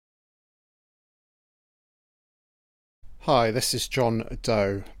Hi, this is John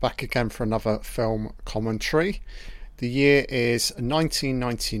Doe, back again for another film commentary. The year is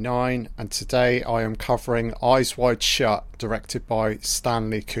 1999, and today I am covering Eyes Wide Shut, directed by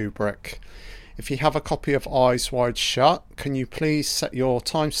Stanley Kubrick. If you have a copy of Eyes Wide Shut, can you please set your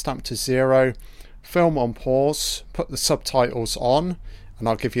timestamp to 0, film on pause, put the subtitles on, and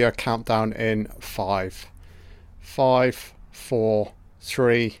I'll give you a countdown in 5. 5, 4,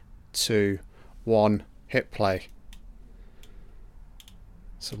 3, 2, 1, hit play.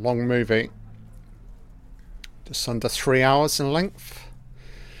 It's a long movie, just under 3 hours in length.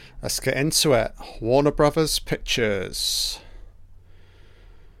 Let's get into it. Warner Brothers Pictures,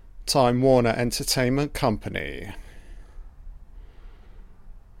 Time Warner Entertainment Company.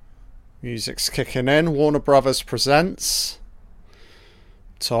 Music's kicking in. Warner Brothers presents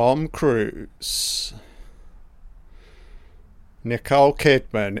Tom Cruise, Nicole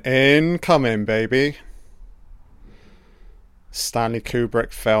Kidman, incoming, baby. Stanley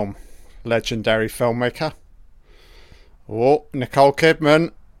Kubrick film, legendary filmmaker. Oh, Nicole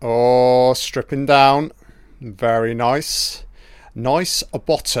Kidman. Oh, stripping down. Very nice. Nice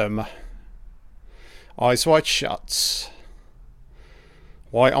bottom. Eyes wide shut.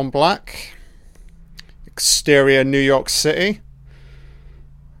 White on black. Exterior New York City.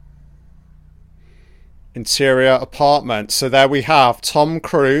 Interior apartment. So there we have Tom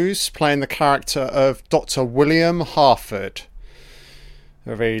Cruise playing the character of Dr. William Harford.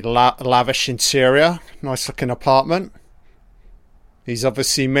 A very lavish interior, nice looking apartment. He's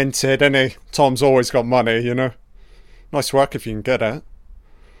obviously minted, isn't he? Tom's always got money, you know. Nice work if you can get it.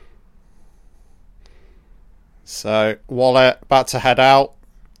 So, wallet, about to head out.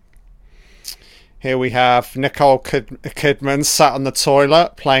 Here we have Nicole Kidman sat on the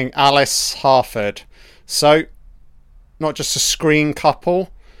toilet playing Alice Harford. So, not just a screen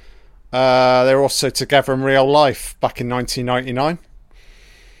couple. They're also together in real life back in 1999.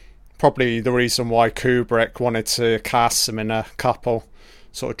 Probably the reason why Kubrick wanted to cast them in a couple.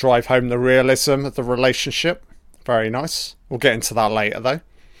 Sort of drive home the realism of the relationship. Very nice. We'll get into that later though.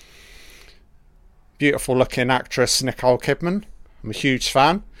 Beautiful looking actress Nicole Kidman. I'm a huge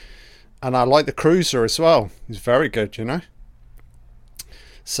fan. And I like the cruiser as well. He's very good, you know.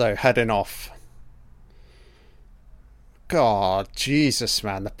 So, heading off. God, Jesus,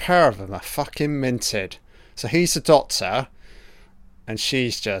 man. The pair of them are fucking minted. So he's a doctor. And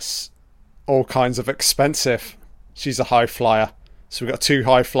she's just all kinds of expensive. She's a high flyer. So we've got two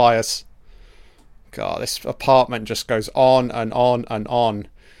high flyers. God, this apartment just goes on and on and on.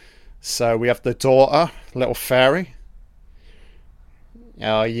 So we have the daughter, little fairy.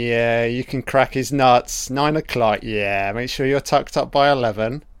 Oh yeah, you can crack his nuts. 9 o'clock, yeah. Make sure you're tucked up by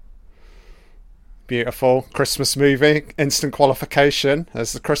 11. Beautiful. Christmas movie. Instant qualification.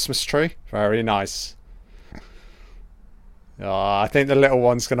 There's the Christmas tree. Very nice. Oh, I think the little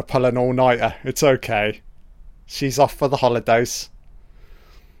one's going to pull an all-nighter. It's okay. She's off for the holidays.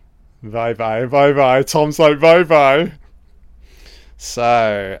 Bye-bye, bye-bye. Tom's like, bye-bye.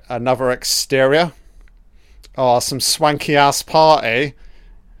 So, another exterior. Oh, some swanky-ass party.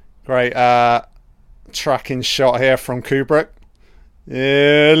 Great tracking shot here from Kubrick.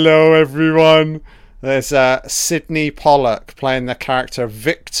 Hello, everyone. There's Sidney Pollack playing the character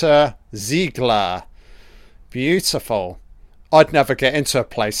Victor Ziegler. Beautiful. I'd never get into a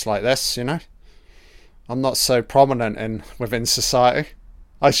place like this, you know. I'm not so prominent within society.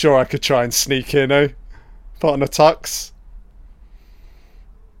 I'm sure I could try and sneak in, eh? Put on a tux.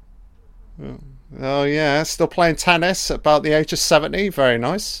 Oh yeah, still playing tennis at about the age of 70. Very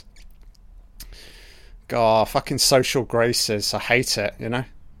nice. God, fucking social graces. I hate it, you know.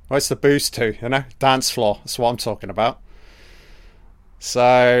 Where's the booze to, you know? Dance floor. That's what I'm talking about.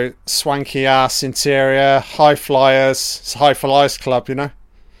 So, swanky ass interior, high flyers. It's a high flyers club, you know.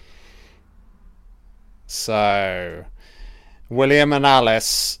 So, William and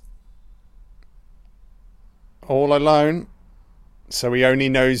Alice all alone. So we only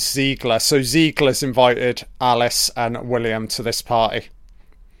know Ziegler. So Ziegler's invited Alice and William to this party.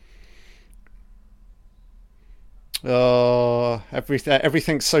 Oh,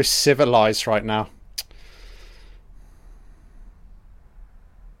 everything's so civilized right now.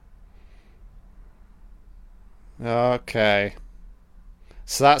 Okay.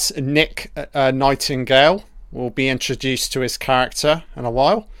 So that's Nick Nightingale. We'll be introduced to his character in a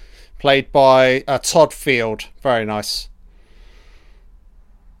while. Played by Todd Field. Very nice.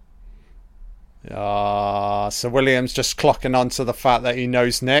 So William's just clocking on to the fact that he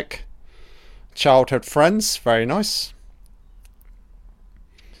knows Nick. Childhood friends. Very nice.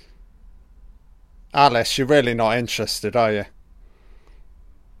 Alice, you're really not interested, are you?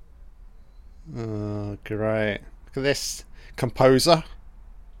 Oh, great. Look at this. Composer.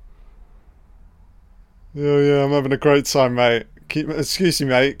 Yeah, I'm having a great time, mate. Excuse me,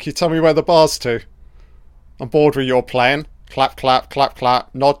 mate. Can you tell me where the bar's to? I'm bored with your playing. Clap, clap, clap,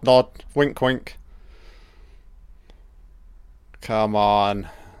 clap. Nod, nod. Wink, wink. Come on.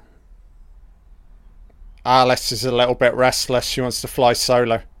 Alice is a little bit restless. She wants to fly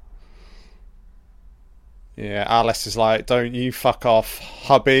solo. Yeah, Alice is like, don't you fuck off,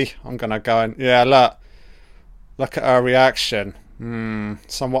 hubby. I'm going to go and... Yeah, look. Look at her reaction.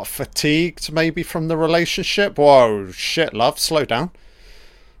 Somewhat fatigued, maybe, from the relationship. Whoa, shit, love. Slow down.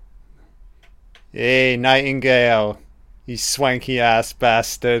 Hey, Nightingale. You swanky-ass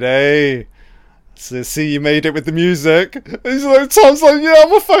bastard, eh? So, see, you made it with the music. He's like, Tom's like, yeah,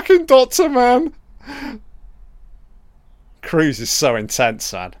 I'm a fucking doctor, man. Cruise is so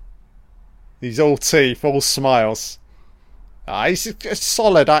intense, man. He's all teeth, all smiles. He's a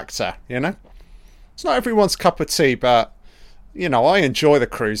solid actor, you know? It's not everyone's cup of tea, but, you know, I enjoy the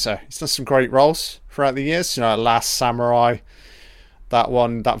Cruiser. He's done some great roles throughout the years. You know, Last Samurai, that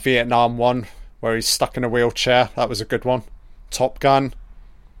one, that Vietnam one, where he's stuck in a wheelchair. That was a good one. Top Gun,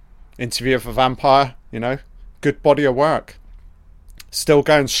 Interview with a Vampire, you know. Good body of work. Still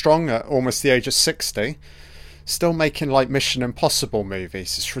going strong at almost the age of 60. Still making, like, Mission Impossible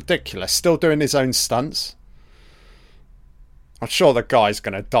movies. It's ridiculous. Still doing his own stunts. I'm sure the guy's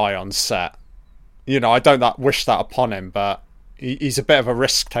going to die on set. You know, I don't wish that upon him, but he's a bit of a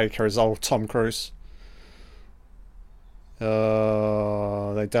risk taker, as old Tom Cruise. They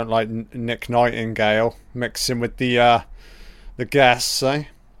don't like Nick Nightingale mixing with the guests, eh?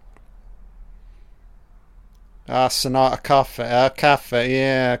 Sonata Cafe,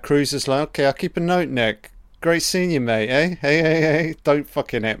 yeah. Cruise is like, okay, I'll keep a note, Nick. Great seeing you, mate, eh? Hey, don't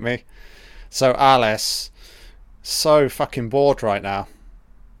fucking hit me. So Alice, so fucking bored right now.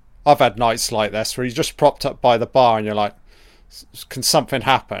 I've had nights like this where you're just propped up by the bar and you're like, can something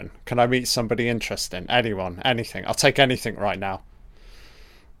happen? Can I meet somebody interesting? Anyone? Anything? I'll take anything right now.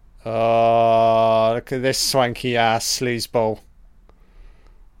 Oh, look at this swanky ass sleazeball.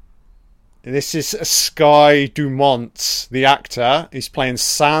 This is Sky Dumont, the actor. He's playing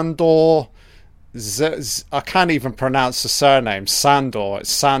Sandor. I can't even pronounce the surname. Sandor. It's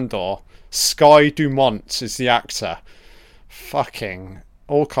Sandor. Sky Dumont is the actor. Fucking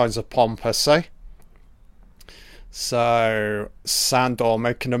all kinds of pompous, eh? So, Sandor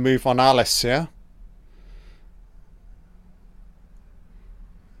making a move on Alice, yeah?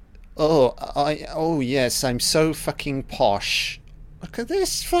 Oh yes, I'm so fucking posh. Look at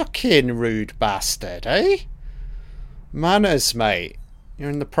this fucking rude bastard, eh? Manners, mate. You're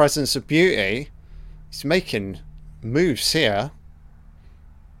in the presence of beauty. He's making moves here.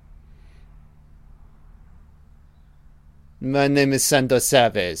 My name is Sandor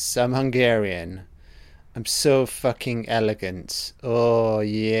Savas. I'm Hungarian. I'm so fucking elegant. Oh,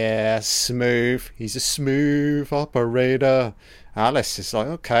 yeah. Smooth. He's a smooth operator. Alice is like,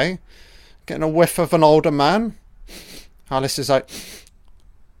 okay. Getting a whiff of an older man. Alice is like,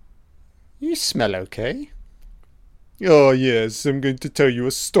 you smell okay? Oh, yes. I'm going to tell you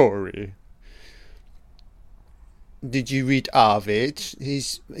a story. Did you read Arvid?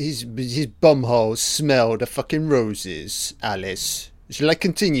 His bumhole smelled of fucking roses, Alice. Shall I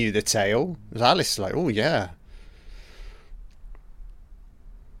continue the tale? Alice is like, oh yeah.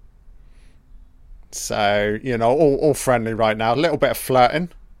 So, you know, all friendly right now. A little bit of flirting.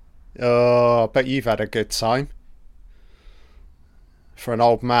 Oh, I bet you've had a good time. For an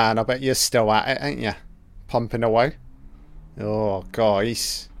old man, I bet you're still at it, ain't you? Pumping away. Oh, God,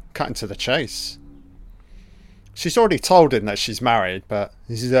 he's cutting to the chase. She's already told him that she's married, but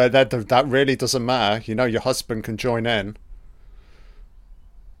that really doesn't matter. You know, your husband can join in.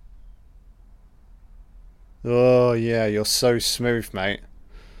 Oh, yeah, you're so smooth, mate.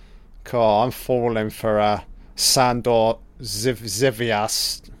 God, I'm falling for Sandor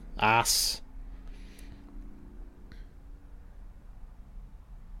Zivias ass.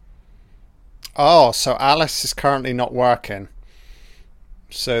 Oh, so Alice is currently not working.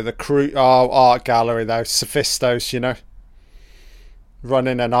 So the crew, art gallery though, Sophistos, you know.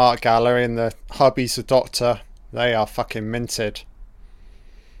 Running an art gallery and the hubby's a doctor. They are fucking minted.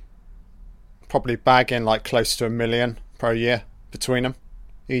 Probably bagging like close to $1 million per year between them.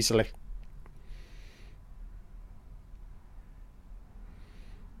 Easily.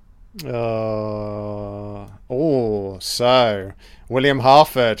 So William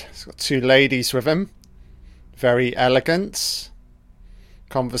Harford. He's got 2 ladies with him. Very elegant.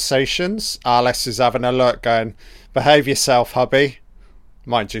 Conversations. Alice is having a look going, behave yourself, hubby.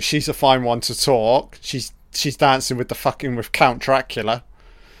 Mind you, she's a fine one to talk. She's dancing with Count Dracula.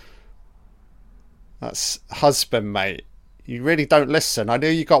 That's husband, mate. You really don't listen. I know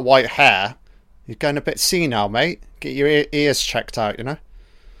you got white hair. You're going a bit senile, mate. Get your ears checked out, you know.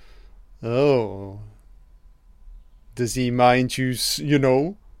 Oh. Does he mind you,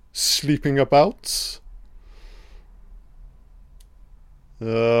 sleeping about?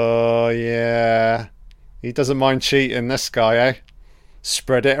 Oh, yeah. He doesn't mind cheating, this guy, eh?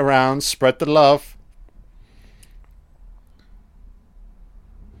 Spread it around. Spread the love.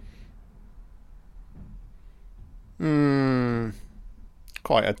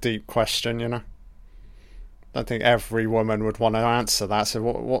 Quite a deep question, you know. I don't think every woman would want to answer that. So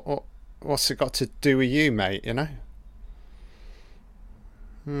what's it got to do with you, mate, you know?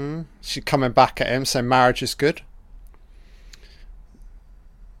 She coming back at him saying marriage is good.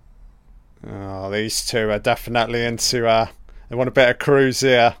 Oh, these two are definitely into they want a bit of cruise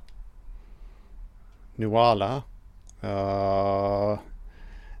here. Nuala. Oh,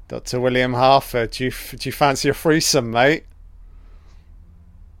 Dr. William Harford, do you fancy a threesome, mate?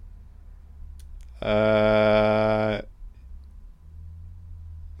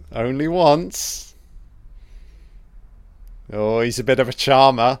 Only once. Oh, he's a bit of a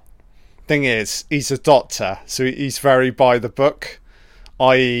charmer. Thing is, he's a doctor, so he's very by the book.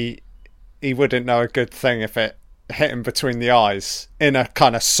 He wouldn't know a good thing if it hit him between the eyes in a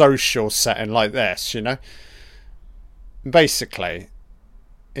kind of social setting like this, you know. Basically,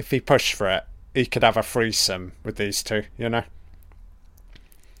 if he pushed for it, he could have a threesome with these two, you know.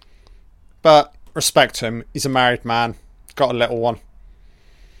 But respect to him, he's a married man, got a little one.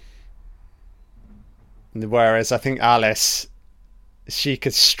 Whereas I think Alice, she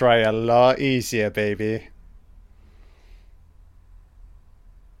could stray a lot easier, baby.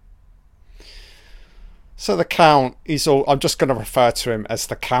 So the Count, I'm just going to refer to him as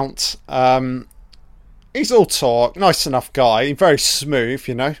the Count. He's all talk, nice enough guy, very smooth,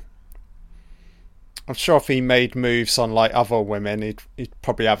 you know. I'm sure if he made moves on like other women, he'd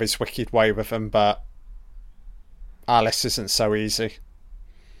probably have his wicked way with them, but Alice isn't so easy.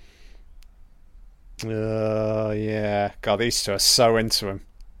 Yeah. God, these two are so into him.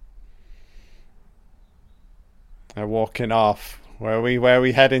 They're walking off. Where are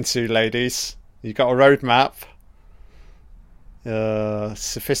we heading to, ladies? You got a roadmap?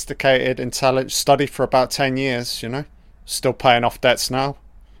 Sophisticated, intelligent, studied for about 10 years, you know? Still paying off debts now.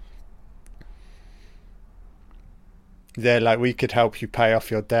 They're like, we could help you pay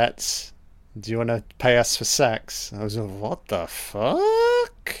off your debts. Do you want to pay us for sex? I was like, what the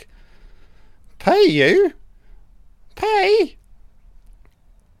fuck? Pay you? Pay?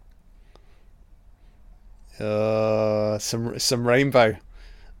 Some rainbow.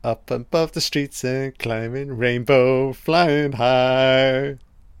 Up above the streets and climbing, rainbow flying high.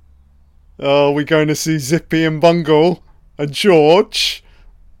 Oh, we're going to see Zippy and Bungle and George.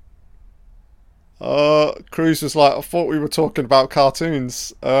 Cruz was like, I thought we were talking about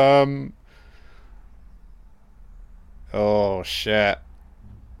cartoons. Oh, shit.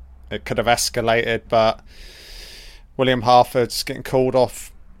 It could have escalated, but William Harford's getting called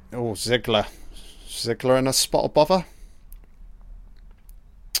off. Oh, Ziegler in a spot of bother.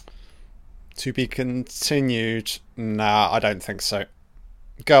 To be continued. Nah, I don't think so.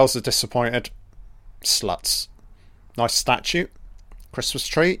 Girls are disappointed. Sluts. Nice statue. Christmas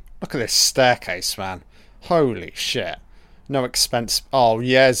tree. Look at this staircase, man. Holy shit. No expense. Oh,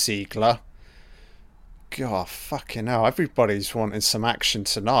 yeah, Ziegler. God, fucking hell. Everybody's wanting some action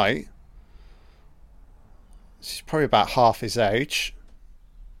tonight. She's probably about half his age.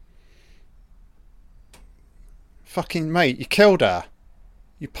 Fucking mate, you killed her.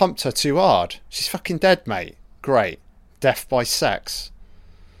 You pumped her too hard. She's fucking dead, mate. Great. Death by sex.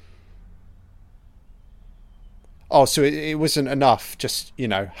 Oh, so it wasn't enough just,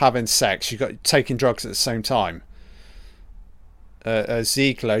 having sex. You got taking drugs at the same time.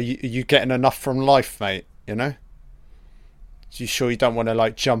 Ziegler, you getting enough from life, mate, you know? You sure you don't want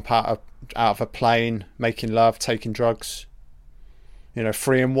to, jump out of a plane, making love, taking drugs?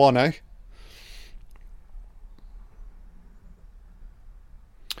 3 in 1, eh?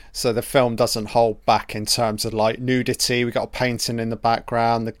 So the film doesn't hold back in terms of nudity. We got a painting in the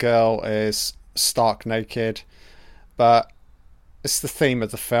background. The girl is stark naked, but it's the theme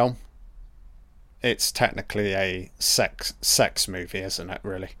of the film. It's technically a sex movie, isn't it?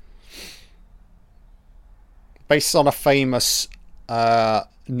 Really, based on a famous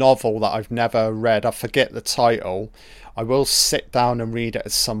novel that I've never read. I forget the title. I will sit down and read it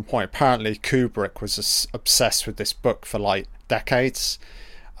at some point. Apparently, Kubrick was obsessed with this book for decades.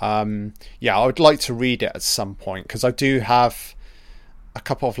 I would like to read it at some point because I do have a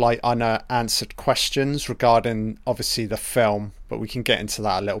couple of like unanswered questions regarding obviously the film, but we can get into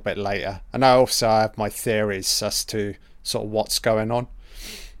that a little bit later. And I also have my theories as to sort of what's going on.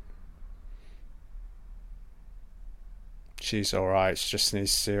 She's alright. She just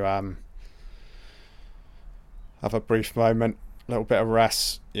needs to have a brief moment, a little bit of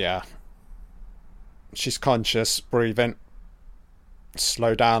rest. Yeah. She's conscious, breathing.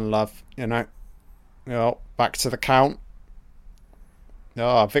 Slow down, love, you know. Back to the count.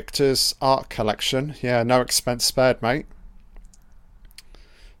 Victor's art collection. Yeah, no expense spared, mate.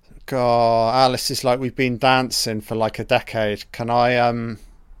 God, Alice is like we've been dancing for like a decade. Can I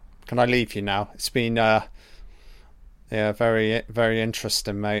leave you now? It's been very, very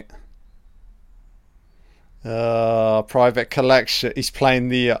interesting, mate. Private collection. He's playing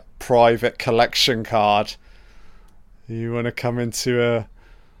the private collection card. You want to come into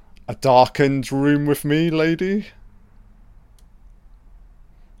a darkened room with me, lady?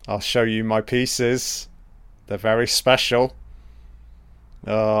 I'll show you my pieces. They're very special.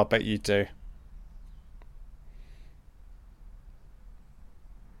 I bet you do.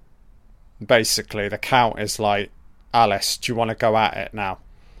 Basically, the count is like, Alice, do you want to go at it now?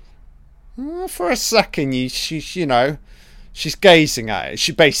 For a second, she's gazing at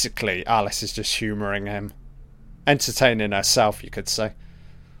it. Alice is just humouring him. Entertaining herself, you could say.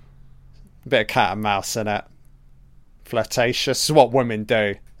 A bit of cat and mouse in it. Flirtatious. It's what women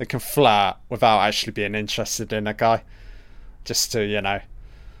do. They can flirt without actually being interested in a guy. Just to,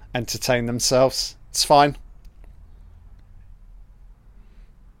 entertain themselves. It's fine.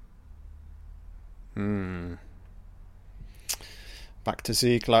 Back to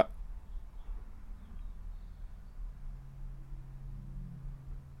Ziegler.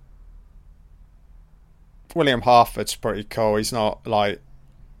 William Harford's pretty cool. He's not like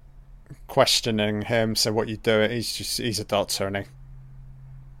questioning him, so what you do it, he's a doctor, and he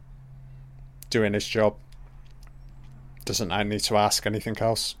doing his job. Doesn't need to ask anything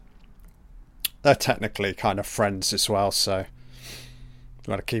else. They're technically kind of friends as well, so you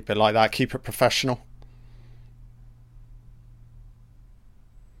want to keep it like that, keep it professional.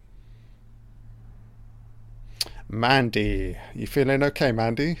 Mandy, you feeling okay,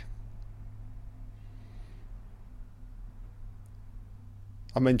 Mandy?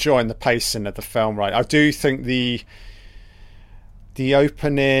 I'm enjoying the pacing of the film, right? I do think the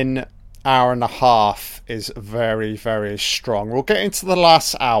opening hour and a half is very, very strong. We'll get into the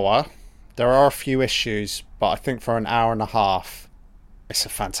last hour. There are a few issues, but I think for an hour and a half, it's a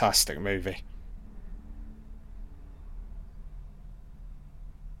fantastic movie.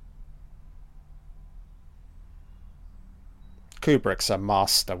 Kubrick's a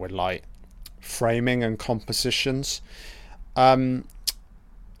master with like framing and compositions.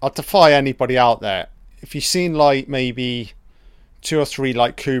 I'd defy anybody out there. If you've seen like maybe 2 or 3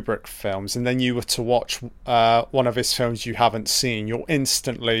 like Kubrick films, and then you were to watch one of his films you haven't seen, you'll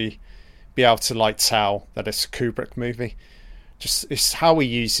instantly be able to like tell that it's a Kubrick movie. Just it's how he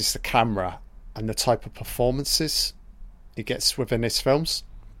uses the camera and the type of performances he gets within his films.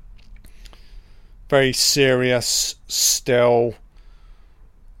 Very serious, still.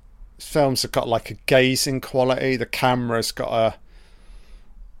 Films have got like a gazing quality. The camera's got a.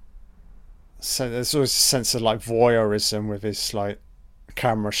 So there's always a sense of like voyeurism with his like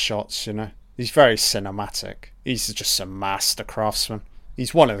camera shots, He's very cinematic. He's just a master craftsman.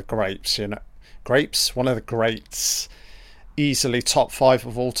 He's one of the greats, one of the greats. Easily top 5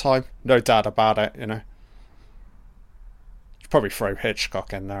 of all time. No doubt about it, You'd probably throw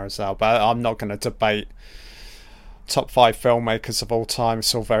Hitchcock in there as well, but I'm not going to debate top 5 filmmakers of all time.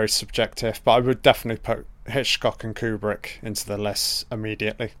 It's all very subjective, but I would definitely put Hitchcock and Kubrick into the list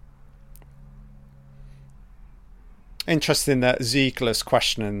immediately. Interesting that Ziegler's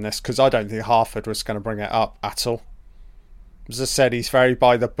questioning this, because I don't think Harford was going to bring it up at all. As I said, he's very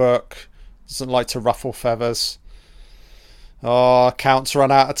by the book, doesn't like to ruffle feathers. Count's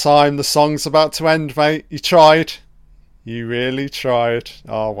run out of time, the song's about to end, mate. You tried. You really tried.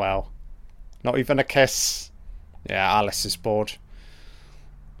 Oh well. Not even a kiss. Yeah, Alice is bored.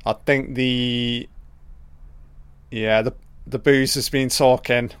 I think the booze has been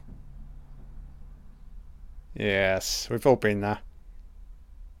talking. Yes, we've all been there.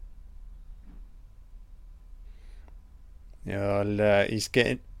 Look, he's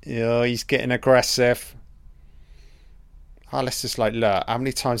getting aggressive. Alice is like, look, how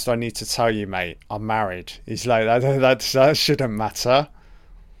many times do I need to tell you, mate? I'm married. He's like, that shouldn't matter.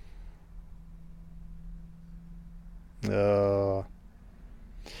 So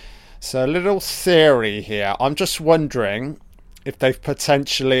a little theory here. I'm just wondering if they've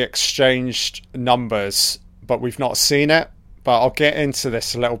potentially exchanged numbers, but we've not seen it. But I'll get into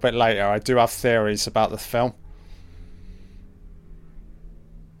this a little bit later. I do have theories about the film.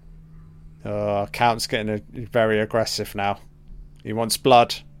 Count's getting very aggressive now. He wants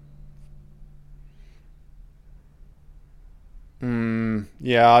blood.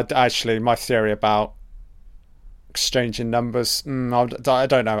 Yeah, actually, my theory about exchanging numbers. I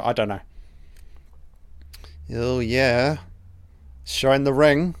don't know. I don't know. Oh, yeah. Showing the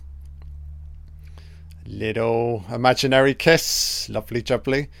ring. Little imaginary kiss. Lovely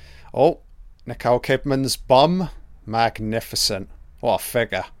jubbly. Oh, Nicole Kidman's bum. Magnificent. What a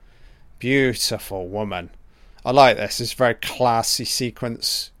figure. Beautiful woman. I like this. It's a very classy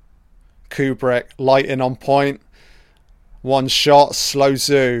sequence. Kubrick, lighting on point. One shot, slow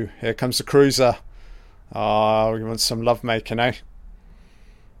zoo. Here comes the cruiser. Oh, we want some lovemaking, eh?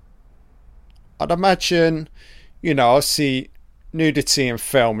 I'd imagine, obviously nudity in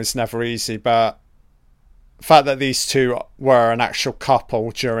film is never easy, but the fact that these two were an actual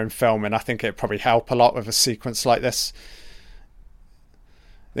couple during filming, I think it'd probably help a lot with a sequence like this.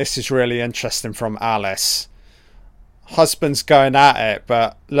 This is really interesting from Alice. Husband's going at it,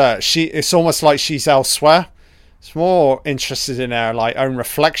 but look, it's almost like she's elsewhere. It's more interested in her own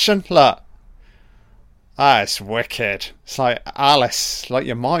reflection. Look. It's wicked. It's like, Alice,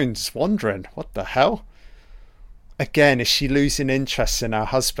 your mind's wandering. What the hell? Again, is she losing interest in her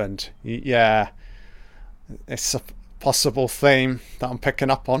husband? Yeah. It's a possible theme that I'm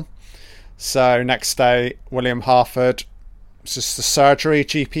picking up on. So, next day, William Harford. It's just the surgery,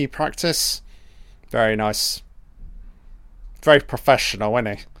 GP practice. Very nice. Very professional,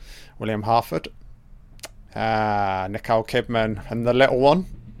 isn't he? William Harford. Nicole Kidman and the little one.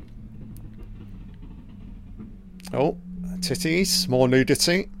 Oh, titties. More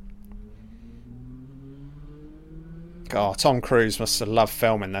nudity. God, Tom Cruise must have loved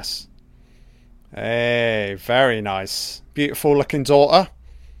filming this. Hey, very nice. Beautiful looking daughter.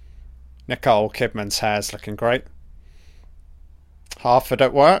 Nicole Kidman's hair's looking great. Harford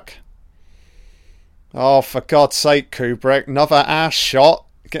at work. Oh, for God's sake, Kubrick. Another ass shot.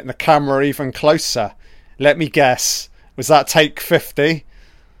 Getting the camera even closer. Let me guess. Was that take 50?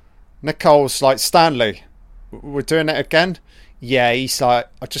 Nicole's like, Stanley, we're doing it again? Yeah, he's like,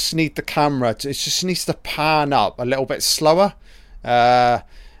 I just need the camera. It just needs to pan up a little bit slower. Are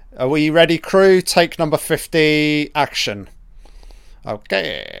we ready, crew? Take number 50, action.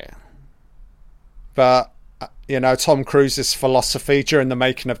 Okay. But, Tom Cruise's philosophy during the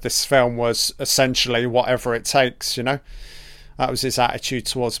making of this film was essentially whatever it takes, That was his attitude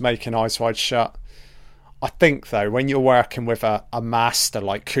towards making Eyes Wide Shut. I think, though, when you're working with a master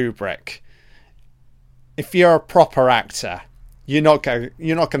like Kubrick, if you're a proper actor, you're not going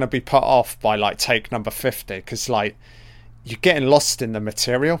to be put off by take number 50 because you're getting lost in the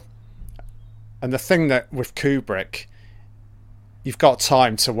material. And the thing that with Kubrick, you've got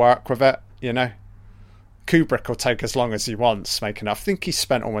time to work with it, Kubrick will take as long as he wants making it. I think he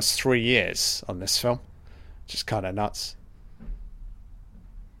spent almost 3 years on this film, which is kind of nuts.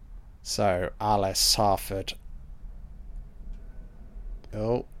 So, Alice Harford.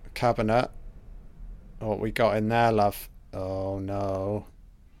 Oh, cabinet. What we got in there, love? Oh, no.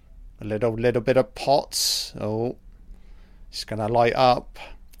 A little bit of pots. Oh. She's going to light up.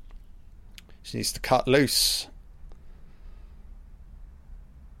 She needs to cut loose.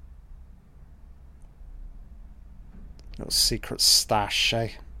 Little secret stash, eh?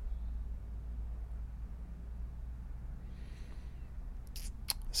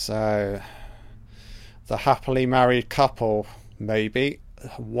 So, the happily married couple, maybe,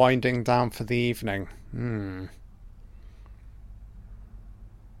 winding down for the evening.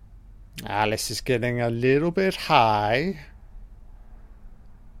 Alice is getting a little bit high.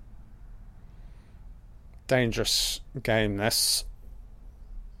 Dangerous game, this.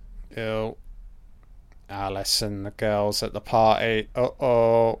 Ew. Alice and the girls at the party.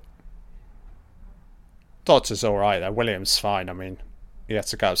 Uh-oh. Dodds alright though. William's fine. I mean, he had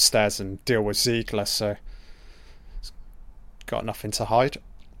to go upstairs and deal with Ziegler, so he's got nothing to hide.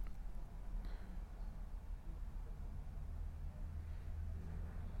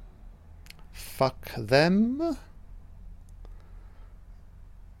 Fuck them.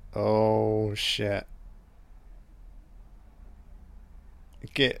 Oh shit.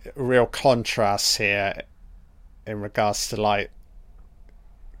 Get real contrast here in regards to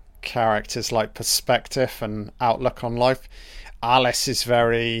characters, perspective and outlook on life. Alice is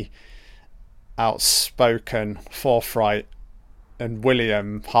very outspoken, forthright, and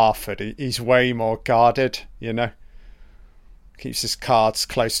William Harford, he's way more guarded, keeps his cards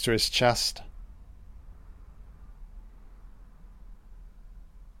close to his chest.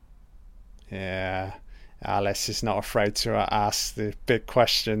 Yeah, Alice is not afraid to ask the big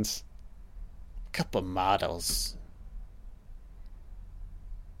questions. Couple models.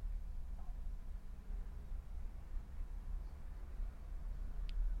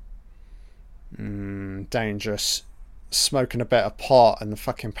 Dangerous. Smoking a bit of pot and the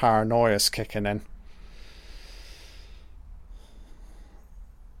fucking paranoia's kicking in.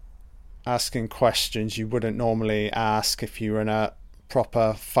 Asking questions you wouldn't normally ask if you were in a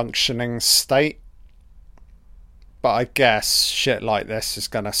proper functioning state. But I guess shit like this is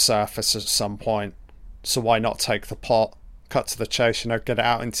going to surface at some point. So why not take the pot, cut to the chase, get it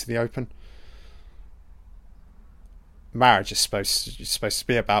out into the open? Marriage is supposed to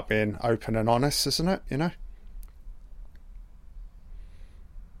be about being open and honest, isn't it?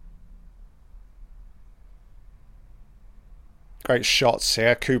 Great shots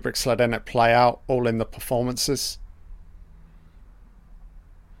here. Kubrick's letting it play out, all in the performances.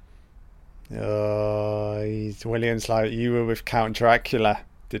 William's like, you were with Count Dracula.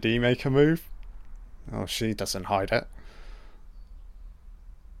 Did he make a move? Oh, she doesn't hide it.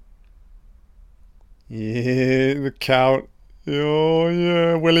 Yeah, the Count. Oh,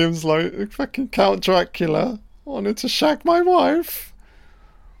 yeah. William's like, fucking Count Dracula wanted to shag my wife.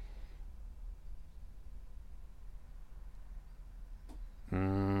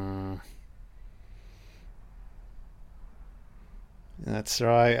 That's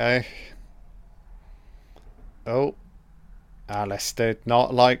right, eh? Oh, Alice did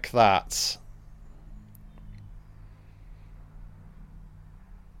not like that.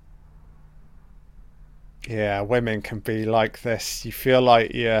 Yeah, women can be like this. You feel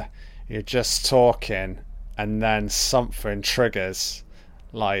like you're just talking and then something triggers.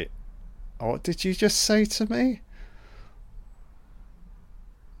 Like, what did you just say to me?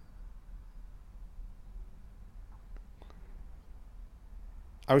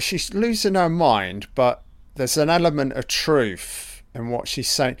 Oh, she's losing her mind, but there's an element of truth in what she's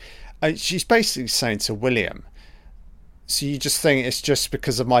saying. She's basically saying to William, so you just think it's just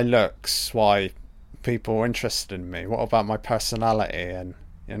because of my looks why people are interested in me? What about my personality?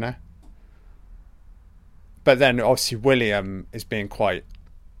 And but then obviously William is being quite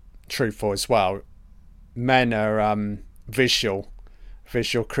truthful as well. Men are visual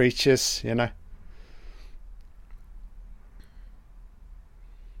creatures.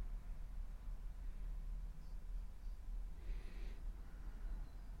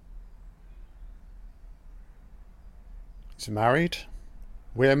 He's married.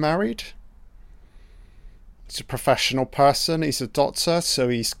 We're married. He's a professional person. He's a doctor, so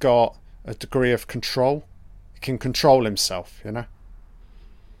he's got a degree of control. He can control himself.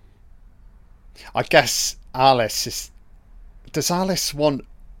 I guess Alice is... Does Alice want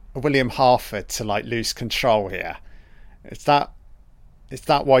William Harford to lose control here? Is that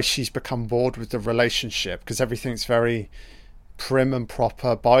why she's become bored with the relationship? Because everything's very prim and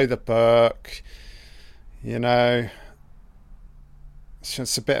proper, by the book. It's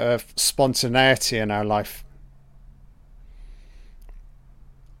just a bit of spontaneity in our life.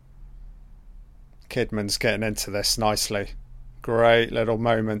 Kidman's getting into this nicely. Great little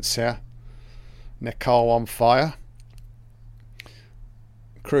moments here. Nicole on fire.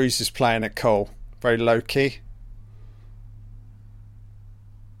 Cruise is playing it cool. Very low-key.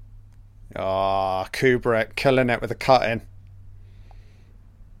 Kubrick killing it with the cutting.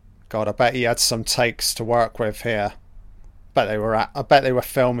 God, I bet he had some takes to work with here. I bet they were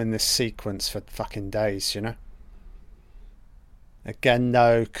filming this sequence for fucking days, Again,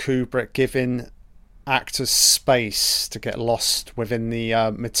 though, Kubrick giving actors space to get lost within the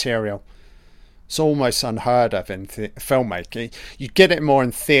material. It's almost unheard of in filmmaking. You get it more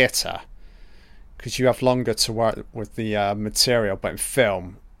in theatre because you have longer to work with the material, but in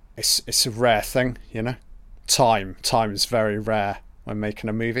film, it's a rare thing, Time is very rare when making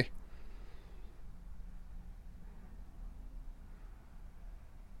a movie.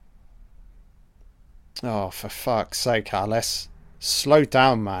 Oh, for fuck's sake, Alice. Slow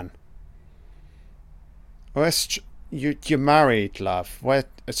down, man. Well, you're married, love.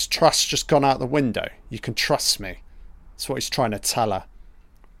 It's trust just gone out the window. You can trust me. That's what he's trying to tell her.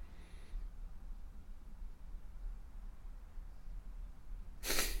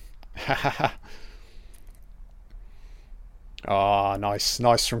 Oh,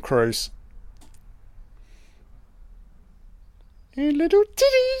 nice from Cruise. Hey, little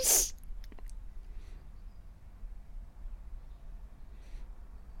titties.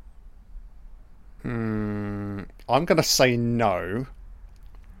 I'm going to say no,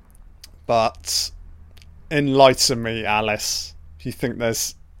 but enlighten me, Alice. Do you think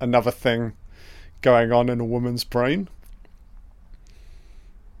there's another thing going on in a woman's brain?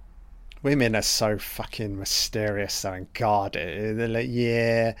 Women are so fucking mysterious though and guarded. They're like,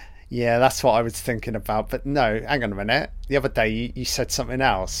 yeah, yeah, that's what I was thinking about. But no, hang on a minute. The other day you said something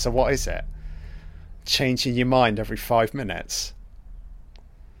else. So what is it? Changing your mind every 5 minutes.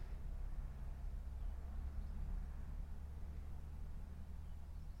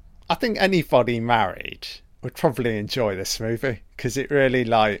 I think anybody married would probably enjoy this movie because it really,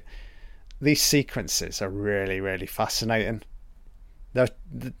 like, these sequences are really, really fascinating.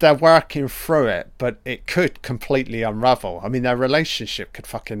 They're working through it, but it could completely unravel. I mean, their relationship could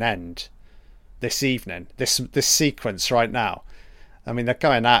fucking end this evening. This sequence right now. I mean, they're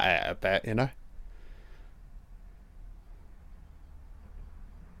going at it a bit, you know.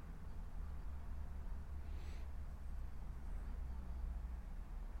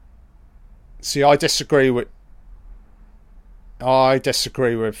 See, I disagree with William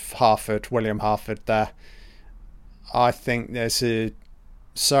Harford there. I think there's a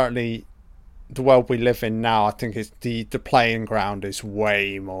certainly the world we live in now. I think it's the playing ground is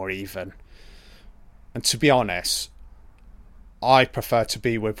way more even. And to be honest, I prefer to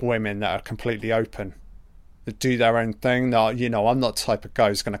be with women that are completely open, that do their own thing. That, you know, I'm not the type of guy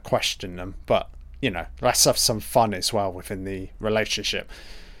who's going to question them, but you know, let's have some fun as well within the relationship.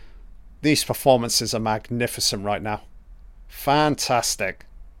 These performances are magnificent right now. Fantastic.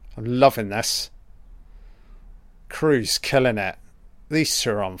 I'm loving this. Crew's killing it. These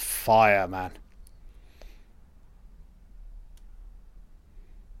two are on fire, man.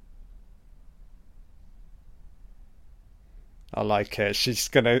 I like it. She's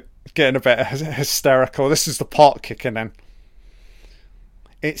getting a bit hysterical. This is the pot kicking in.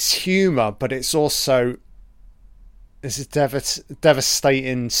 It's humour, but it's also there's a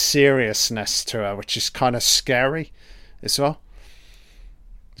devastating seriousness to her, which is kind of scary as well.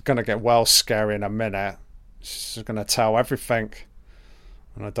 It's going to get well scary in a minute. She's going to tell everything.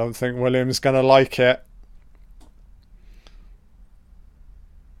 And I don't think William's going to like it.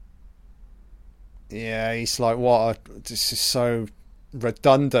 Yeah, he's like, this is so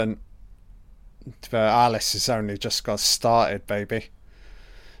redundant. But Alice has only just got started, baby.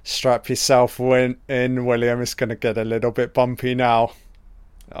 Strap yourself in, William. It's going to get a little bit bumpy now.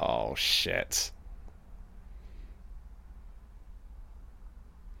 Oh, shit.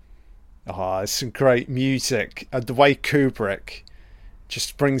 Oh, it's some great music. The way Kubrick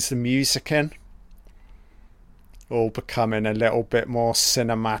just brings the music in. All becoming a little bit more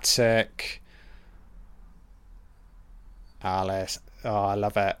cinematic. Alice. Oh, I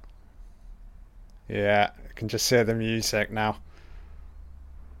love it. Yeah, I can just hear the music now.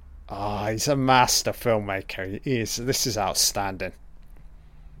 Oh, he's a master filmmaker. He is. This is outstanding.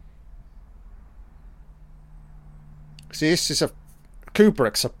 See,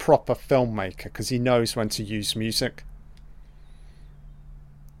 Kubrick's a proper filmmaker because he knows when to use music.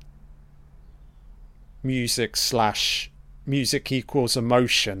 Music equals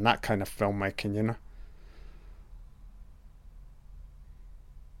emotion, that kind of filmmaking, you know.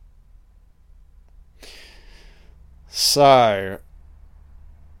 So,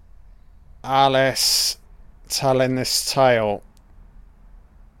 Alice telling this tale.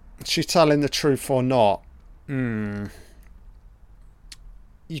 Is she telling the truth or not? I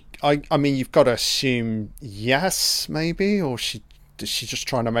mean, you've got to assume yes, maybe, or is she just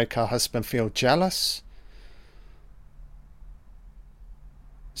trying to make her husband feel jealous?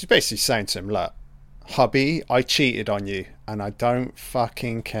 She's basically saying to him, look, hubby, I cheated on you, and I don't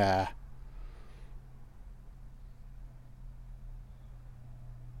fucking care.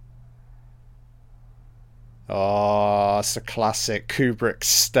 Oh, it's a classic Kubrick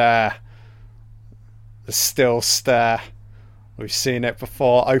stare. The still stare. We've seen it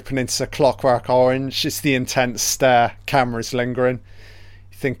before. Opening to Clockwork Orange. It's the intense stare. Camera's lingering.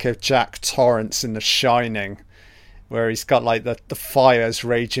 You think of Jack Torrance in The Shining, where he's got like the fires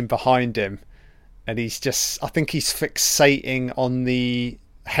raging behind him. And he's just, I think he's fixating on the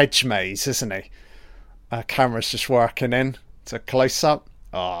hedge maze, isn't he? Camera's just working in. It's a close up.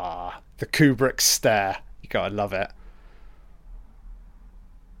 Ah, the Kubrick stare. You gotta love it.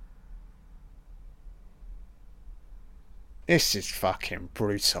 This is fucking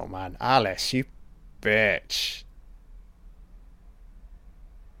brutal, man. Alice, you bitch.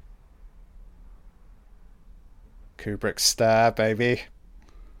 Kubrick stare, baby.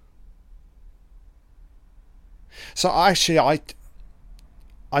 So actually, I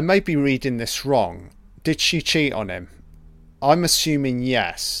may be reading this wrong. Did she cheat on him? I'm assuming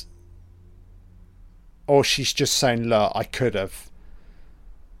yes. Or she's just saying, look, I could have.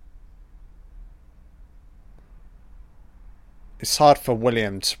 It's hard for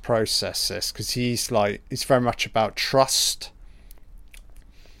William to process this because he's very much about trust.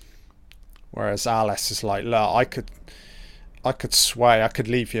 Whereas Alice is like, look, I could sway, I could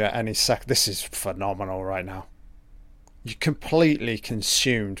leave you at any second. This is phenomenal right now. You're completely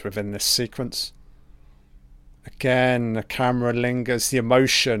consumed within this sequence. Again, the camera lingers, the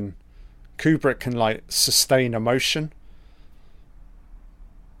emotion. Kubrick can like sustain emotion.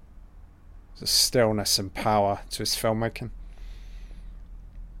 There's a stillness and power to his filmmaking.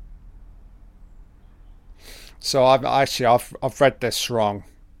 So I've read this wrong.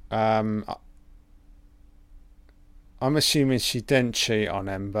 I'm assuming she didn't cheat on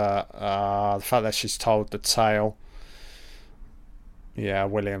him, but the fact that she's told the tale, yeah,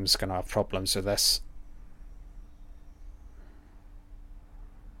 William's gonna have problems with this.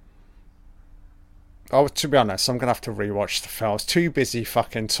 Oh, to be honest, I'm gonna have to rewatch the film. I was too busy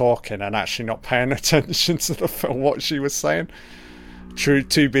fucking talking and actually not paying attention to the film, what she was saying.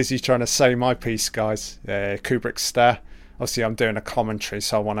 Too busy trying to say my piece, guys. Kubrick's stare. Obviously, I'm doing a commentary,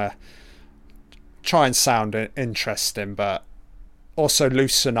 so I want to try and sound interesting, but also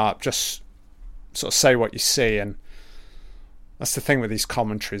loosen up. Just sort of say what you see, and that's the thing with these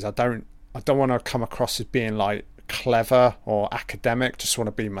commentaries. I don't want to come across as being like clever or academic. Just want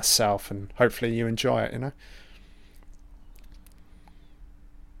to be myself, and hopefully you enjoy it. You know.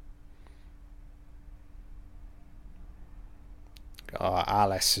 Oh,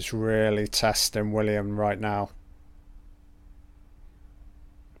 Alice is really testing William right now.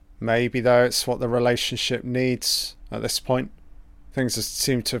 Maybe, though, it's what the relationship needs at this point. Things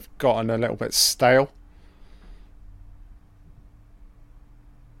seem to have gotten a little bit stale.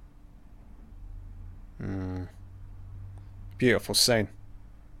 Beautiful scene.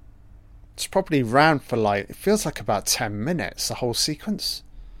 It's probably ran for like, it feels like about 10 minutes, the whole sequence.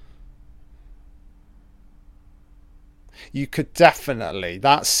 You could definitely,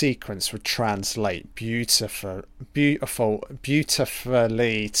 that sequence would translate beautifully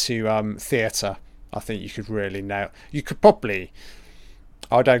to theatre. I think you could really nail. You could probably,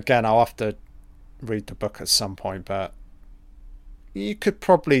 I'll have to read the book at some point, but you could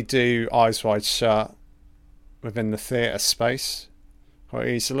probably do Eyes Wide Shut within the theatre space quite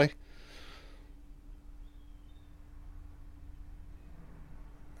easily.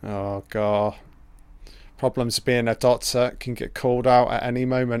 Oh god. Problems of being a doctor, can get called out at any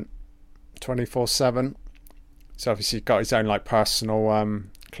moment 24/7. He's obviously got his own like personal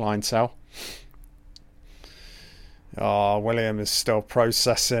clientele. Oh, William is still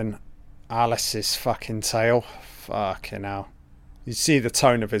processing Alice's fucking tale. Fucking hell. You see the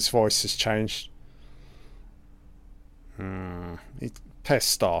tone of his voice has changed. He's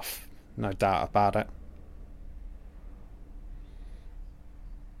pissed off, no doubt about it.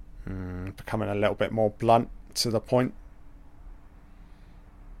 Becoming a little bit more blunt to the point.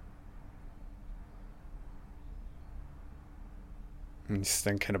 He's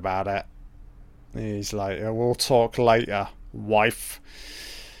thinking about it. He's like, we'll talk later, wife.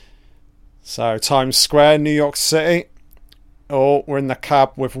 So, Times Square, New York City. Oh, we're in the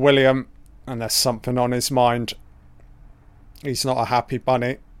cab with William, and there's something on his mind. He's not a happy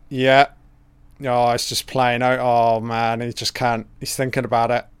bunny. Yeah. Oh, it's just playing out. Oh, man, he just can't. He's thinking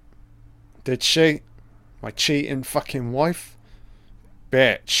about it. Did she? My cheating fucking wife?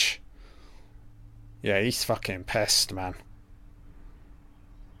 Bitch. Yeah, he's fucking pissed, man.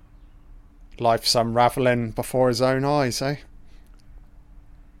 Life's unravelling before his own eyes, eh?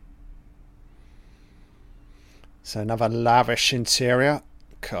 So another lavish interior.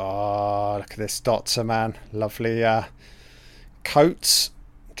 God, look at this doctor, man. Lovely coat,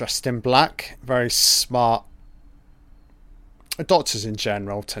 dressed in black. Very smart. Doctors in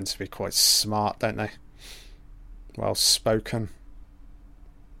general tend to be quite smart, don't they? Well spoken.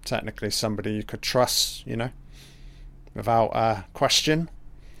 Technically somebody you could trust, you know, without question.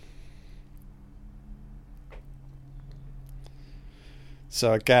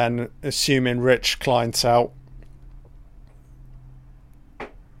 So again, assuming rich clientele.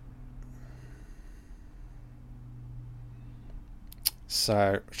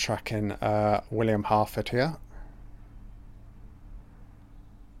 So tracking William Harford here.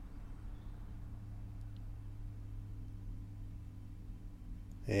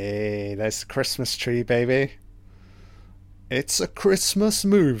 Hey, there's the Christmas tree, baby. It's a Christmas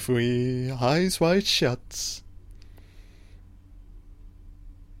movie, Eyes Wide Shut.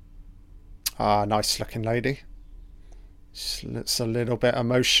 Ah, nice looking lady. She looks a little bit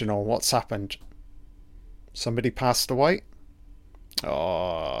emotional. What's happened? Somebody passed away?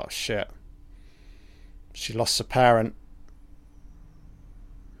 Oh, shit. She lost a parent.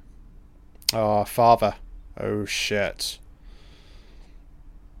 Oh, father. Oh, shit.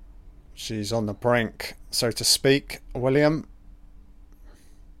 She's on the brink, so to speak. William.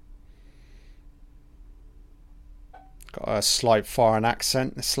 Got a slight foreign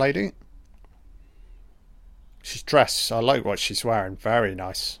accent, this lady. She's dressed. I like what she's wearing. Very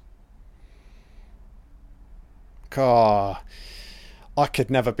nice. God, I could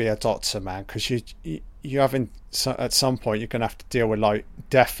never be a doctor, man, because you having at some point you're gonna have to deal with like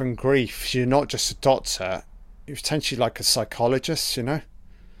death and grief. You're not just a doctor. You're potentially like a psychologist, you know,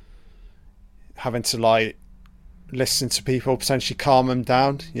 having to like listen to people, potentially calm them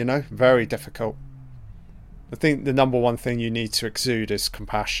down. You know, very difficult. I think the number one thing you need to exude is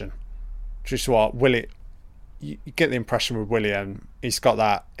compassion. Which is what Willie. You get the impression with William, he's got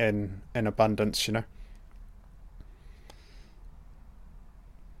that in abundance, you know.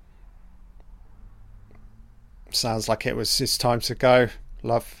 Sounds like it was his time to go,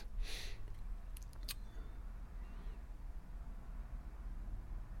 love.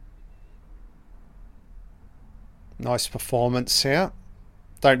 Nice performance here.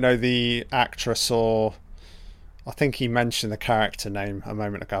 Don't know the actress, or I think he mentioned the character name a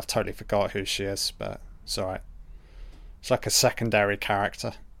moment ago. I've totally forgot who she is, but it's alright. It's like a secondary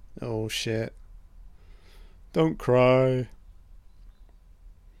character. Oh shit. Don't cry.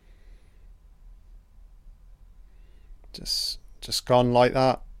 Just gone like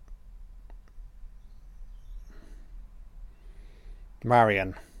that.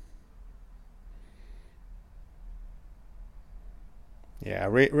 Marion. Yeah,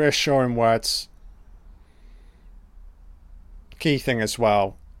 reassuring words. Key thing as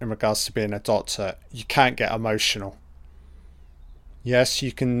well in regards to being a doctor, you can't get emotional. Yes,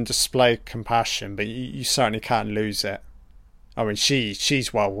 you can display compassion, but you certainly can't lose it. I mean,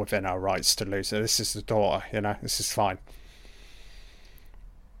 she's well within her rights to lose it. This is the daughter, you know. This is fine.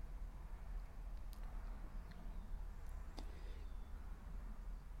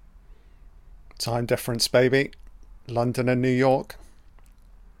 Time difference, baby. London and New York.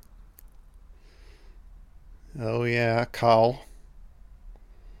 Oh yeah, Carl.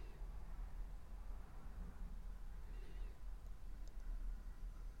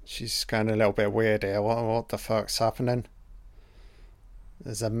 She's going a little bit weird here. What the fuck's happening?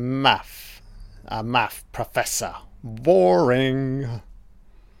 There's a math professor. Boring.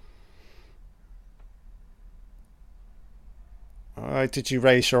 Why did you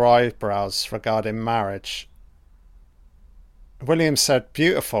raise your eyebrows regarding marriage? William said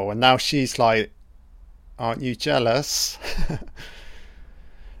beautiful, and now she's like, aren't you jealous?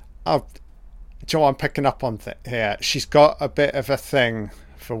 Oh, do you know what I'm picking up on here? She's got a bit of a thing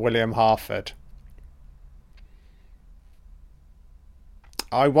for William Harford.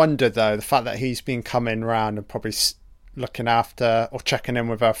 I wonder though, the fact that he's been coming round and probably looking after or checking in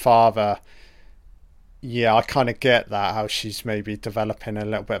with her father, yeah, I kind of get that, how she's maybe developing a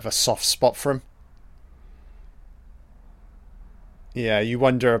little bit of a soft spot for him. Yeah, you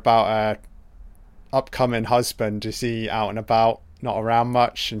wonder about her upcoming husband. Is he out and about, not around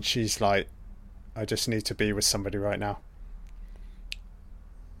much? And she's like, I just need to be with somebody right now.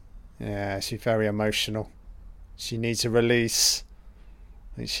 Yeah, she's very emotional. She needs a release.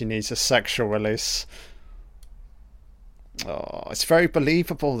 I think she needs a sexual release. Oh, it's very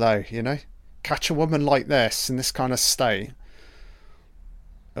believable though, you know. Catch a woman like this in this kind of state.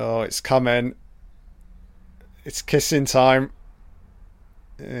 Oh, it's coming. It's kissing time.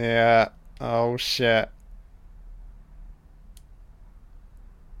 Yeah. Oh shit.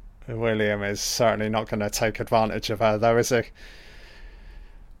 William is certainly not going to take advantage of her though, is he?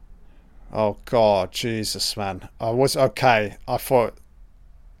 Oh god, Jesus, man. I was okay. I thought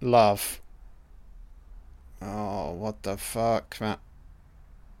love. Oh, what the fuck, man.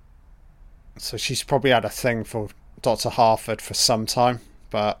 So she's probably had a thing for Dr. Harford for some time,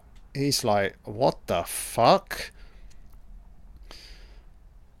 but he's like, what the fuck?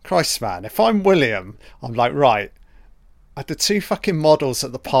 Christ, man, if I'm William, I'm like, right, I had the two fucking models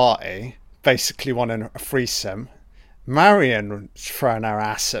at the party basically wanting a threesome. Marion throwing her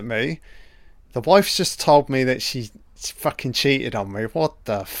ass at me. The wife's just told me that she fucking cheated on me. What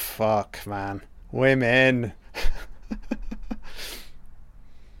the fuck, man? Women.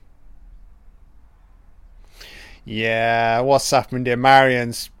 Yeah, what's happened here?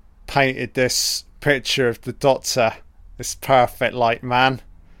 Marion's painted this picture of the doctor. This perfect light man.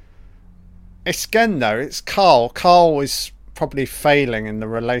 It's again though, it's Carl. Carl is probably failing in the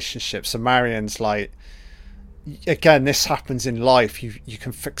relationship. So Marion's like, again, this happens in life. You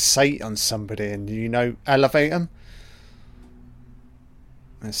can fixate on somebody and, you know, elevate them.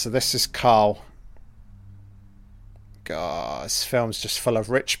 And so this is Carl. God, this film's just full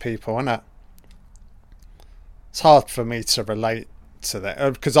of rich people, isn't it? It's hard for me to relate to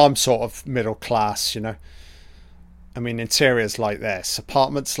that because I'm sort of middle class, you know. I mean, interiors like this,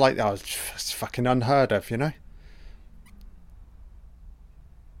 apartments like that, it's fucking unheard of, you know.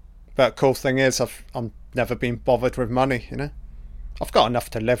 But cool thing is, I'm never been bothered with money, you know. I've got enough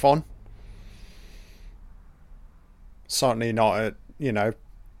to live on. Certainly not at, you know,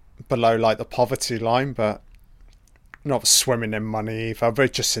 below like the poverty line, but not swimming in money either.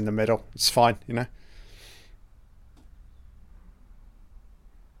 But just in the middle. It's fine, you know.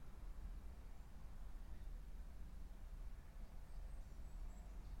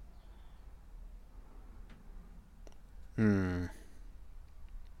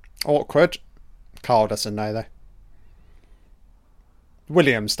 Awkward. Carl doesn't know though.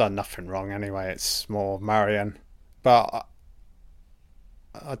 William's done nothing wrong anyway. It's more Marion, but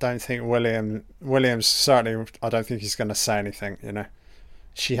I don't think William's certainly. I don't think he's going to say anything. You know,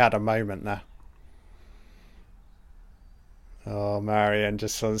 she had a moment there. Oh, Marion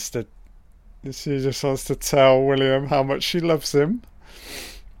just wants to. She just wants to tell William how much she loves him.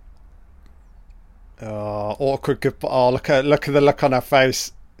 Oh, awkward goodbye. Oh, look at the look on her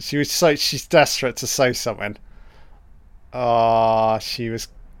face. She's desperate to say something. Oh, she was.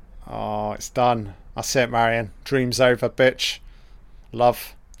 Oh, it's done. That's it, Marion. Dream's over, bitch.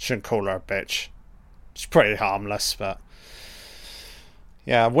 Love. Shouldn't call her a bitch. She's pretty harmless, but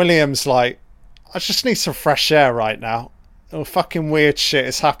yeah, William's like, I just need some fresh air right now. Oh, fucking weird shit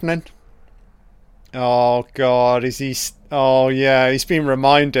is happening. Oh God, is he? Oh yeah, he's been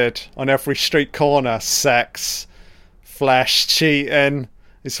reminded on every street corner: sex, flesh, cheating,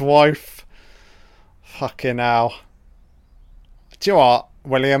 his wife. Fucking hell. Do you know what,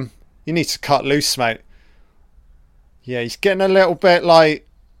 William? You need to cut loose, mate. Yeah, he's getting a little bit like,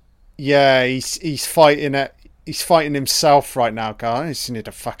 yeah, he's fighting it. He's fighting himself right now, guys. I just need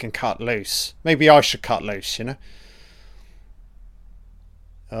to fucking cut loose. Maybe I should cut loose, you know?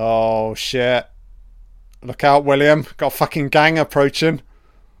 Oh, shit. Look out, William. Got a fucking gang approaching.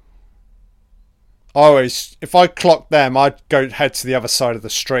 Always, if I clocked them, I'd go head to the other side of the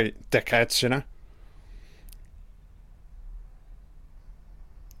street. Dickheads, you know?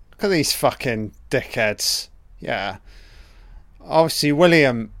 Look at these fucking dickheads. Yeah. Obviously,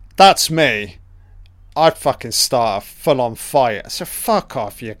 William, that's me. I'd fucking start a full-on fight. So fuck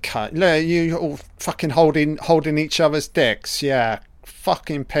off, you cunt. Look, you all fucking holding each other's dicks. Yeah.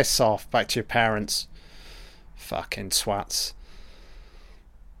 Fucking piss off. Back to your parents. Fucking twats.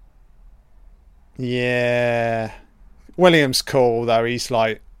 Yeah. William's cool, though. He's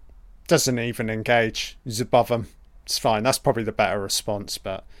like, doesn't even engage. He's above them. It's fine. That's probably the better response,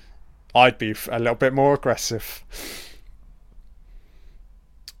 but I'd be a little bit more aggressive.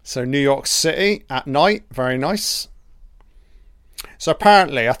 So New York City at night. Very nice. So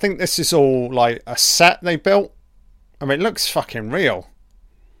apparently, I think this is all like a set they built. I mean, it looks fucking real.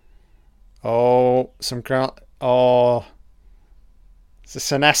 Oh, some ground. Oh, is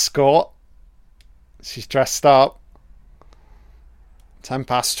this an escort? She's dressed up.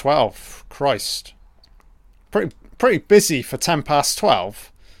 12:10. Christ. Pretty busy for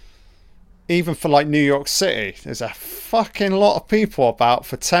 12:10. Even for like New York City. There's a fucking lot of people about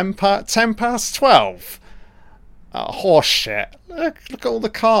for 12:10. Horse shit. Look at all the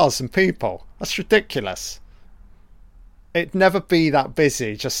cars and people. That's ridiculous. It'd never be that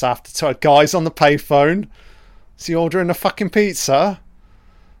busy just after 12. Guys on the payphone. Is he ordering a fucking pizza?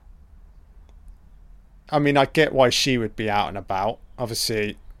 I mean, I get why she would be out and about.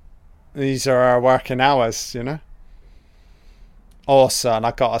 Obviously, these are our working hours, you know? Also, and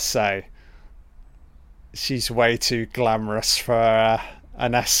I gotta say, she's way too glamorous for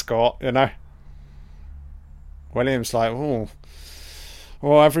an escort, you know? William's like, oh,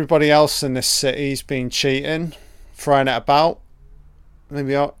 well, everybody else in this city's been cheating, throwing it about.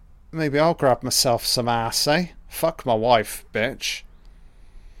 Maybe I'll grab myself some ass, eh? Fuck my wife, bitch.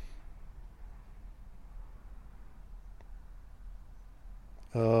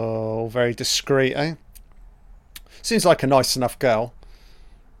 Oh, very discreet, eh? Seems like a nice enough girl.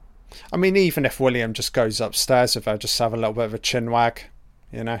 I mean, even if William just goes upstairs with her, just have a little bit of a chin wag,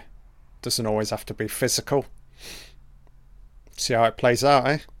 you know? Doesn't always have to be physical. See how it plays out,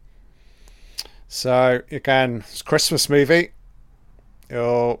 eh? So, again, it's a Christmas movie.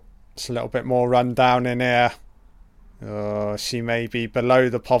 Oh, it's a little bit more rundown in here. Oh, she may be below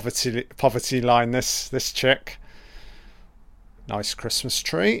the poverty line, this chick. Nice Christmas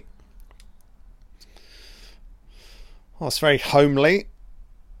tree. Oh, it's very homely.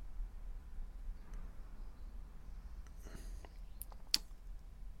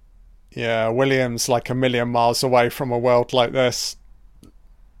 Yeah, William's like a million miles away from a world like this.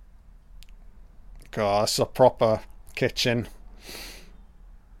 God, it's a proper kitchen.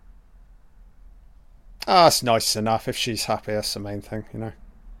 Ah, it's nice enough. If she's happy, that's the main thing, you know.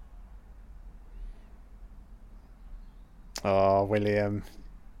 Oh, William.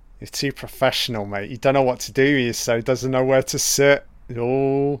 You're too professional, mate. You don't know what to do. He so doesn't know where to sit. You're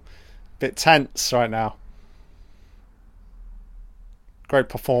all a bit tense right now. Great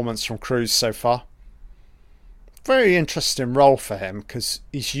performance from Cruise so far. Very interesting role for him, because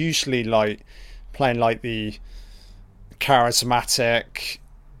he's usually like playing like the charismatic,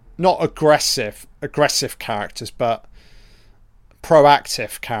 not aggressive characters, but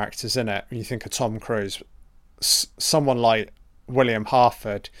proactive characters, in it. When you think of Tom Cruise, someone like William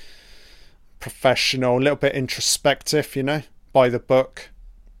Harford, professional, a little bit introspective, you know, by the book,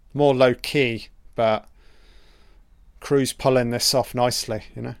 more low key, but Cruise pulling this off nicely,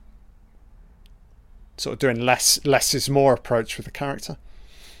 you know, sort of doing less is more approach with the character.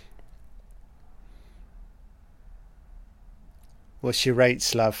 What's your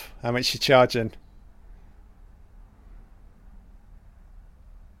rates, love? How much you charging?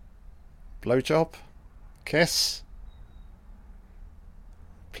 Blowjob? Kiss?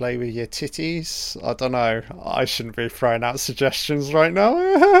 Play with your titties? I don't know. I shouldn't be throwing out suggestions right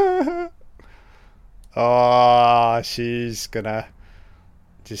now. Oh, she's gonna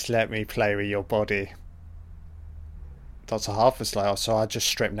just let me play with your body. Dr. Harford's like, oh, so I just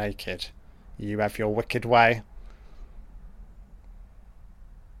strip naked. You have your wicked way.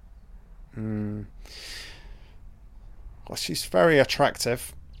 Well, she's very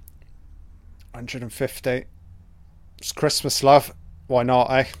attractive. 150. It's Christmas, love. Why not,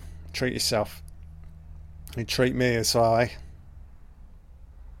 eh? Treat yourself. You treat me as well, eh?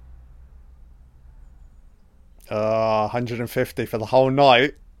 150 for the whole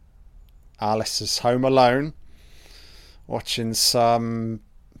night. Alice is home alone, watching some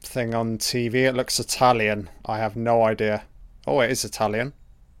thing on TV. It looks Italian. I have no idea. Oh, it is Italian.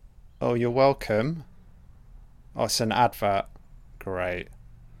 Oh, you're welcome. Oh, it's an advert. Great.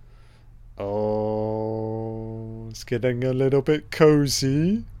 Oh, it's getting a little bit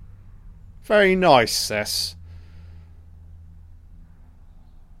cozy. Very nice, this.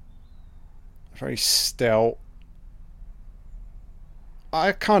 Very still.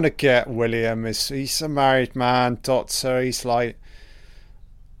 I kind of get William. He's a married man, doctor. He's probably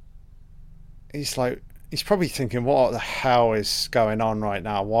thinking, what the hell is going on right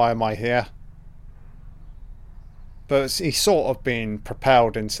now? Why am I here? But he's sort of been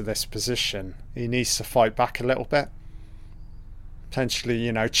propelled into this position. He needs to fight back a little bit. Potentially,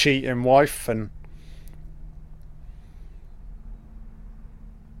 you know, cheating wife and...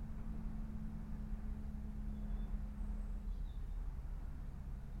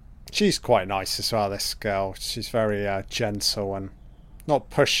 She's quite nice as well, this girl. She's very gentle and not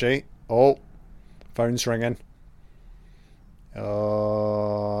pushy. Oh, phone's ringing.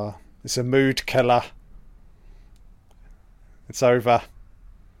 Oh, it's a mood killer. It's over.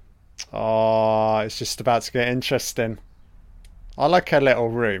 Oh, it's just about to get interesting. I like her little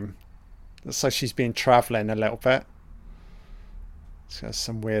room. Looks like she's been travelling a little bit. It's got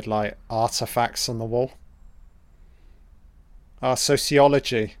some weird, like, artifacts on the wall.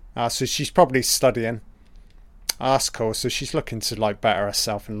 Sociology. So she's probably studying. That's cool. So she's looking to, like, better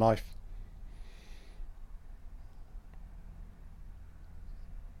herself in life.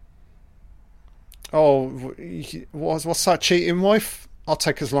 Oh, what's that, cheating wife? I'll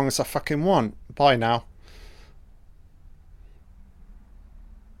take as long as I fucking want. Bye now.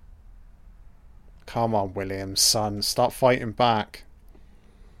 Come on, William, son. Start fighting back.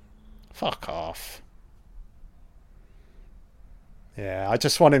 Fuck off. Yeah, I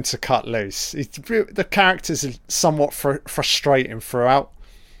just want him to cut loose. The characters are somewhat frustrating throughout.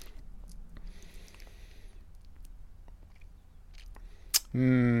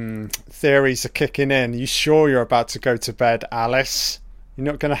 Theories are kicking in. You sure you're about to go to bed, Alice? You're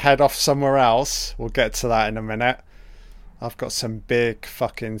not going to head off somewhere else? We'll get to that in a minute. I've got some big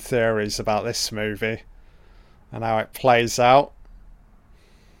fucking theories about this movie and how it plays out.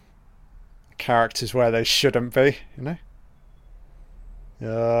 Characters where they shouldn't be, you know?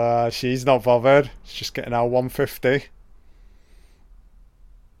 She's not bothered. She's just getting our 150.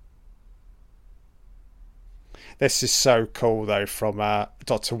 This is so cool, though, from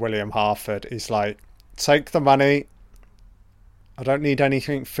Dr. William Harford. He's like, take the money. I don't need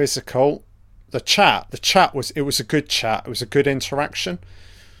anything physical. The chat was a good chat. It was a good interaction.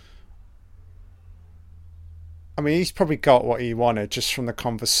 I mean, he's probably got what he wanted just from the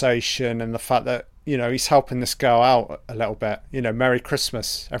conversation and the fact that, you know, he's helping this girl out a little bit. You know, Merry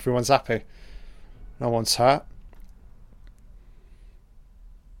Christmas. Everyone's happy. No one's hurt.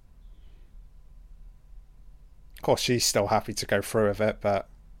 Of course, she's still happy to go through with it, but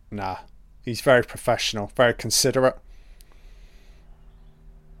nah. He's very professional, very considerate.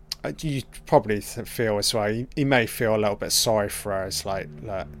 You probably feel as well. He may feel a little bit sorry for her. It's like,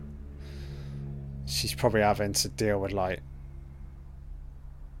 look, she's probably having to deal with like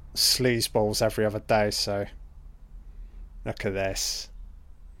sleazeballs every other day. So look at this.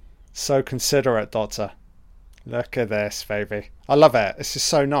 So considerate, Doctor. Look at this, baby. I love it. This is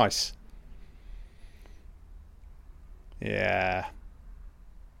so nice. Yeah.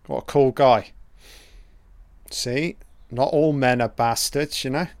 What a cool guy. See? Not all men are bastards,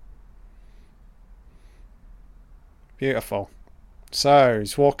 you know? Beautiful. So,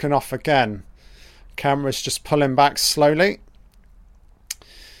 he's walking off again. Camera's just pulling back slowly.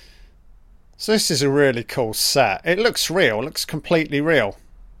 So this is a really cool set. It looks real. It looks completely real.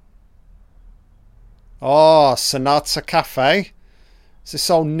 Oh, Sonata Cafe. It's this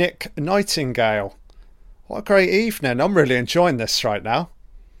old Nick Nightingale. What a great evening. I'm really enjoying this right now.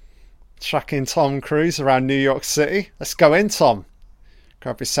 Tracking Tom Cruise around New York City. Let's go in, Tom.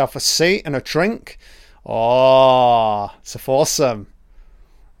 Grab yourself a seat and a drink. Oh, it's a foursome.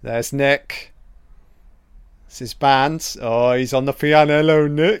 There's Nick. It's his band. Oh, he's on the piano. Hello,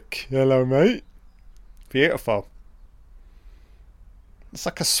 Nick. Hello, mate. Beautiful. It's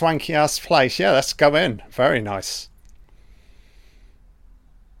like a swanky ass place. Yeah, let's go in. Very nice.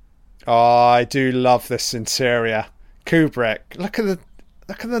 Oh, I do love this interior. Kubrick. Look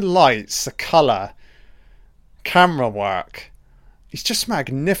at the lights, the colour, camera work. He's just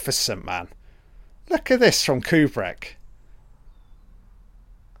magnificent, man. Look at this from Kubrick.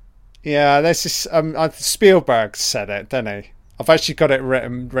 Yeah, there's this. Spielberg said it, didn't he? I've actually got it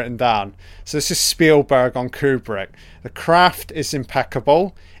written down. So this is Spielberg on Kubrick. The craft is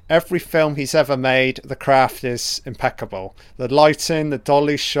impeccable. Every film he's ever made, the craft is impeccable. The lighting, the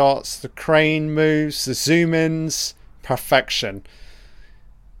dolly shots, the crane moves, the zoom-ins, perfection.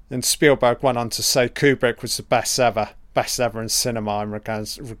 And Spielberg went on to say Kubrick was the best ever in cinema in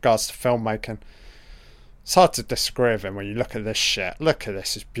regards to filmmaking. It's hard to disagree with him when you look at this shit. Look at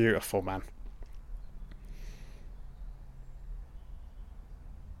this, it's beautiful, man.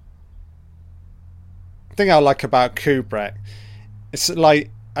 The thing I like about Kubrick, it's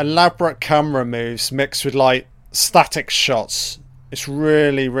like elaborate camera moves mixed with like static shots. It's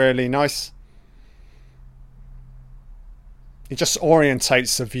really, really nice. It just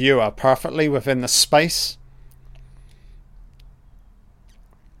orientates the viewer perfectly within the space.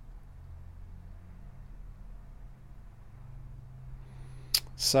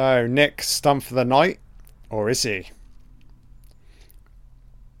 So, Nick's done for the night. Or is he?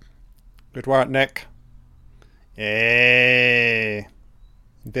 Good work, Nick. Hey.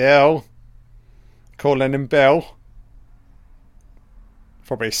 Bill. Calling him Bill.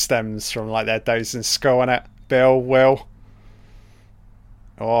 Probably stems from like their days in school, innit? Bill, Will.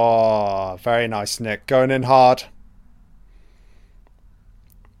 Oh, very nice, Nick. Going in hard.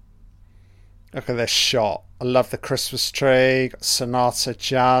 Look at this shot. I love the Christmas tree. Got Sonata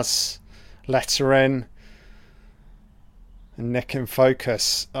Jazz. Lettering. And Nick in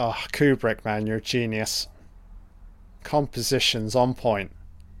focus. Oh, Kubrick, man, you're a genius. Compositions on point.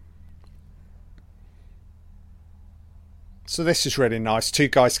 So this is really nice. Two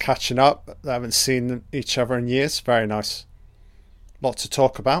guys catching up. They haven't seen each other in years. Very nice. Lot to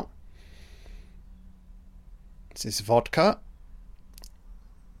talk about. This is vodka.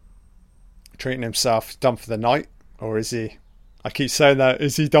 Treating himself. Done for the night. Or is he? I keep saying that.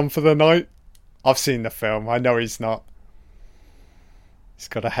 Is he done for the night? I've seen the film. I know he's not. He's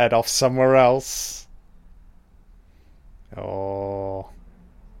got to head off somewhere else. Oh.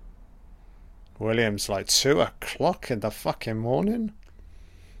 William's like 2 o'clock in the fucking morning.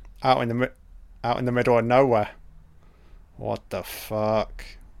 Out in the middle of nowhere. What the fuck?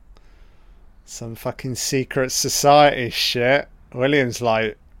 Some fucking secret society shit. William's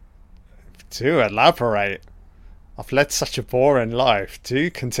like, do elaborate. I've led such a boring life. Do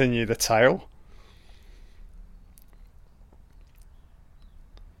continue the tale.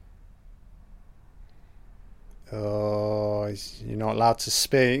 Oh, you're not allowed to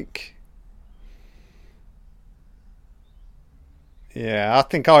speak. Yeah, I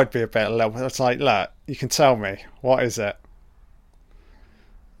think I'd be a bit level. It's like, look, you can tell me. What is it?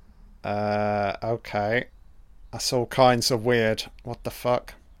 Okay. That's all kinds of weird. What the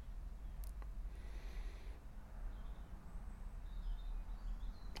fuck?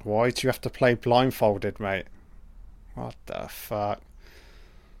 Why do you have to play blindfolded, mate? What the fuck?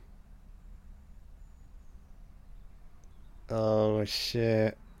 Oh,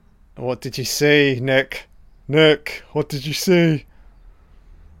 shit. What did you see, Nick? Nick, what did you see?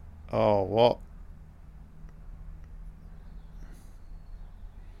 Oh, what?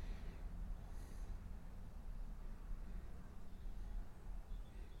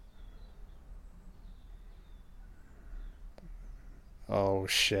 Oh,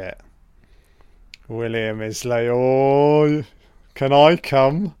 shit. William is like, oh, can I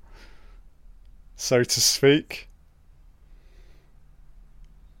come? So to speak.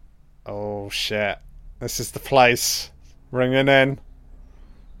 Oh shit. This is the place. Ringing in.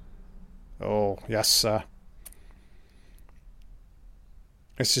 Oh, yes sir.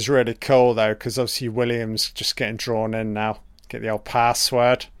 This is really cool though, because obviously William's just getting drawn in now. Get the old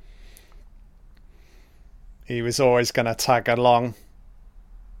password. He was always going to tag along.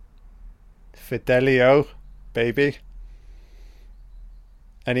 Fidelio, baby.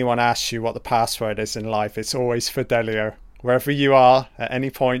 Anyone asks you what the password is in life, it's always Fidelio. Wherever you are, at any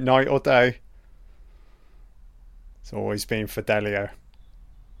point, night or day, it's always been Fidelio.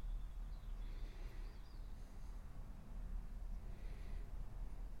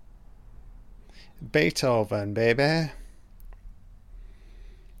 Beethoven, baby.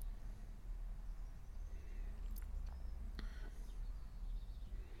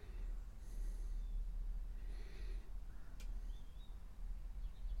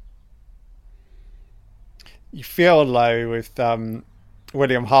 You feel though with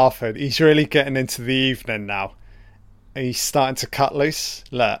William Harford, he's really getting into the evening now. He's starting to cut loose.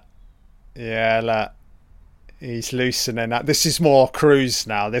 Look. Yeah, look. He's loosening up. This is more Cruise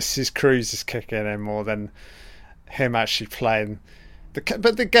now. This is Cruise is kicking in more than him actually playing.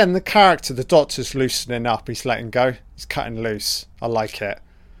 But again, the character, the Doctor's loosening up. He's letting go. He's cutting loose. I like it.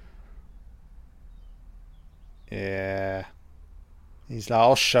 Yeah. He's like,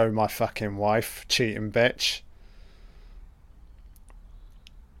 I'll show my fucking wife, cheating bitch.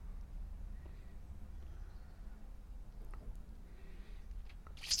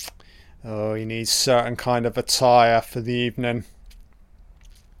 Oh, he needs certain kind of attire for the evening.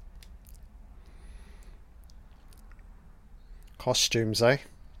 Costumes, eh?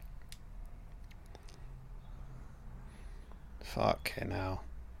 Fucking hell.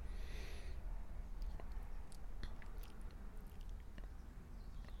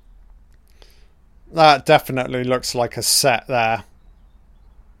 That definitely looks like a set there.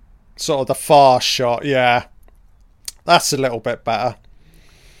 Sort of the far shot, yeah. That's a little bit better.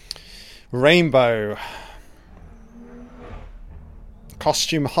 Rainbow.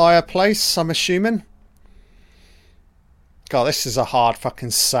 Costume hire place, I'm assuming. God, this is a hard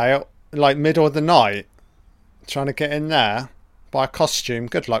fucking sale. Like middle of the night. Trying to get in there. Buy a costume.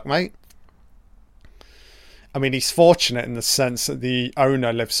 Good luck, mate. I mean, he's fortunate in the sense that the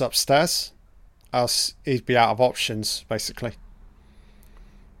owner lives upstairs. Else he'd be out of options, basically.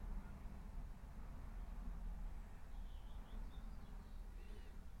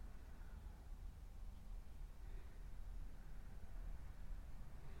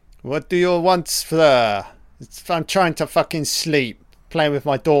 What do you want, sir? I'm trying to fucking sleep. Playing with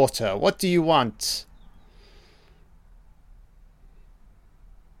my daughter. What do you want?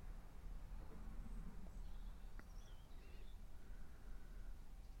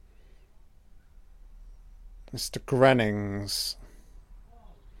 Mr. Grennings.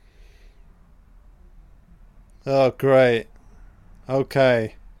 Oh, great.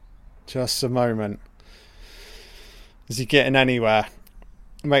 Okay. Just a moment. Is he getting anywhere?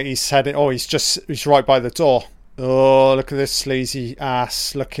 Mate, he's heading... Oh, he's right by the door. Oh, look at this sleazy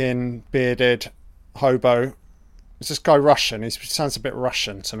ass looking bearded hobo. Is this guy Russian? He sounds a bit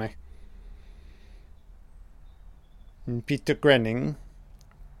Russian to me. And Peter Grenning.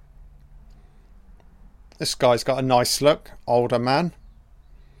 This guy's got a nice look. Older man.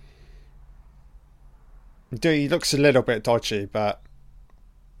 He looks a little bit dodgy, but...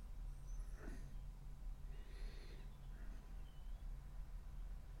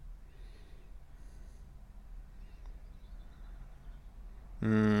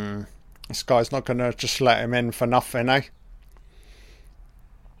 This guy's not going to just let him in for nothing, eh?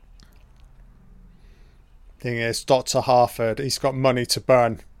 Thing is, Dr. Harford, he's got money to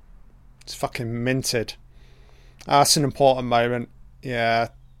burn. It's fucking minted. That's an important moment. Yeah.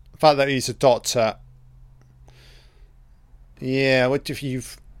 The fact that he's a doctor. Yeah, what if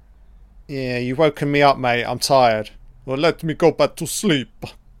you've... Yeah, you've woken me up, mate. I'm tired. Well, let me go back to sleep.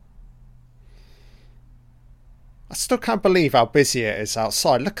 I still can't believe how busy it is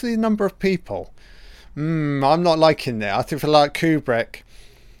outside. Look at the number of people. I'm not liking it. I think for like Kubrick,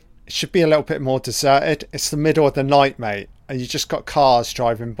 it should be a little bit more deserted. It's the middle of the night, mate. And you just got cars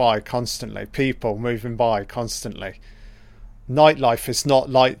driving by constantly. People moving by constantly. Nightlife is not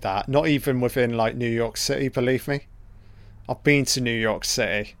like that. Not even within like New York City, believe me. I've been to New York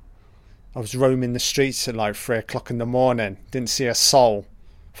City. I was roaming the streets at like 3 o'clock in the morning. Didn't see a soul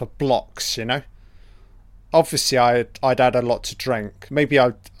for blocks, you know. Obviously, I'd had a lot to drink. Maybe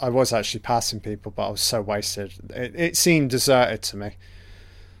I was actually passing people, but I was so wasted. It seemed deserted to me.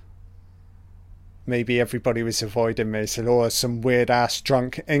 maybe everybody was avoiding me. So, oh, some weird ass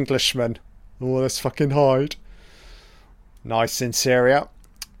drunk Englishman. Oh, let's fucking hide. Nice interior.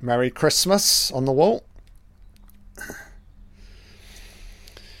 Merry Christmas on the wall.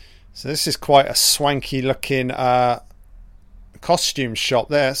 So this is quite a swanky looking costume shop,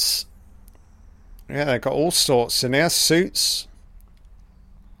 this. Yeah, they've got all sorts in here. Suits.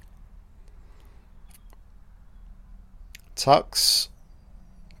 Tux.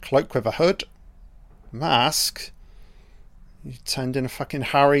 Cloak with a hood. Mask. You turned in a fucking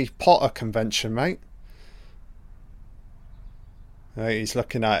Harry Potter convention, mate. Hey, he's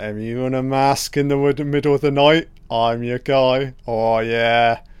looking at him. You want a mask in the middle of the night? I'm your guy. Oh,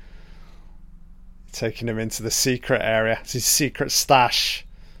 yeah. Taking him into the secret area. It's his secret stash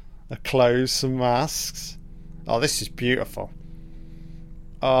of clothes and masks. Oh, this is beautiful.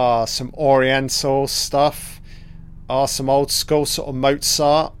 Oh, some Oriental stuff. Oh, some old school sort of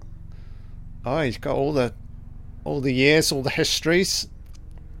Mozart. Oh, he's got all the years, all the histories.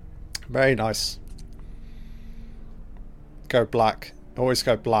 Very nice. Go black. Always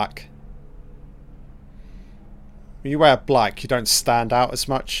go black. When you wear black, you don't stand out as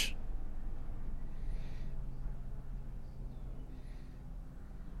much.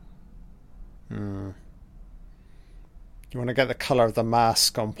 You want to get the colour of the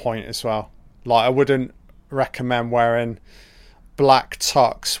mask on point as well. Like, I wouldn't recommend wearing black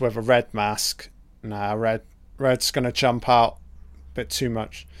tux with a red mask. Nah, red's going to jump out a bit too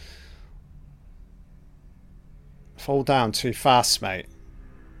much. Fall down too fast, mate.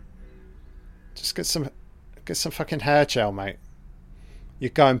 Just get some fucking hair gel, mate. You're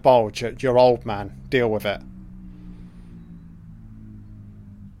going bald. You're old, man. Deal with it.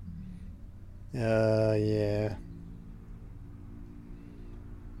 Yeah.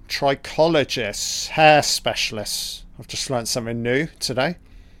 Trichologists, hair specialists. I've just learnt something new today.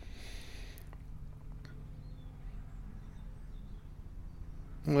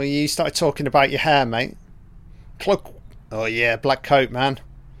 Well, you started talking about your hair, mate. Cloak. Oh yeah, black coat, man.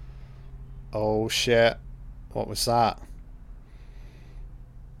 Oh shit. What was that?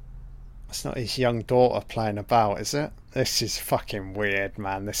 That's not his young daughter playing about, is it? This is fucking weird,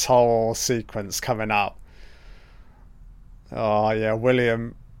 man. This whole sequence coming up. Oh yeah,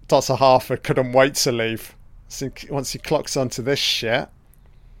 William, Dr. Harford couldn't wait to leave. Once he clocks onto this shit.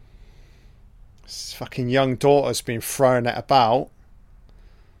 His fucking young daughter's been throwing it about.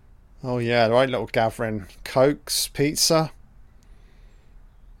 Oh yeah, right little gathering. Cokes, pizza.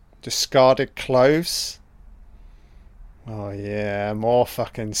 Discarded clothes. Oh yeah, more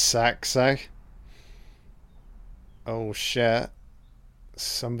fucking sex, eh? Oh shit.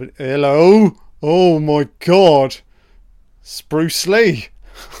 Somebody... Hello? Oh my god. It's Bruce Lee.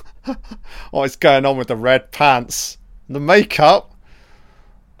 What is going on with the red pants? The makeup?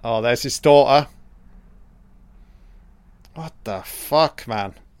 Oh, there's his daughter. What the fuck,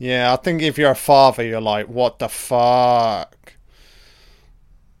 man? Yeah, I think if you're a father, you're like, what the fuck?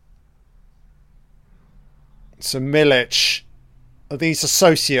 So Milich. Are these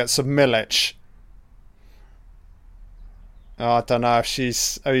associates of Milich? Oh, I don't know if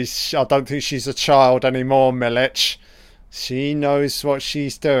she's... I don't think she's a child anymore, Milich. She knows what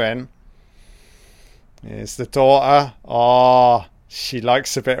she's doing. Here's the daughter. Oh, she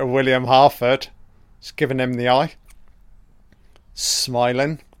likes a bit of William Harford. She's giving him the eye.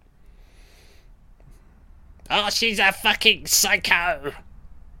 Smiling. Oh, she's a fucking psycho.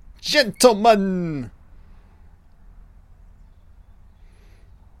 Gentleman.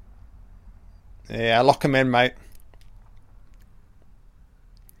 Yeah, lock him in, mate.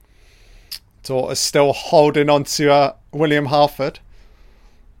 Daughter's still holding on to William Harford.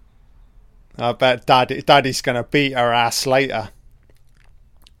 I bet Daddy's going to beat her ass later.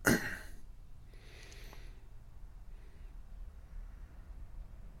 I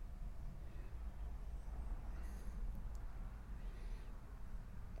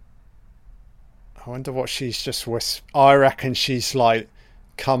wonder what she's just I reckon she's like,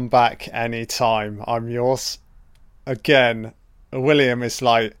 come back anytime. I'm yours. Again, William is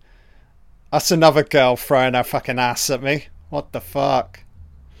like, that's another girl throwing her fucking ass at me. What the fuck?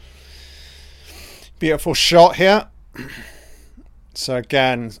 Beautiful shot here. So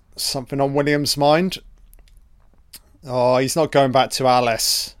again, something on William's mind. Oh, he's not going back to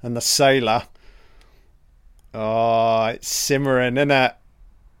Alice and the sailor. Oh, it's simmering, isn't it?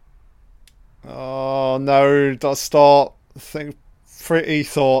 Oh no, don't stop. Think pretty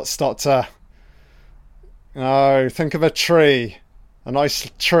thoughts, Doctor. No, think of a tree. A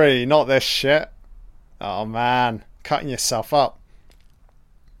nice tree, not this shit. Oh man, cutting yourself up.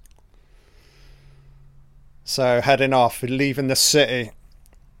 So heading off, we're leaving the city.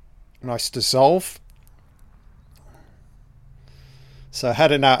 Nice dissolve. So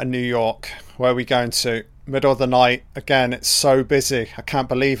heading out of New York. Where are we going to? Middle of the night. Again, it's so busy. I can't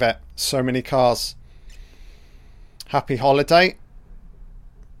believe it. So many cars. Happy holiday.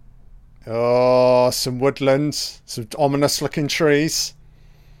 Oh, some woodlands. Some ominous looking trees.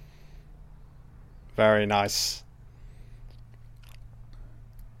 Very nice.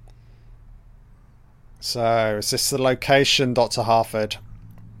 So, is this the location, Dr. Harford?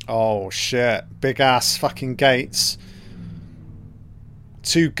 Oh, shit. Big ass fucking gates.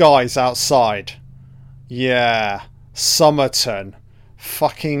 2 guys outside. Yeah. Somerton.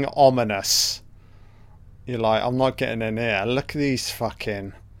 Fucking ominous. You're like, I'm not getting in here. Look at these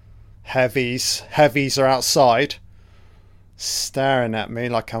fucking heavies. Heavies are outside. Staring at me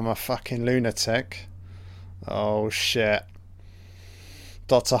like I'm a fucking lunatic. Oh, shit.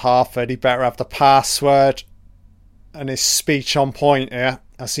 Dr. Harford, he better have the password and his speech on point here,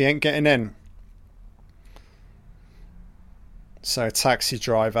 as he ain't getting in. So, taxi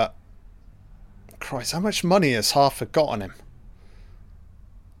driver. Christ, how much money has Harford got on him?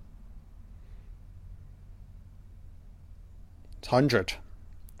 It's 100.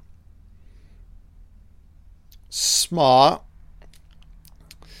 Smart.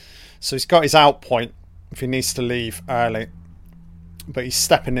 So he's got his out point if he needs to leave early. But he's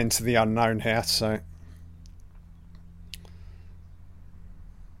stepping into the unknown here, so...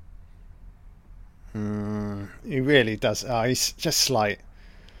 he really does. Oh, he's just like...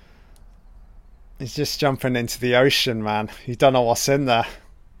 He's just jumping into the ocean, man. You don't know what's in there.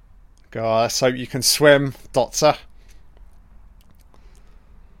 God, let's hope you can swim, Doctor.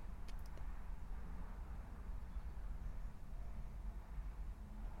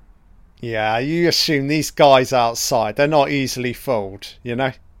 Yeah, you assume these guys outside, they're not easily fooled, you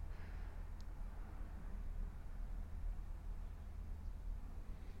know?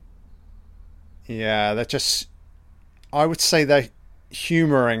 Yeah, they're just... I would say they're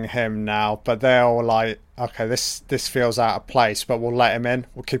humouring him now, but they're all like, okay, this feels out of place, but we'll let him in.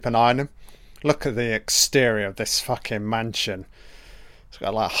 We'll keep an eye on him. Look at the exterior of this fucking mansion. It's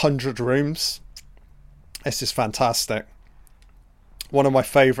got like 100 rooms. This is fantastic. One of my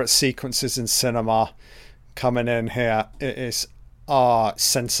favourite sequences in cinema coming in here. It is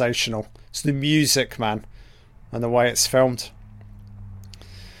sensational. It's the music, man, and the way it's filmed.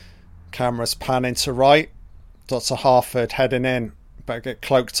 Camera's panning to right. Dr. Harford heading in. Better get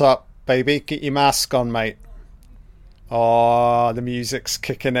cloaked up, baby. Get your mask on, mate. Oh, the music's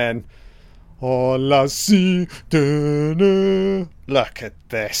kicking in. Oh, la si, look at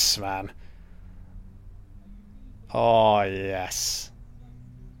this, man. Oh, yes.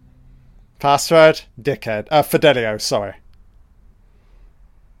 Password? Dickhead. Fidelio, sorry.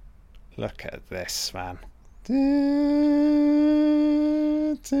 Look at this, man.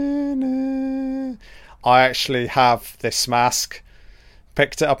 I actually have this mask.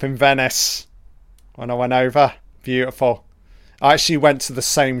 Picked it up in Venice when I went over. Beautiful. I actually went to the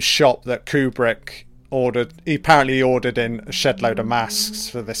same shop that Kubrick ordered. He apparently ordered in a shed load of masks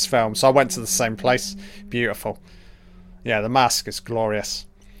for this film. So I went to the same place. Beautiful. Yeah, the mask is glorious.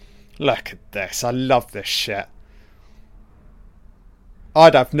 Look at this. I love this shit.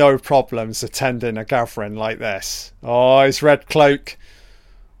 I'd have no problems attending a gathering like this. Oh, his red cloak.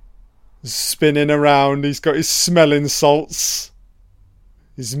 Spinning around. He's got his smelling salts.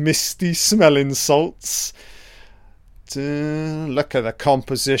 His misty smelling salts. Look at the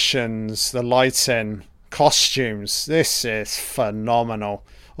compositions, the lighting, costumes. This is phenomenal.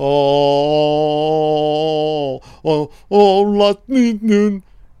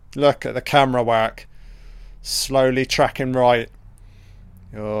 Look at the camera work. Slowly tracking right.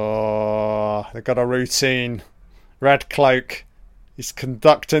 Oh, they've got a routine. Red cloak. He's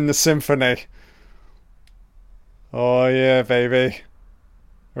conducting the symphony. Oh yeah, baby.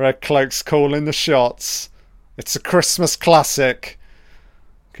 Red cloak's calling the shots. It's a Christmas classic.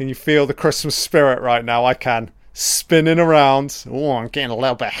 Can you feel the Christmas spirit right now? I can. Spinning around. Oh, I'm getting a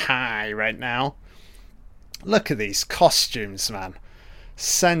little bit high right now. Look at these costumes, man.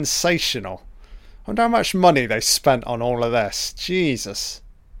 Sensational. I wonder how much money they spent on all of this. Jesus.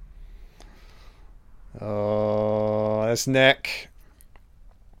 Oh, there's Nick.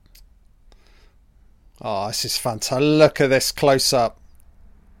 Oh, this is fantastic. Look at this close up.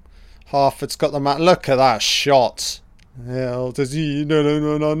 Harford's got the mat. Look at that shot. This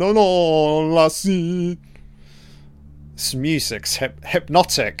music's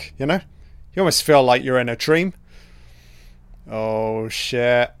hypnotic, you know? You almost feel like you're in a dream. Oh,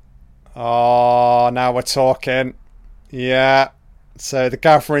 shit. Oh, now we're talking. Yeah. So the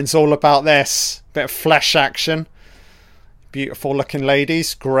gathering's all about this. Bit of flesh action. Beautiful looking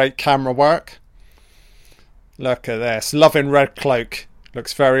ladies. Great camera work. Look at this. Loving red cloak.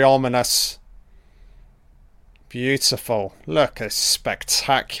 Looks very ominous. Beautiful. Look, it's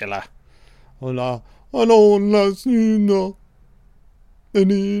spectacular. Hola.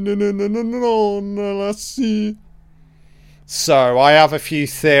 So, I have a few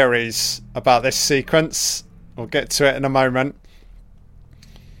theories about this sequence. We'll get to it in a moment.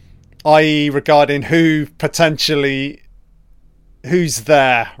 I.e. regarding who's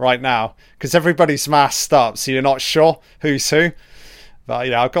there right now. Because everybody's masked up, so you're not sure who's who. But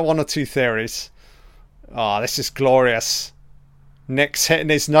yeah, I've got one or two theories. Oh, this is glorious. Nick's hitting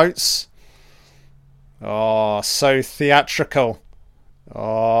his notes. Oh, so theatrical.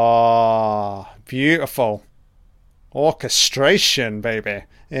 Oh, beautiful. Orchestration, baby.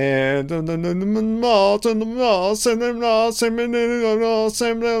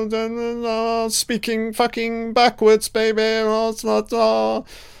 Speaking fucking backwards, baby.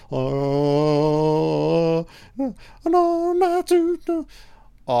 Oh,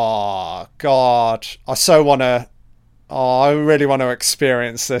 God. I really want to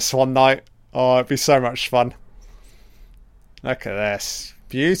experience this one night. Oh, it'd be so much fun. Look at this.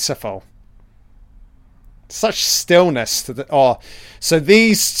 Beautiful. Such stillness to the... Oh, so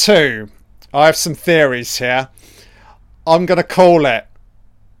these two... I have some theories here. I'm going to call it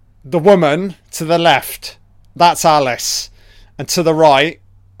the woman to the left. That's Alice. And to the right,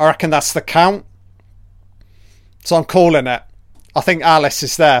 I reckon that's the Count. So I'm calling it. I think Alice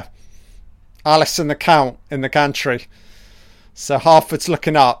is there. Alice and the Count in the gantry. So Harford's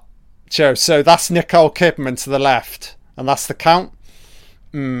looking up. Joe, so that's Nicole Kidman to the left. And that's the Count.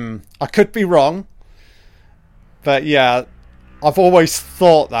 I could be wrong. But yeah, I've always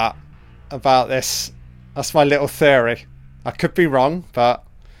thought that about this. That's my little theory. I could be wrong, but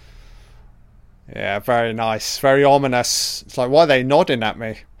yeah, very nice. Very ominous. It's like, why are they nodding at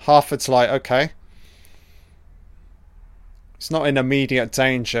me? Harford's like, okay. It's not in immediate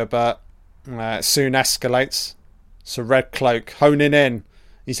danger, but it soon escalates. So red cloak, honing in.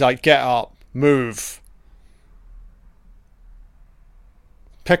 He's like, get up, move.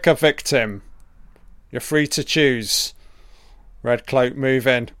 Pick a victim. You're free to choose. Red cloak, move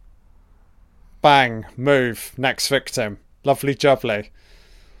in. Bang, move. Next victim. Lovely jubbly.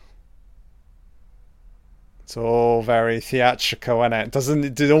 It's all very theatrical, isn't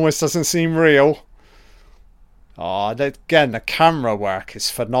it? It almost doesn't seem real. Oh, again, the camera work is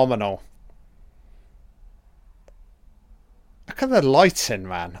phenomenal. Look at the lighting,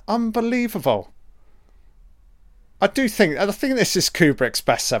 man. Unbelievable. I think this is Kubrick's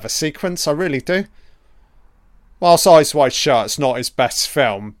best ever sequence. I really do. Whilst Eyes Wide Shut is not his best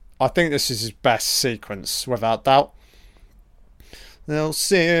film, I think this is his best sequence, without doubt. They'll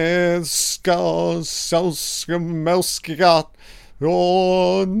see scars, so smelskigat.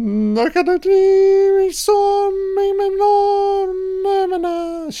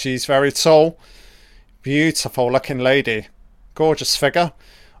 She's very tall, beautiful looking lady, gorgeous figure.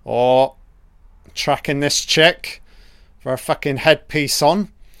 Or tracking this chick for a fucking headpiece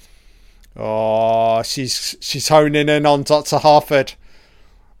on. Oh, she's honing in on Dr. Harford.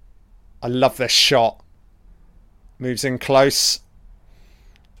 I love this shot. Moves in close.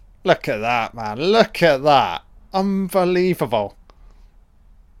 Look at that, man. Look at that. Unbelievable.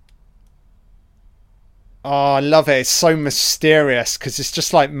 Oh, I love it. It's so mysterious because it's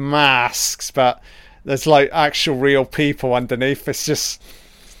just like masks, but there's like actual real people underneath. It's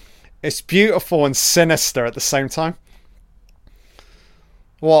beautiful and sinister at the same time.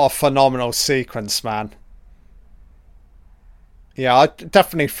 What a phenomenal sequence, man. Yeah, I'd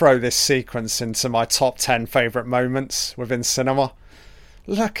definitely throw this sequence into my top 10 favourite moments within cinema.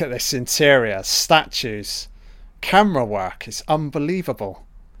 Look at this interior. Statues. Camera work is unbelievable.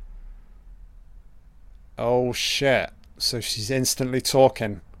 Oh, shit. So she's instantly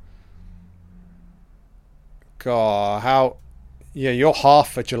talking. God, how... Yeah, you're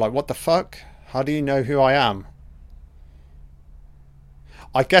Harford. You're like, what the fuck? How do you know who I am?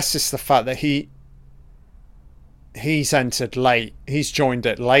 I guess it's the fact that he's entered late. He's joined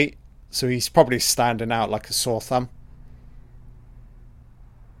it late. So he's probably standing out like a sore thumb.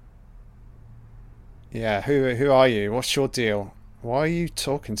 Yeah, who are you? What's your deal? Why are you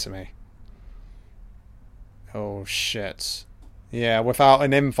talking to me? Oh, shit. Yeah, without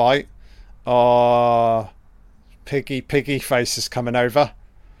an invite. Oh, piggy face is coming over.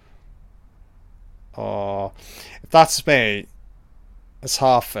 Oh, if that's me, as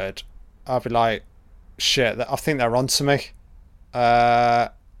Harford, I'd be like, shit, I think they're onto me.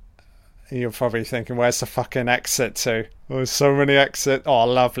 You're probably thinking, where's the fucking exit to? There's so many exits. Oh,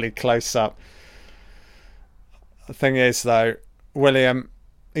 lovely close up. The thing is, though, William,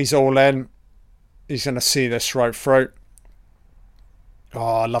 he's all in. He's going to see this right through.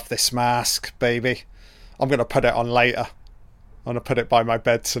 Oh, I love this mask, baby. I'm going to put it on later. I'm going to put it by my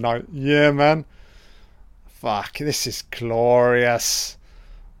bed tonight. Yeah, man. Fuck, this is glorious.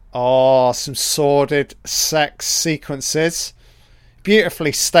 Oh, some sordid sex sequences.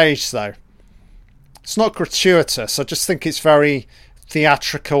 Beautifully staged, though. It's not gratuitous. I just think it's very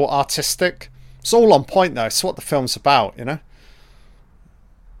theatrical, artistic. It's all on point, though. It's what the film's about, you know?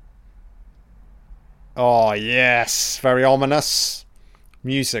 Oh, yes. Very ominous.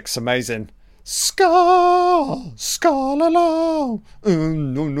 Music's amazing. Ska, ska la la,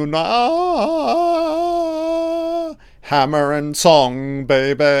 no no na. Hammer and song,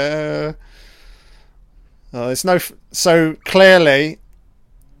 baby. There's no. So clearly,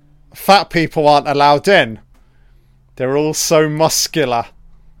 fat people aren't allowed in. They're all so muscular.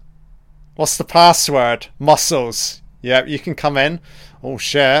 What's the password? Muscles. Yep, you can come in. Oh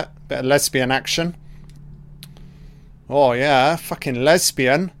shit, bit of lesbian action. Oh yeah, fucking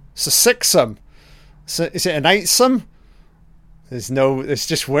lesbian. It's a sixsome. So is it an eightsome? There's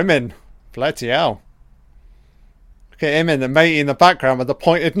just women. Bloody hell. Look at him and the matey in the background with the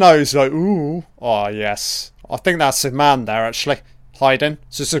pointed nose, like, ooh. Oh yes. I think that's a man there actually. Hiding.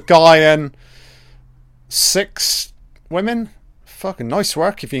 So it's a guy and 6 women. Fucking nice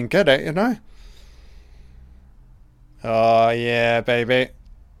work if you can get it, you know? Oh yeah, baby.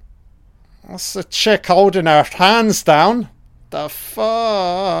 What's the chick holding her hands down? The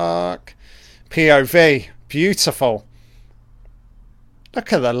fuck? POV. Beautiful.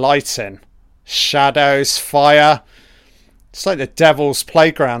 Look at the lighting. Shadows, fire. It's like the devil's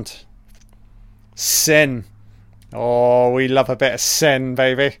playground. Sin. Oh, we love a bit of sin,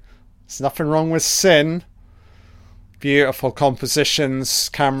 baby. There's nothing wrong with sin. Beautiful compositions.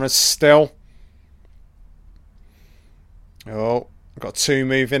 Cameras still. Oh, got 2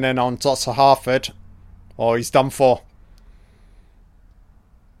 moving in on Dr. Harford. Oh, he's done for.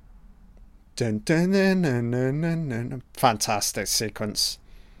 Dun, dun, dun, dun, dun, dun, dun. Fantastic sequence.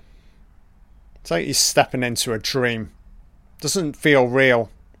 It's like he's stepping into a dream. Doesn't feel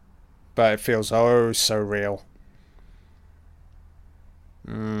real, but it feels oh so real.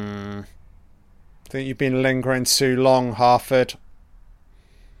 I think you've been lingering too long, Harford.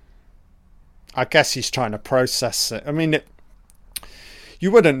 I guess he's trying to process it. I mean, you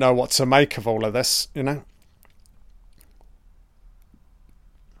wouldn't know what to make of all of this, you know?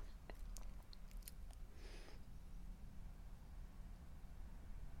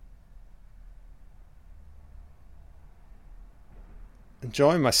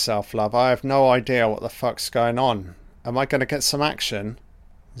 Enjoying myself, love. I have no idea what the fuck's going on. Am I going to get some action?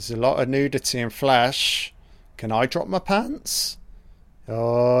 There's a lot of nudity and flesh. Can I drop my pants?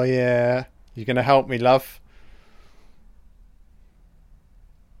 Oh, yeah. You're going to help me, love?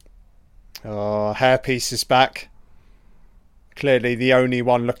 Oh, hairpiece is back. Clearly the only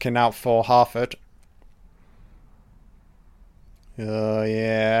one looking out for Harford. Oh,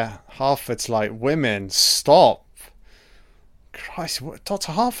 yeah. Harford's like, women, stop. Christ,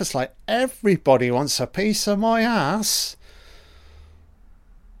 Dr. Harford's like, everybody wants a piece of my ass.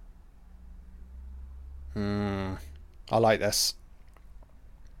 I like this.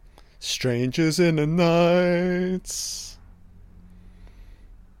 Strangers in the night.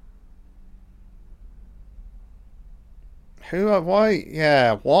 Why?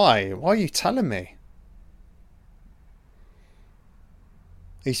 Yeah, why? Why are you telling me?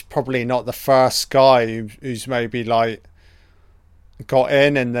 He's probably not the first guy who's maybe like got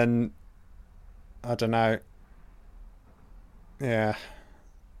in and then I don't know. Yeah.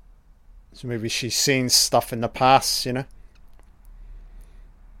 So maybe she's seen stuff in the past, you know.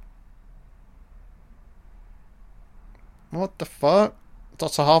 What the fuck?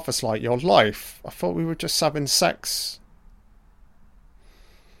 Dr. Harford's like, your life? I thought we were just having sex.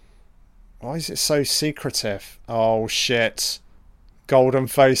 Why is it so secretive? Oh shit. Golden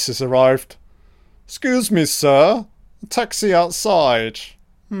Face has arrived. Excuse me, sir. A taxi outside.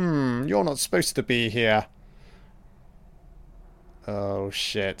 You're not supposed to be here. Oh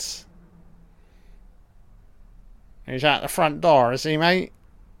shit. He's at the front door, is he, mate?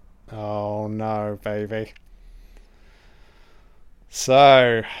 Oh no, baby.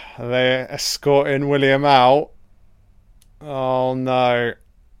 So, they're escorting William out. Oh no.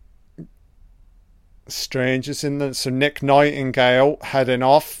 Strangers in the... So Nick Nightingale heading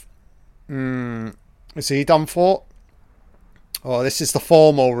off. Is he done for? Oh, this is the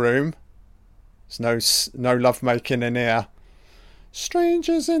formal room. There's no love making in here.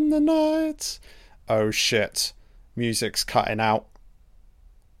 Strangers in the night. Oh shit. Music's cutting out.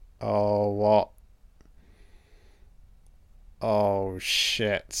 Oh, what? Oh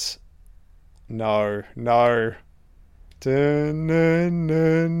shit. No, no.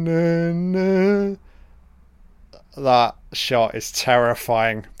 That shot is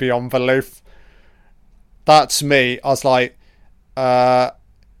terrifying beyond belief. That's me. I was like,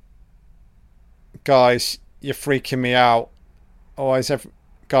 guys, you're freaking me out.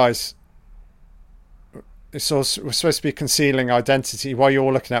 Guys, it's also, we're supposed to be concealing identity. Why are you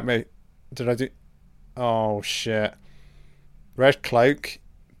all looking at me? Did I do? Oh shit! Red cloak,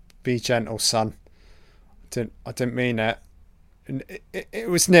 be gentle, son. I didn't mean it. It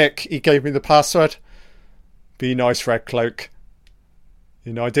was Nick. He gave me the password. Be nice, red cloak.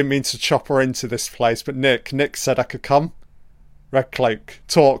 You know, I didn't mean to chop her into this place, but Nick said I could come. Red cloak,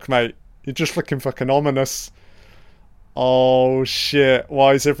 talk, mate. You're just looking fucking ominous. Oh shit!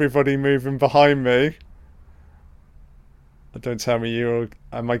 Why is everybody moving behind me? Don't tell me you.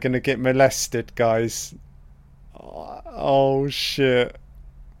 Am I gonna get molested, guys? Oh shit!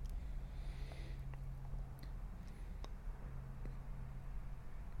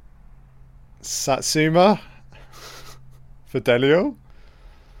 Satsuma? Fidelio?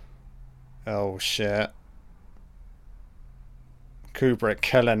 Oh shit. Kubrick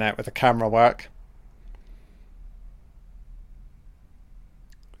killing it with the camera work.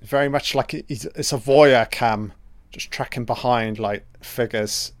 Very much like it's a voyeur cam. Just tracking behind like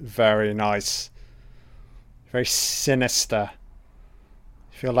figures. Very nice. Very sinister.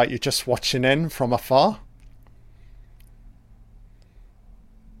 You feel like you're just watching in from afar.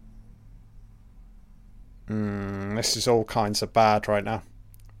 This is all kinds of bad right now.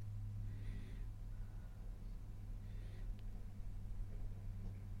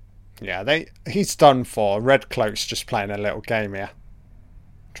 Yeah, he's done for. Red Cloak's just playing a little game here.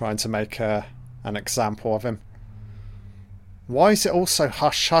 Trying to make an example of him. Why is it all so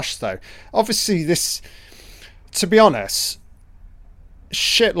hush-hush, though? Obviously, this... To be honest,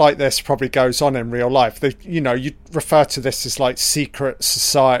 shit like this probably goes on in real life. You refer to this as, like, secret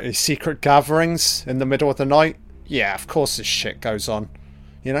society, secret gatherings in the middle of the night. Yeah, of course this shit goes on,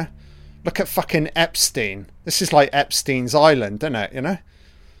 you know? Look at fucking Epstein. This is like Epstein's Island, isn't it, you know?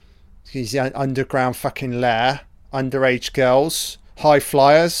 He's the underground fucking lair. Underage girls. High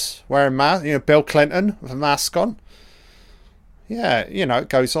flyers. Wearing masks. You know, Bill Clinton with a mask on. Yeah, you know, it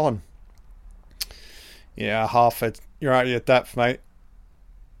goes on. Yeah, Harford. You're out of your depth, mate.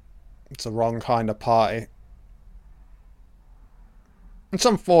 It's the wrong kind of party. It's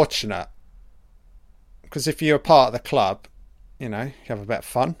unfortunate. Because if you're a part of the club, you know, you have a bit of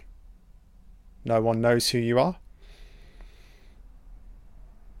fun. No one knows who you are.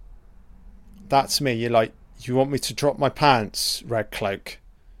 That's me. You're like, you want me to drop my pants, Red Cloak?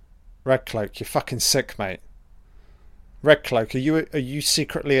 Red Cloak, you're fucking sick, mate. Red Cloak, are you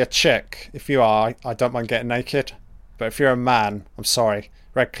secretly a chick? If you are, I don't mind getting naked. But if you're a man, I'm sorry.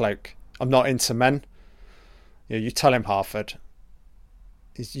 Red Cloak, I'm not into men. Yeah, you tell him, Harford.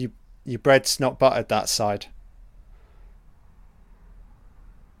 Your bread's not buttered that side.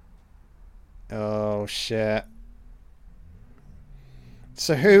 Oh shit.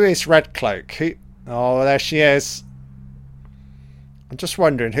 So who is Red Cloak? Oh, there she is. I'm just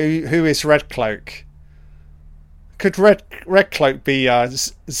wondering who is Red Cloak? Could Red Cloak be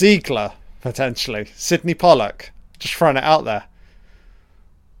Ziegler potentially? Sidney Pollack? Just throwing it out there.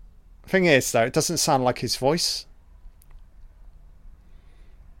 Thing is though, it doesn't sound like his voice.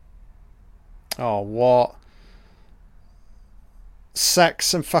 Oh, what?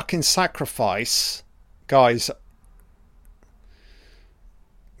 Sex and fucking sacrifice? Guys,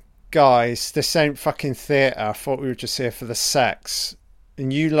 this ain't fucking theatre. I thought we were just here for the sex.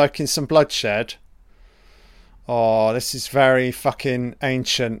 And you liking some bloodshed? Oh, this is very fucking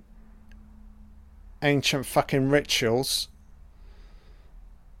ancient. Ancient fucking rituals.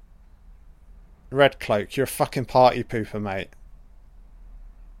 Red Cloak, you're a fucking party pooper, mate.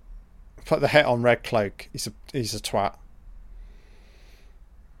 Put the hit on Red Cloak. He's a twat.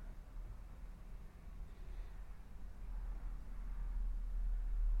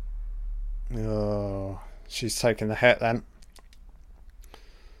 Oh, she's taking the hit then.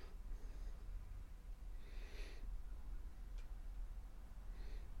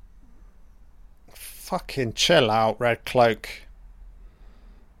 Fucking chill out, Red Cloak.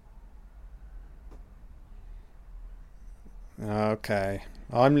 Okay,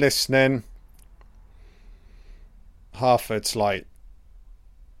 I'm listening. Harford's like,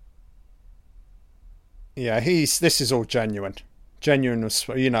 yeah, this is all genuine. Genuine,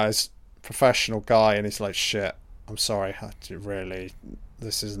 you know, as professional guy, and he's like, shit, I'm sorry,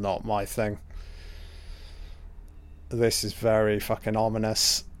 this is not my thing. This is very fucking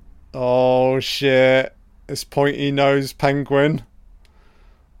ominous. Oh shit, this pointy nose penguin.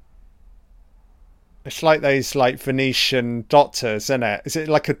 It's like those like Venetian doctors, isn't it? Is it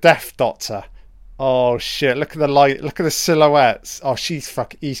like a deaf doctor? Oh shit! Look at the light. Look at the silhouettes. Oh,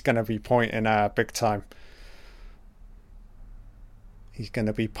 he's gonna be pointing her big time. He's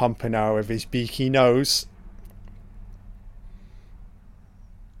gonna be pumping her with his beaky nose.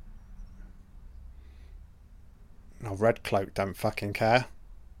 Oh, Red Cloak don't fucking care.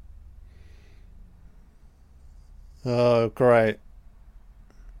 Oh, great.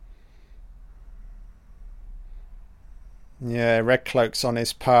 Yeah, Red Cloak's on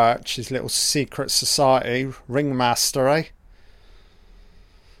his perch, his little secret society, ringmaster, eh?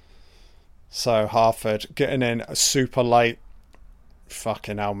 So, Harford getting in super late.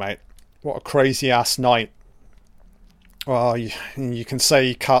 Fucking hell, mate. What a crazy ass night. Well, you can say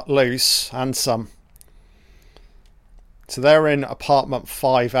he cut loose and some. So they're in apartment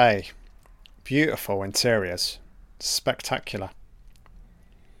 5A. Beautiful interiors. Spectacular.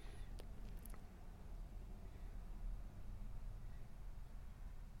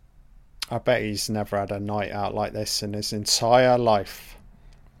 I bet he's never had a night out like this in his entire life.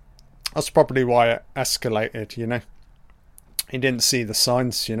 That's probably why it escalated, you know. He didn't see the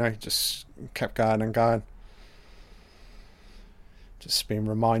signs, you know, just kept going and going. Just being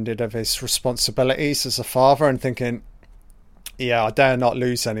reminded of his responsibilities as a father and thinking, yeah, I dare not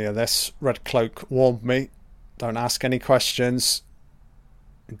lose any of this. Red Cloak warned me. Don't ask any questions.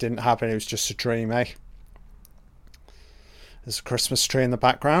 It didn't happen, it was just a dream, eh? There's a Christmas tree in the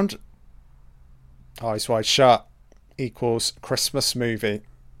background. Eyes wide shut equals Christmas movie.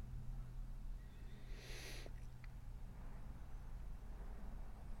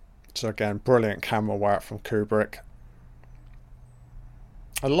 So again, brilliant camera work from Kubrick.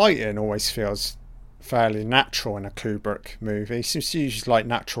 The lighting always feels fairly natural in a Kubrick movie. He seems to use like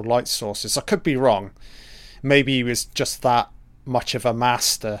natural light sources. I could be wrong. Maybe he was just that much of a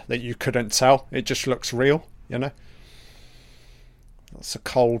master that you couldn't tell. It just looks real, you know. Lots of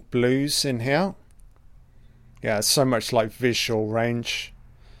cold blues in here. Yeah, so much like visual range.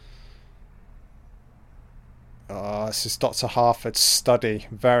 Oh, this is Dr. Harford's study.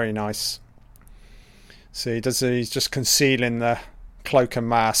 Very nice. See, he's just concealing the cloak and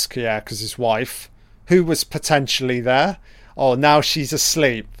mask, yeah, because his wife, who was potentially there, oh, now she's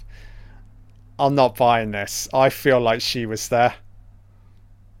asleep. I'm not buying this. I feel like she was there.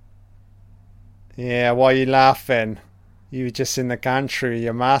 Yeah, why are you laughing? You were just in the gantry with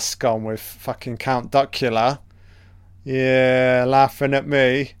your mask on with fucking Count Duckula. Yeah, laughing at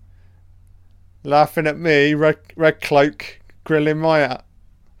me. Laughing at me, red Cloak, grilling my...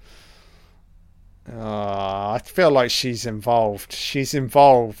 Oh, I feel like she's involved. She's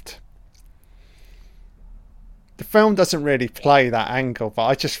involved. The film doesn't really play that angle, but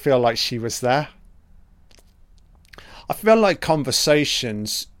I just feel like she was there. I feel like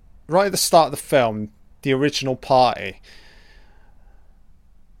conversations, right at the start of the film, the original party.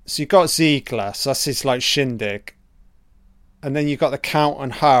 So you got Ziegler, so that's his like shindig. And then you got the Count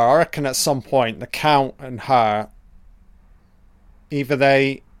and her. I reckon at some point the Count and her, either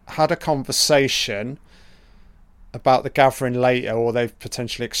they had a conversation about the gathering later, or they've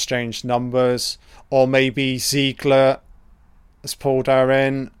potentially exchanged numbers, or maybe Ziegler has pulled her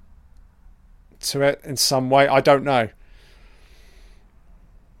in to it in some way. I don't know.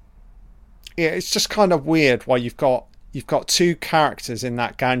 Yeah, it's just kind of weird why you've got two characters in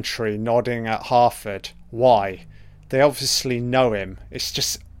that gantry nodding at Harford. Why? They obviously know him. It's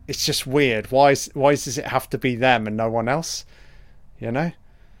just weird. Why does it have to be them and no one else? You know?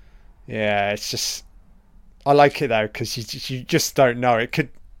 Yeah, it's just... I like it though, because you just don't know.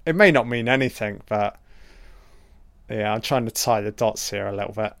 It may not mean anything, but... Yeah, I'm trying to tie the dots here a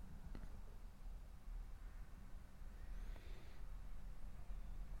little bit.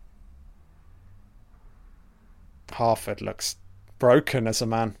 Harford looks broken as a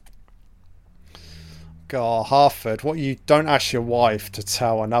man. God, Harford, what, you don't ask your wife to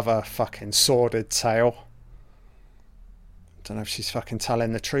tell another fucking sordid tale? Don't know if she's fucking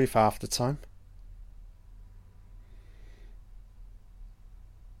telling the truth half the time.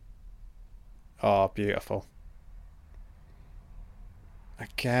 Oh, beautiful.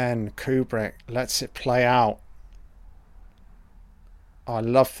 Again, Kubrick lets it play out. Oh, I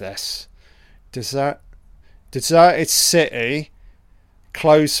love this. Deserted city,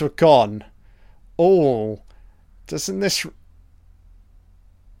 clothes were gone. Oh, doesn't this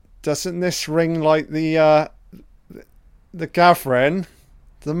ring like the gathering,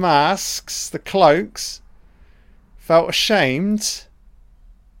 the masks, the cloaks? Felt ashamed?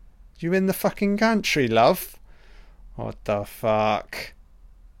 You in the fucking gantry, love? What the fuck?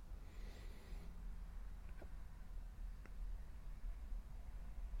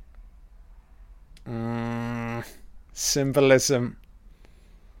 Symbolism.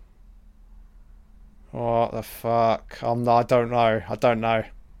 What the fuck? I don't know. I don't know.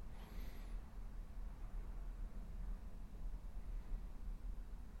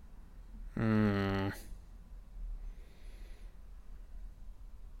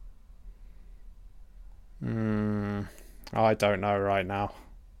 I don't know right now.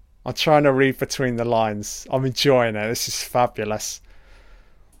 I'm trying to read between the lines. I'm enjoying it. This is fabulous.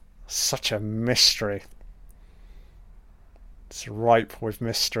 Such a mystery. It's ripe with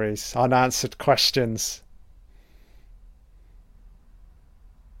mysteries, unanswered questions.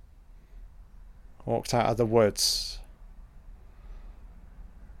 Walked out of the woods.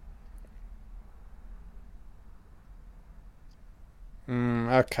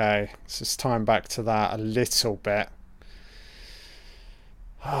 Okay, so it's time back to that a little bit.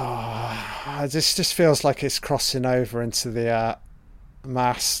 This just feels like it's crossing over into the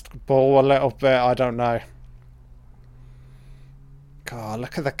masked ball a little bit. I don't know. God,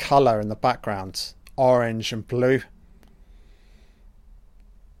 look at the colour in the background. Orange and blue.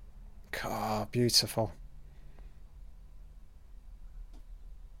 God, beautiful.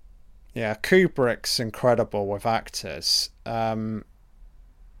 Yeah, Kubrick's incredible with actors.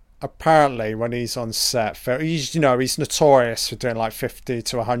 Apparently, when he's on set, he's notorious for doing like 50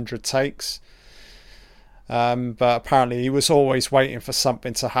 to 100 takes. But apparently, he was always waiting for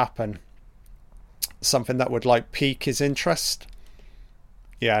something to happen, something that would like pique his interest.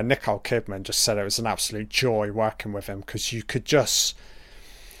 Yeah, Nicole Kidman just said it was an absolute joy working with him because you could just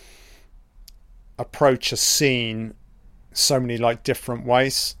approach a scene so many like different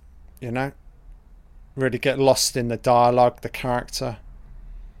ways, really get lost in the dialogue, the character.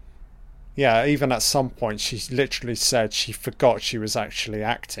 Yeah, even at some point she literally said she forgot she was actually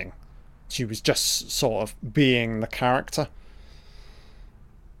acting. She was just sort of being the character.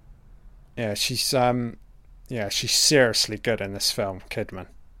 Yeah, she's seriously good in this film, Kidman.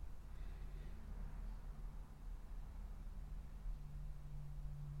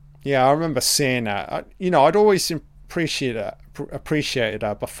 Yeah, I remember seeing her. I'd always appreciated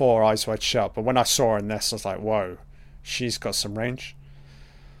her before Eyes Wide Shut, but when I saw her in this, I was like, whoa, she's got some range.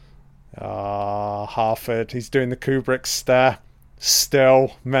 Harford, he's doing the Kubrick stare.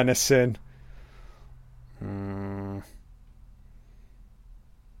 Still menacing.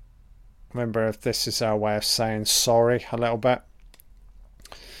 Remember, if this is our way of saying sorry a little bit.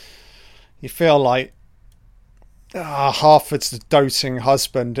 You feel like Harford's the doting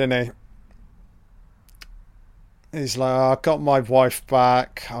husband, isn't he? He's like, I got my wife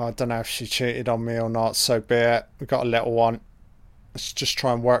back. I don't know if she cheated on me or not, so be it. We've got a little one. Let's just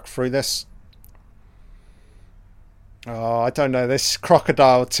try and work through this. I don't know. This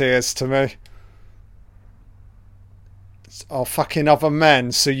crocodile tears to me. Oh, fucking other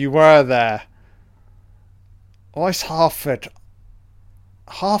men. So you were there. Why's Harford?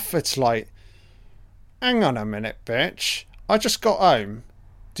 Harford's like, hang on a minute, bitch. I just got home.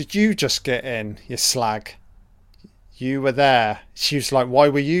 Did you just get in, you slag? You were there. She was like, why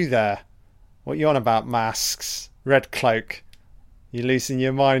were you there? What are you on about, masks? Red cloak. You losing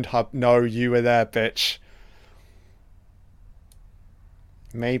your mind, hub? No, you were there, bitch.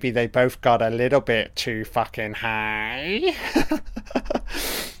 Maybe they both got a little bit too fucking high.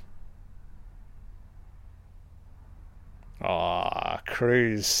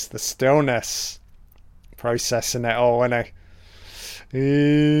 Cruise. The stillness. Processing it all, isn't he?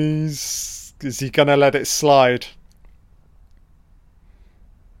 Is he gonna let it slide?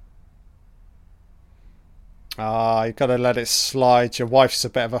 You gotta let it slide. Your wife's a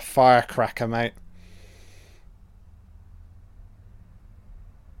bit of a firecracker, mate.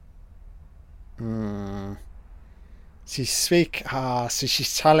 So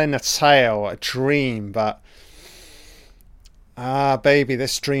she's telling a tale, a dream, but baby,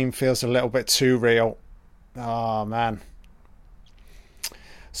 this dream feels a little bit too real. Man.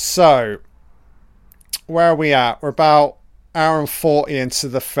 So, where are we at? We're about hour and 40 into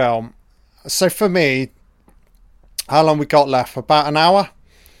the film. So for me, how long we got left? About an hour?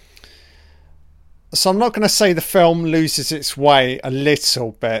 So I'm not going to say the film loses its way a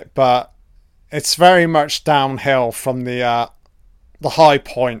little bit, but it's very much downhill from the high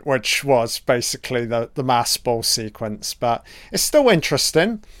point, which was basically the mass ball sequence. But it's still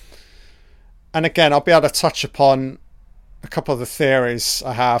interesting. And again, I'll be able to touch upon a couple of the theories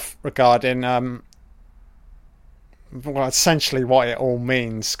I have regarding essentially what it all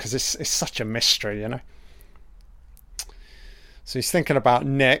means, because it's such a mystery, So he's thinking about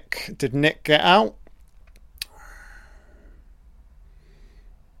Nick. Did Nick get out?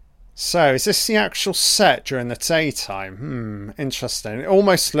 So, is this the actual set during the daytime? Interesting. It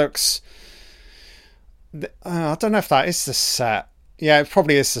almost looks I don't know if that is the set. Yeah, it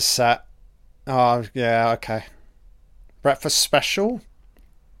probably is the set. Oh, yeah, okay. Breakfast special?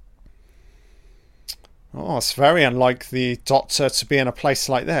 Oh, it's very unlike the Doctor to be in a place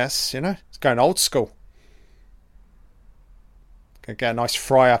like this, you know? It's going old school. Gonna get a nice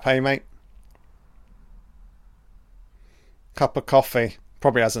fry up, eh, mate? Cup of coffee.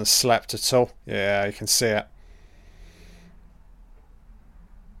 Probably hasn't slept at all. Yeah, you can see it.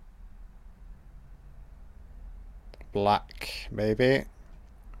 Black, maybe.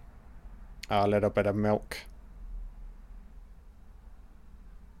 Oh, a little bit of milk.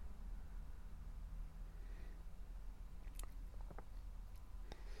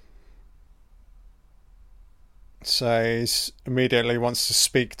 So he immediately wants to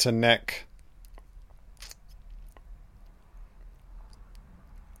speak to Nick.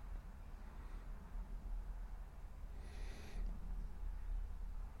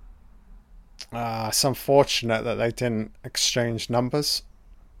 It's unfortunate that they didn't exchange numbers.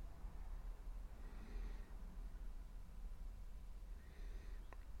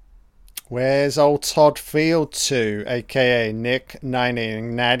 Where's old Todd Field to, aka Nick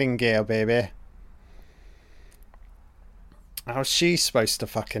Nightingale, baby? How's she supposed to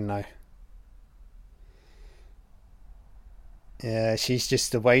fucking know? Yeah, she's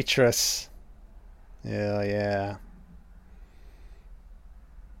just a waitress. Yeah, yeah.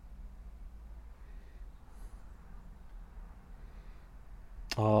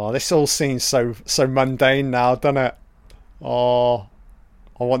 Oh, this all seems so mundane now, doesn't it? Oh,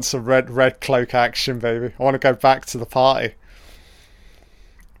 I want some red cloak action, baby. I want to go back to the party.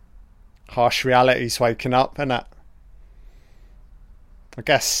 Harsh reality's waking up, isn't it? I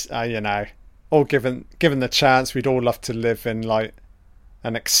guess all given the chance, we'd all love to live in like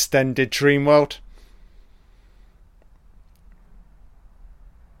an extended dream world.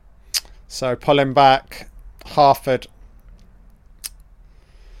 So pulling back, Harford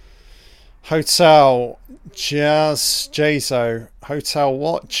Hotel Jazz Jazo. Hotel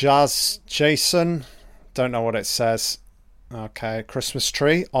what? Jazz Jason? Don't know what it says. Okay, Christmas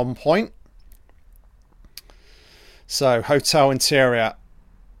tree on point. So, hotel interior.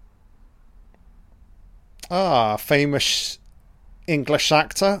 Famous English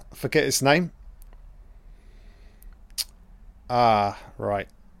actor. Forget his name. Right.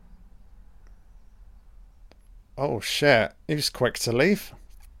 Oh shit. He was quick to leave.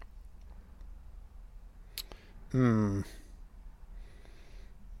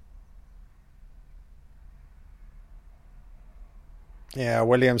 Yeah,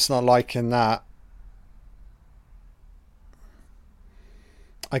 William's not liking that.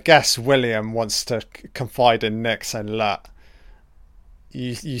 I guess William wants to confide in Nick saying, look,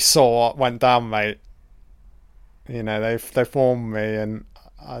 you saw what went down, mate. You know, they've warned me, and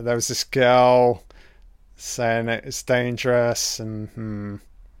there was this girl saying it's dangerous, and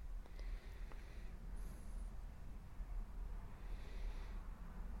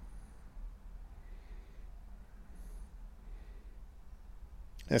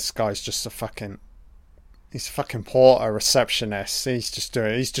this guy's just he's a fucking porter, receptionist. He's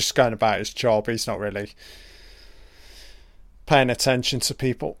just going about his job. He's not really paying attention to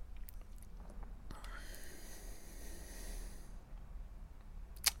people.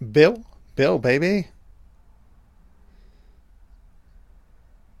 Bill, baby.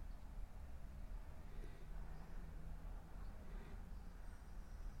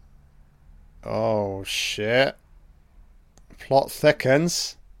 Oh shit. Plot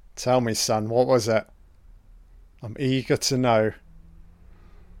thickens. Tell me, son, what was it? I'm eager to know.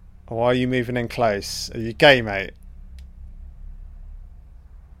 Why are you moving in close? Are you gay, mate?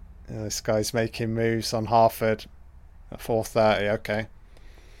 Yeah, this guy's making moves on Harford at 4:30. Okay.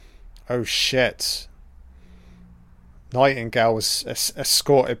 Oh shit. Nightingale was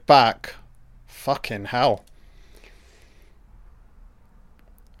escorted back. Fucking hell.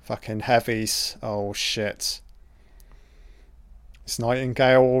 Fucking heavies. Oh shit. Is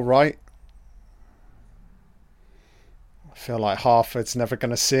Nightingale alright? I feel like Harford's never going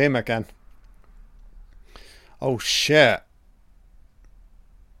to see him again. Oh shit.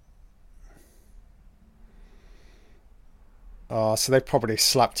 Oh, so they probably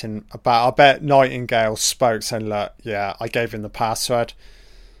slapped him about. I bet Nightingale spoke saying, look, yeah, I gave him the password.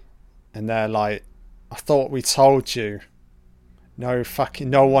 And they're like, I thought we told you. No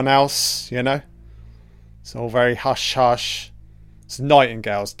one else, you know? It's all very hush hush. So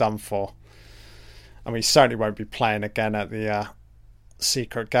Nightingale's done for. I mean, he certainly won't be playing again at the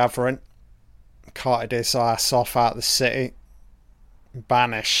secret gathering. Carted his ass off out of the city.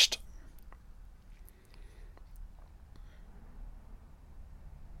 Banished.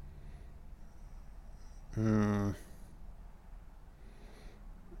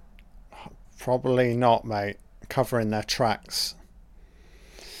 Probably not, mate. Covering their tracks.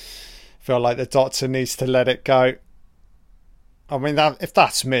 Feel like the doctor needs to let it go. I mean, if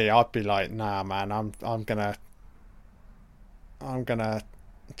that's me, I'd be like, nah, man. I'm gonna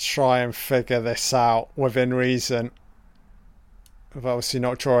try and figure this out within reason. I've obviously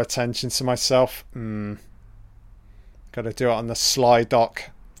not draw attention to myself. Got to do it on the sly doc.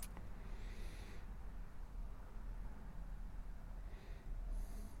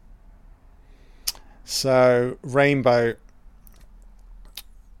 So, Rainbow.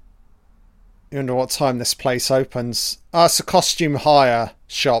 You wonder what time this place opens. Oh, it's a costume hire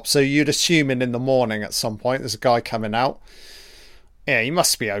shop, so you'd assume in the morning at some point there's a guy coming out. Yeah, he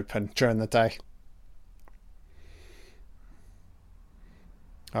must be open during the day.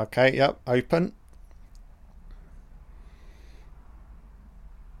 Okay, yep, open.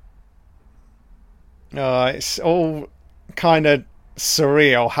 It's all kind of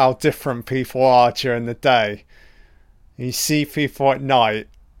surreal how different people are during the day. You see people at night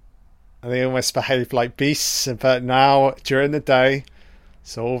and they almost behave like beasts, but now during the day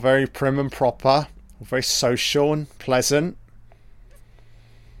it's all very prim and proper, very social and pleasant.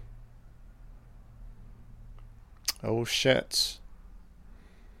 Oh shit.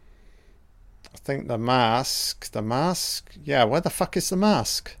 I think the mask, yeah, where the fuck is the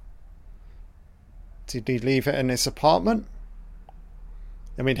mask? Did he leave it in his apartment?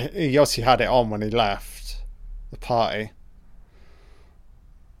 I mean, he obviously had it on when he left the party.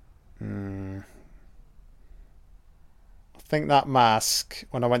 I think that mask,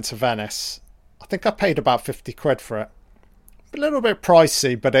 when I went to Venice, I think I paid about 50 quid for it. A little bit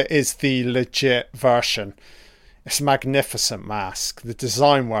pricey, but it is the legit version. It's a magnificent mask. The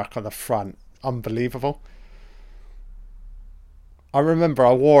design work on the front, unbelievable. I remember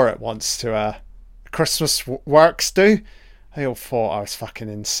I wore it once to a Christmas works do. They all thought I was fucking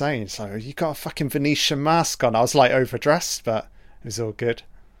insane. It's like, you got a fucking Venetian mask on. I was like overdressed, but it was all good.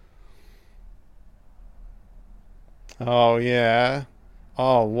 Oh, yeah.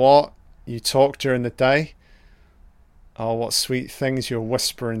 Oh, what? You talk during the day? Oh, what sweet things you're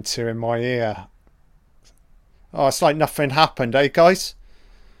whispering to in my ear. Oh, it's like nothing happened, eh, guys?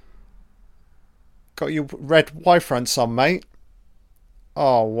 Got your red Y-fronts on, mate.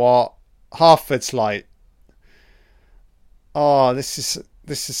 Oh, what? Harford's like. Oh, this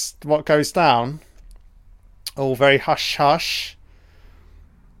is what goes down. All very hush hush.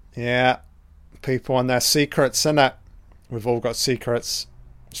 Yeah. People and their secrets, innit? We've all got secrets.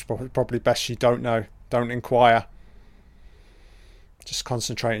 It's probably best you don't know. Don't inquire. Just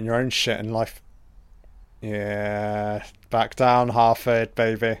concentrate on your own shit in life. Yeah. Back down, Harford,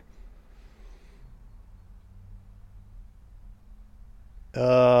 baby.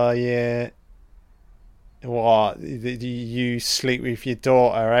 Yeah. What? You sleep with your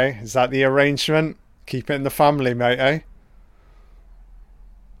daughter, eh? Is that the arrangement? Keep it in the family, mate, eh?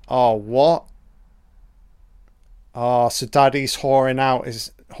 Oh, what? Oh, so daddy's whoring out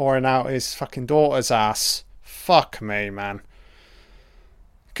his fucking daughter's ass. Fuck me, man.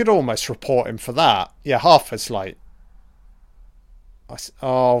 Could almost report him for that. Yeah, Harford's like.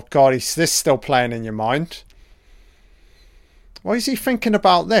 Oh, God, is this still playing in your mind? Why is he thinking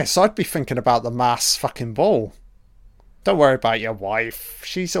about this? I'd be thinking about the mass fucking ball. Don't worry about your wife.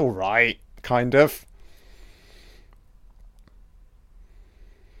 She's alright, kind of.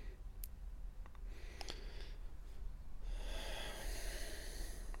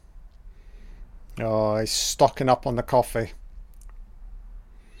 Oh, he's stocking up on the coffee.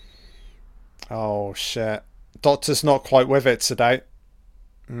 Oh, shit. Doctor's not quite with it today.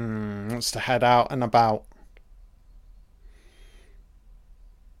 Wants to head out and about.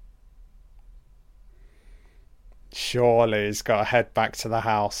 Surely he's got to head back to the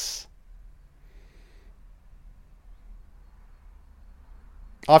house.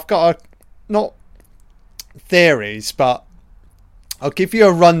 I've got not theories, but I'll give you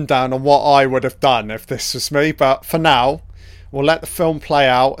a rundown on what I would have done if this was me. But for now, we'll let the film play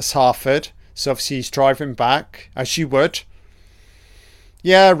out as Harford. So obviously he's driving back, as you would.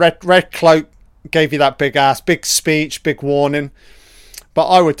 Yeah, red cloak gave you that big speech, big warning. But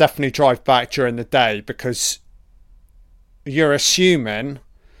I would definitely drive back during the day because you're assuming,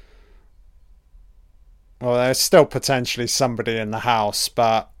 well, there's still potentially somebody in the house,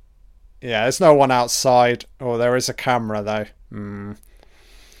 but yeah, there's no one outside. Oh, there is a camera though.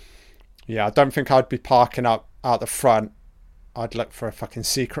 Yeah, I don't think I'd be parking up out the front. I'd look for a fucking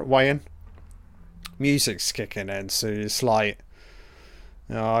secret way in. Music's kicking in, so it's like,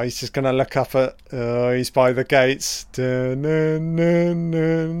 Oh, he's just going to look up at... Oh, he's by the gates. What's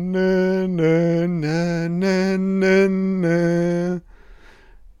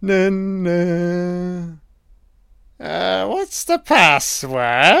the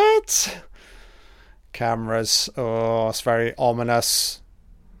password? Cameras. Oh, it's very ominous.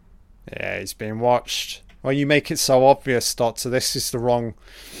 Yeah, he's being watched. Well, you make it so obvious, Doctor. This is the wrong...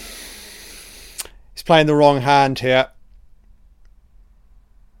 He's playing the wrong hand here.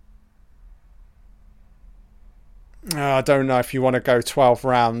 I don't know if you want to go 12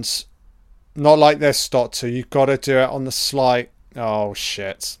 rounds. Not like this, Doctor. You've got to do it on the sly. Oh,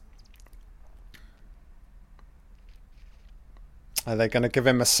 shit. Are they going to give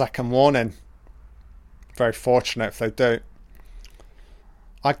him a second warning? Very fortunate if they do.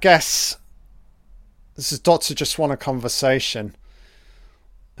 I guess this is Doctor just want a conversation.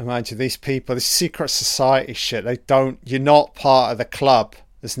 And mind you, these people, this secret society shit, they don't... You're not part of the club.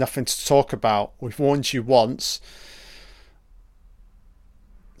 There's nothing to talk about. We've warned you once.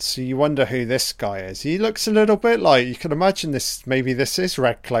 So you wonder who this guy is. He looks a little bit like... You can imagine this... Maybe this is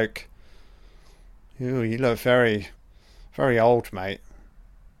Red Cloak. Ooh, you look very... Very old, mate.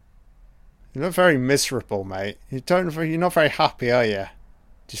 You look very miserable, mate. You're not very happy, are you?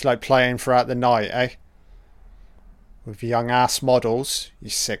 Just like playing throughout the night, eh? With young ass models. You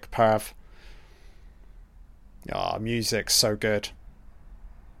sick perv. Ah, oh, music's so good.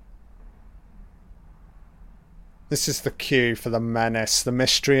 This is the cue for the menace, the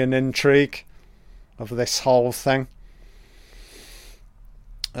mystery and intrigue of this whole thing.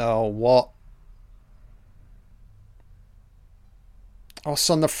 Oh, what? What's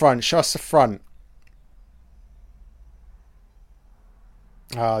on the front? Show us the front.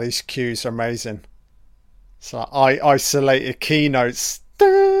 Oh, these cues are amazing. So I isolated keynotes.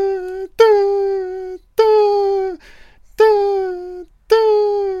 Da, da, da, da, da.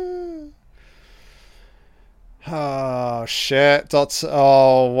 Oh shit!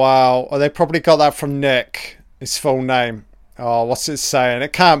 Oh wow! Oh, they probably got that from Nick. His full name. Oh, what's it saying?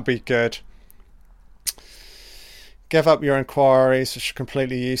 It can't be good. Give up your inquiries, which are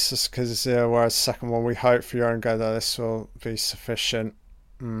completely useless because whereas second one we hope for your own good that this will be sufficient.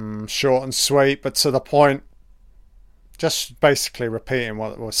 Short and sweet, but to the point. Just basically repeating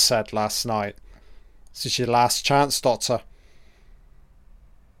what was said last night. This is your last chance, Doctor.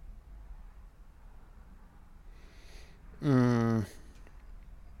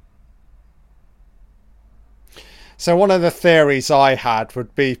 So one of the theories I had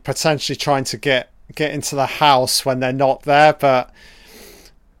would be potentially trying to get into the house when they're not there, but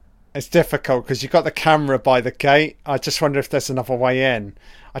it's difficult because you've got the camera by the gate. I just wonder if there's another way in.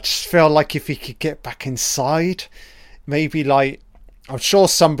 I just feel like if he could get back inside, maybe like, I'm sure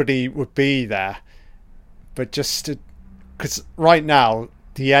somebody would be there, but just because right now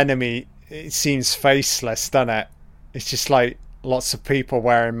the enemy, it seems faceless, doesn't it? It's just like lots of people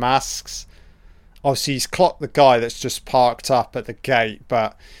wearing masks. Obviously he's clocked the guy that's just parked up at the gate,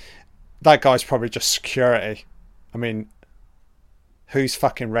 but that guy's probably just security. I mean, who's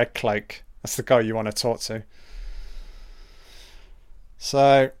fucking Red Cloak? That's the guy you want to talk to.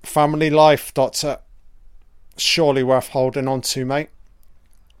 So, family life, Doctor. Surely worth holding on to, mate.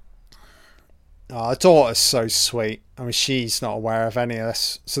 Oh, her daughter's so sweet. I mean, she's not aware of any of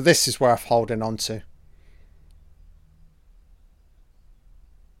this. So this is worth holding on to.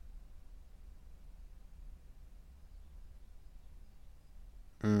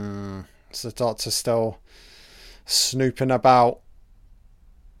 So the Doctor's still snooping about.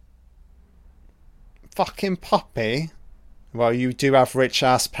 Fucking puppy. Well, you do have rich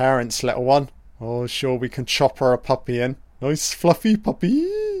ass parents, little one. Oh, sure, we can chop her a puppy in. Nice fluffy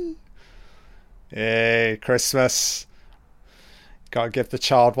puppy. Hey, Christmas. Gotta give the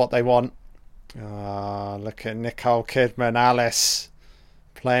child what they want. Ah, look at Nicole Kidman, Alice,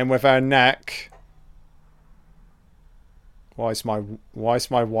 playing with her neck. Why is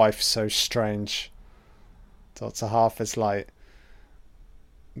my wife so strange? Dr. Harper's like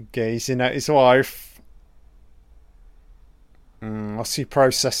gazing at his wife. What's he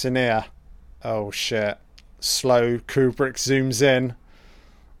processing here? Oh shit. Slow Kubrick zooms in.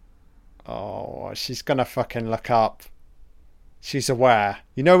 Oh, she's gonna fucking look up. She's aware.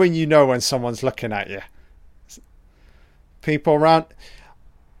 You know when someone's looking at you. People around.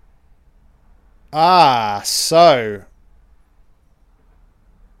 Ah, so.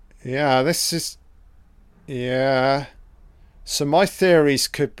 Yeah, this is... Yeah. So my theories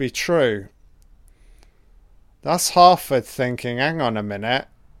could be true. That's Harford thinking, hang on a minute.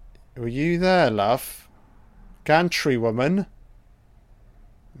 Were you there, love? Gantry woman?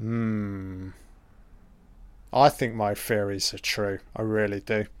 I think my theories are true. I really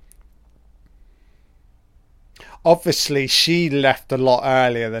do. Obviously, she left a lot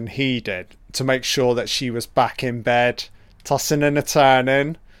earlier than he did to make sure that she was back in bed, tossing and a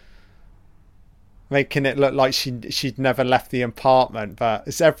turning, making it look like she'd never left the apartment. But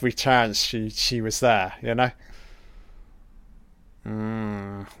it's every chance she was there, you know.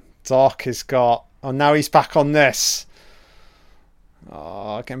 Doc has got. Oh, now he's back on this.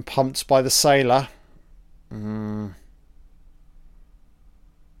 Oh, getting pumped by the sailor.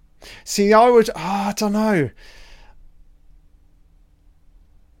 See, I would. Oh, I don't know.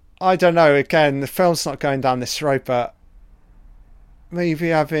 I don't know. Again, the film's not going down this road, but maybe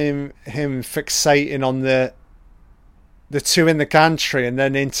having him fixating on the two in the gantry and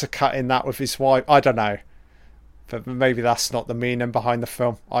then intercutting that with his wife. I don't know. But maybe that's not the meaning behind the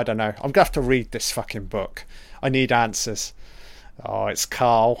film. I don't know. I'm going to have to read this fucking book. I need answers. Oh, it's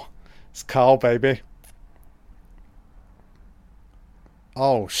Carl. It's Carl, baby.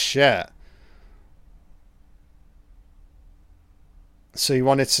 Oh, shit. So you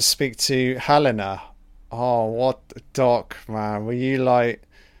wanted to speak to Helena. Oh, what, Doc, man. Were you like...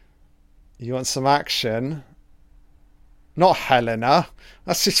 You want some action? Not Helena.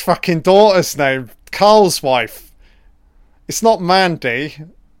 That's his fucking daughter's name. Carl's wife. It's not Mandy.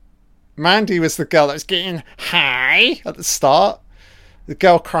 Mandy was the girl that was getting high at the start. The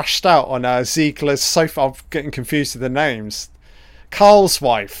girl crashed out on Ziegler's sofa. I'm getting confused with the names. Carl's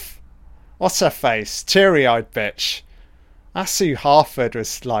wife. What's her face? Teary-eyed bitch. That's who Harford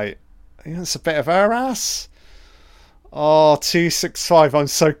was like. It's a bit of her ass. Oh, 265. I'm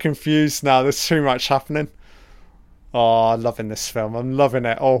so confused now. There's too much happening. Oh, I'm loving this film. I'm loving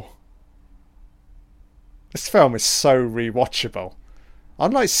it. Oh. This film is so rewatchable.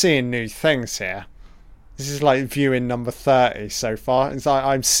 I'm like seeing new things here. This is like viewing number 30 so far. It's like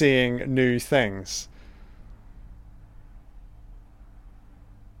I'm seeing new things.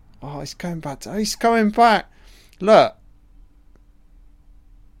 Oh, he's going back. He's going back. Look.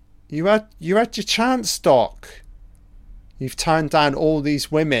 You had your chance, Doc. You've turned down all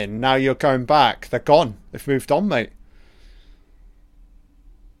these women. Now you're going back. They're gone. They've moved on, mate.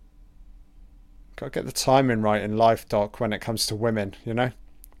 Gotta get the timing right in life, Doc, when it comes to women, you know?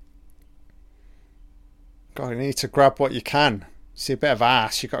 God, you need to grab what you can. See a bit of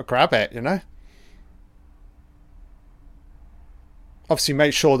ass, you gotta grab it, you know? Obviously,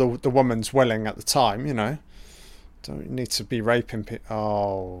 make sure the woman's willing at the time, you know? Don't need to be raping people.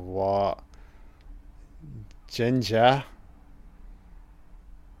 Oh, what? Ginger.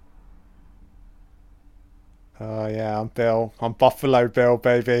 Oh, yeah, I'm Bill. I'm Buffalo Bill,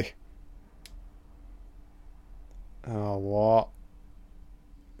 baby. Oh, what?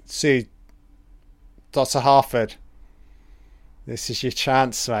 See, Dr. Harford. This is your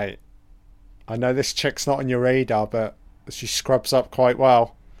chance, mate. I know this chick's not on your radar, but she scrubs up quite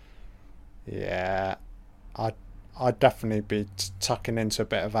well. Yeah. I'd definitely be tucking into a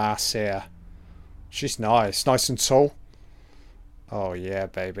bit of ass here. She's nice. Nice and tall. Oh, yeah,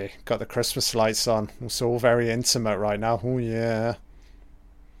 baby. Got the Christmas lights on. It's all very intimate right now. Oh, yeah.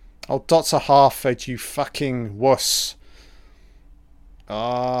 Oh, Dr. Harford, you fucking wuss.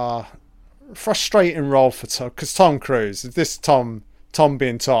 Frustrating role for Tom. Because Tom Cruise. This Tom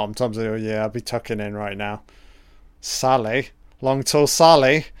being Tom's like, oh, yeah, I'll be tucking in right now. Sally. Long, tall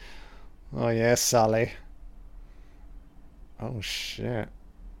Sally. Oh, yeah, Sally. Oh, shit.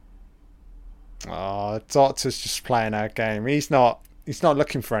 Oh, Doctor's just playing our game. He's not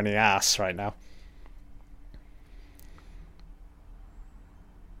looking for any ass right now.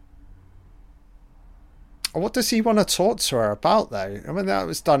 What does he want to talk to her about, though? I mean, that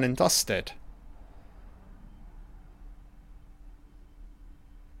was done and dusted.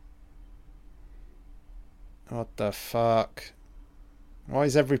 What the fuck? Why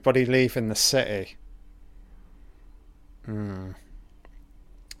is everybody leaving the city?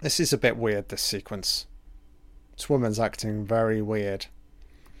 This is a bit weird, this sequence. This woman's acting very weird.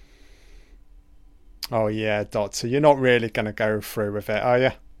 Oh yeah, Doctor, you're not really going to go through with it, are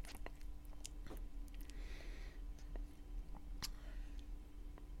you?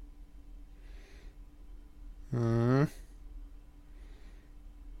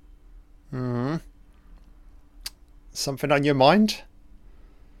 Something on your mind?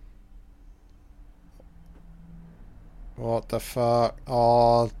 What the fuck?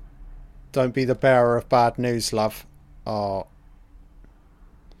 Oh, don't be the bearer of bad news, love. Oh.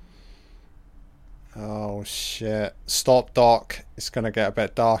 Oh, shit. Stop, Doc. It's going to get a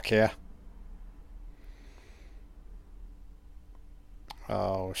bit dark here.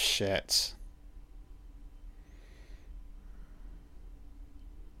 Oh, shit.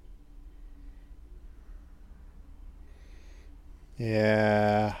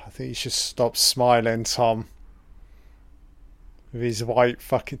 Yeah, I think you should stop smiling, Tom. With his white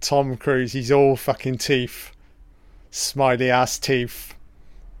fucking Tom Cruise, he's all fucking teeth. Smiley ass teeth.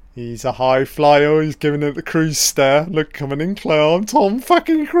 He's a high flyer, he's giving it the cruise stare. Look, coming in clear, I'm Tom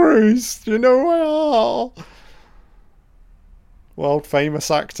fucking Cruise. Do you know who I am? World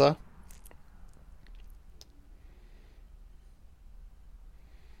famous actor.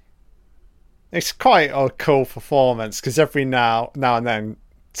 It's quite a cool performance because every now and then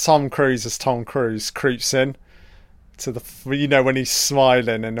Tom Cruise as Tom Cruise creeps in to the, you know, when he's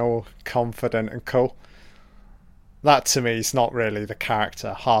smiling and all confident and cool. That to me is not really the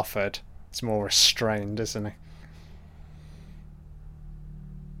character. Harford, it's more restrained, isn't he?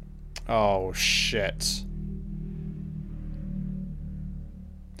 Oh shit.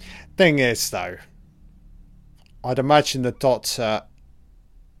 Thing is though, I'd imagine the Doctor,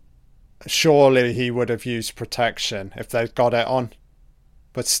 surely he would have used protection if they'd got it on.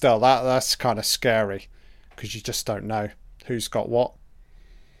 But still, that's kind of scary because you just don't know who's got what.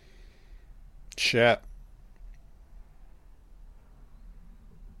 Shit.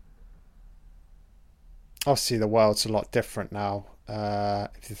 Obviously the world's a lot different now,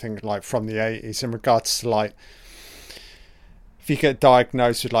 if you think like from the 80s in regards to like if you get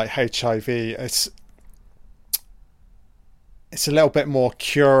diagnosed with like HIV, it's a little bit more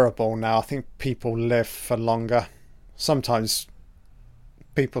curable now. I think people live for longer. Sometimes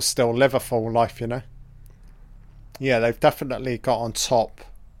people still live a full life, you know. Yeah, they've definitely got on top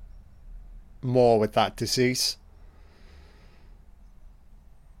more with that disease.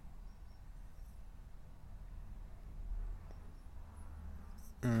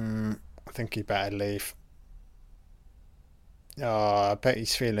 I think he better leave. Oh, I bet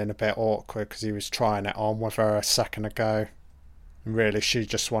he's feeling a bit awkward because he was trying it on with her a second ago. And really, she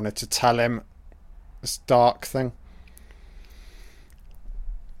just wanted to tell him this dark thing.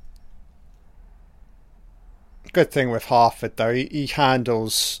 Good thing with Harford, though, he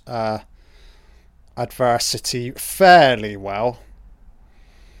handles adversity fairly well.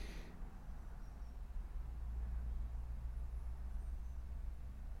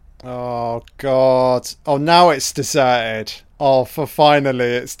 Oh, God. Oh, now it's deserted. Oh, for finally,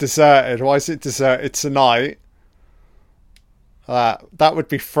 it's deserted. Why is it deserted tonight? That would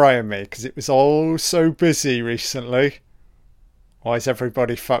be throwing me, because it was all so busy recently. Why is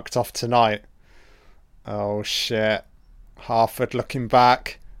everybody fucked off tonight? Oh, shit. Harford looking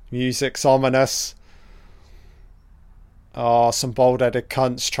back. Music's ominous. Oh, some bald-headed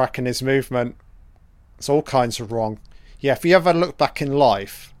cunts tracking his movement. It's all kinds of wrong. Yeah, if you ever look back in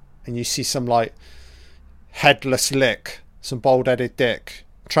life and you see some like headless lick, some bald-headed dick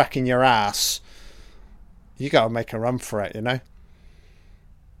tracking your ass, you gotta make a run for it, you know.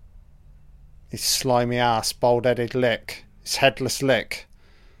 His slimy ass, bald-headed lick, his headless lick.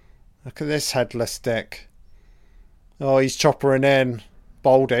 Look at this headless dick. Oh, he's choppering in.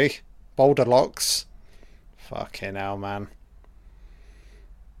 Baldy, boulder locks. Fucking hell, man.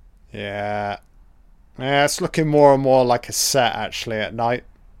 Yeah, it's looking more and more like a set actually at night.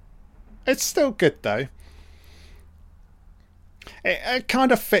 It's still good though. It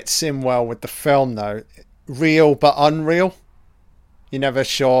kind of fits in well with the film though. Real but unreal. You're never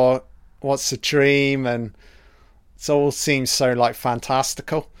sure what's a dream, and it all seems so like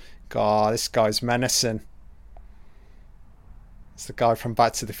fantastical. God, this guy's menacing. It's the guy from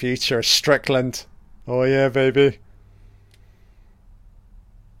Back to the Future, Strickland. Oh yeah, baby.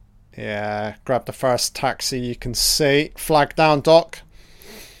 Yeah, grab the first taxi you can see. Flag down, Doc.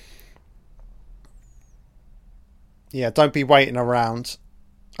 Yeah, don't be waiting around.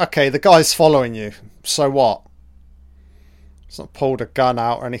 Okay, the guy's following you. So what? He's not pulled a gun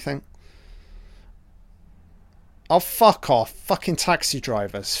out or anything. Oh, fuck off. Fucking taxi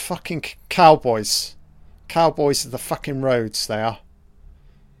drivers. Fucking cowboys. Cowboys of the fucking roads, they are.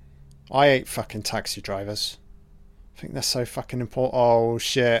 I hate fucking taxi drivers. I think they're so fucking important. Oh,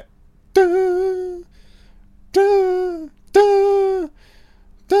 shit. Can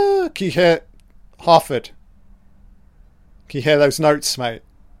you hear Harford? Can you hear those notes, mate?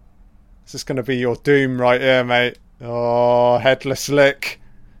 This is going to be your doom right here, mate. Oh, headless lick.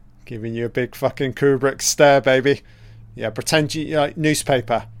 Giving you a big fucking Kubrick stare, baby. Yeah, pretend you like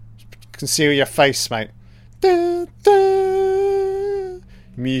newspaper. Conceal your face, mate.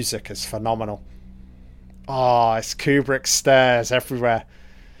 Music is phenomenal. Oh, it's Kubrick stares everywhere.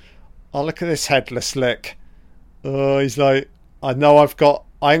 Oh, look at this headless lick. Oh, he's like, I know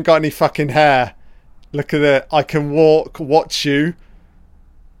I ain't got any fucking hair. Look at it. I can walk, watch you.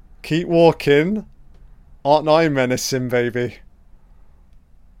 Keep walking. Aren't I menacing, baby?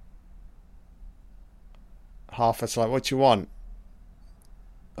 Harford's like, what do you want?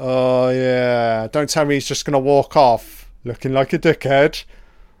 Oh, yeah. Don't tell me he's just going to walk off looking like a dickhead.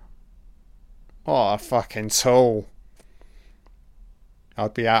 What a fucking tool.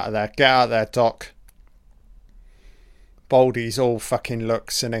 I'd be out of there. Get out of there, Doc. Baldy's all fucking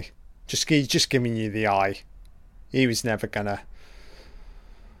looks, isn't he? Just giving you the eye. He was never going to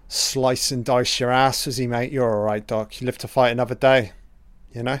slice and dice your ass, was he, mate? You're alright, Doc. You live to fight another day.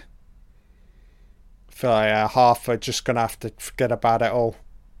 You know? I feel like half are just going to have to forget about it all.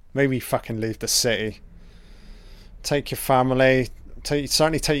 Maybe fucking leave the city. Take your family.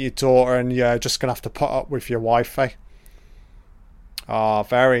 Certainly take your daughter, and you're just going to have to put up with your wife, eh? Oh,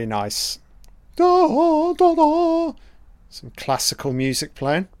 very nice. Da, da, da. Some classical music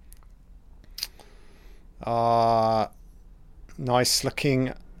playing. Nice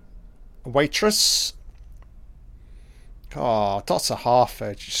looking waitress. Oh, Dr.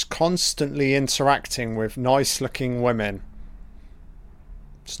 Harford, just constantly interacting with nice looking women.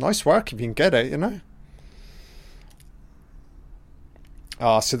 It's nice work if you can get it, you know.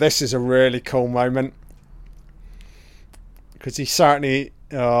 So this is a really cool moment. Because he certainly...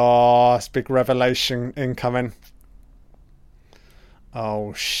 it's a big revelation incoming.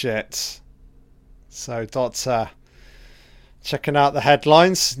 Oh, shit. So, Doctor... Checking out the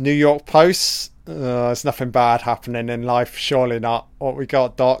headlines. New York Post. There's nothing bad happening in life. Surely not. What we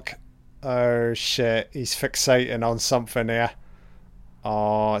got, Doc? Oh, shit. He's fixating on something here.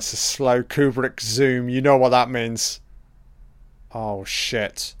 Oh, it's a slow Kubrick zoom. You know what that means. Oh,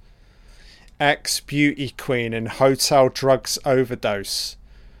 shit. Ex-beauty queen in hotel drugs overdose.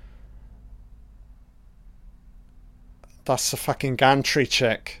 That's the fucking gantry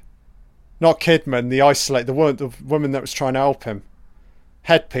chick. Not Kidman, the woman that was trying to help him.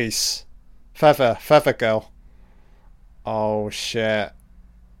 Headpiece. Feather girl. Oh, shit.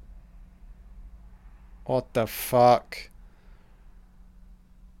 What the fuck?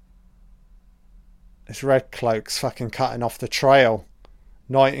 This red cloak's fucking cutting off the trail.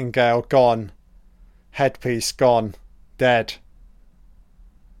 Nightingale gone. Headpiece gone. Dead.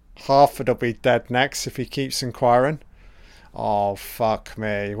 Harford'll be dead next if he keeps inquiring. Oh, fuck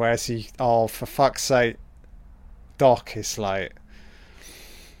me. Where's he? Oh, for fuck's sake. Doc is like...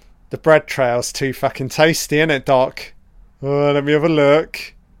 The bread trail's too fucking tasty, innit, Doc? Oh, let me have a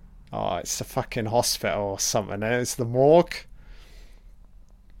look. Oh, it's the fucking hospital or something. It's the morgue.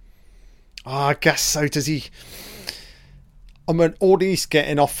 Oh, I guess so. Does he... I mean, all he's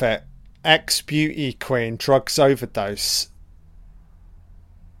getting off it. Ex-beauty queen, drugs overdose.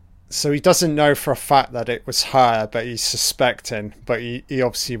 So he doesn't know for a fact that it was her, but he's suspecting. But he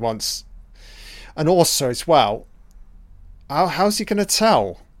obviously wants... And also, as well, how's he going to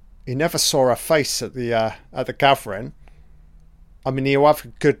tell? He never saw her face at the gathering. I mean, he'll have a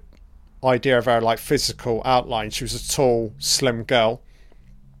good idea of her, like, physical outline. She was a tall, slim girl.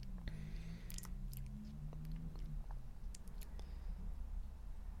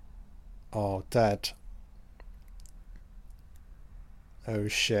 Oh, dead. Oh,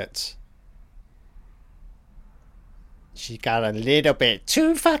 shit. She got a little bit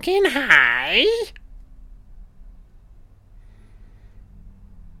too fucking high.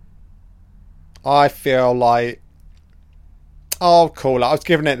 I feel like... Oh, cool. I was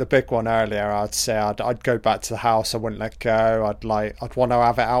giving it the big one earlier. I'd say I'd go back to the house. I wouldn't let go. I'd want to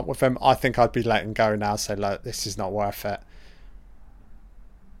have it out with him. I think I'd be letting go now. Say, look, this is not worth it.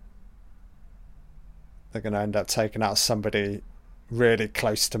 They're going to end up taking out somebody really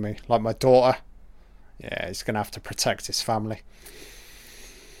close to me, like my daughter. Yeah, he's going to have to protect his family.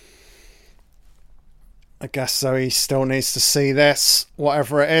 I guess so. He still needs to see this,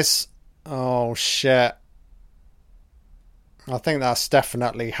 whatever it is. Oh, shit. I think that's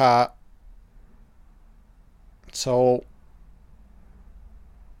definitely her. So,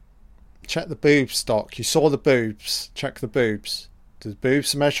 check the boobs, Doc. You saw the boobs. Check the boobs. Do the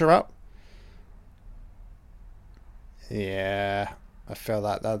boobs measure up? Yeah, I feel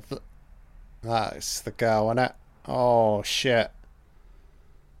that's the girl, isn't it? Oh, shit.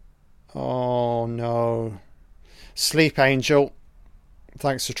 Oh, no. Sleep Angel.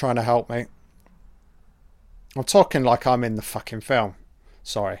 Thanks for trying to help me. I'm talking like I'm in the fucking film.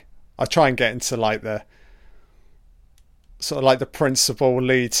 Sorry. I try and get into like the... Sort of like the principal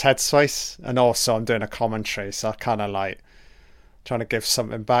lead's headspace. And also I'm doing a commentary, so I kind of like... Trying to give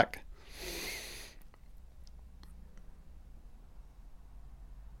something back.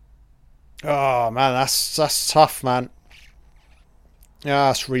 Oh, man, that's tough, man. Yeah,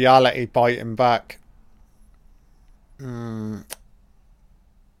 that's reality biting back. It's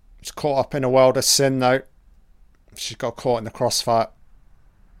caught up in a world of sin, though. She's got caught in the crossfire.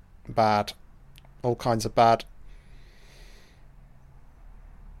 Bad. All kinds of bad.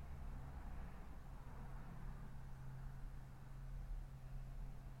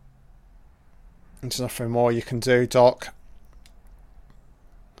 There's nothing more you can do, Doc.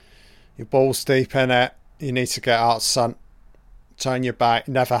 Your ball's deep in it. You need to get out, son. Turn your back.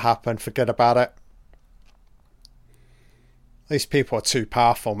 Never happened. Forget about it. These people are too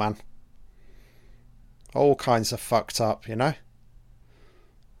powerful, man. All kinds of fucked up, you know?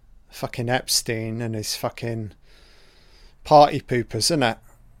 Fucking Epstein and his fucking party poopers, innit?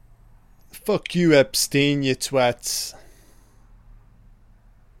 Fuck you, Epstein, you twats.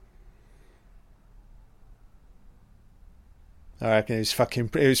 I reckon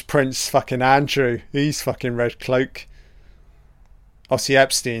it was Prince fucking Andrew. He's fucking Red Cloak. Obviously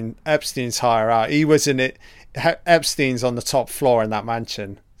Epstein's higher out. He was in it. Epstein's on the top floor in that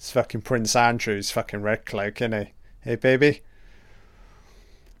mansion. It's fucking Prince Andrew's fucking Red Cloak, isn't he? Hey, baby.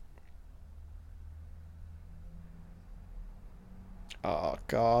 Oh,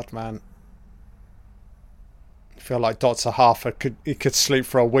 God, man. I feel like Dr. Harper could sleep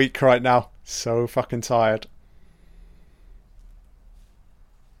for a week right now. So fucking tired.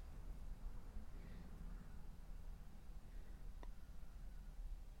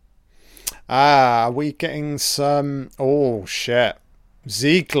 Are we getting some... Oh, shit.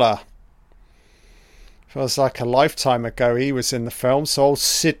 Ziegler. Feels like a lifetime ago he was in the film. So old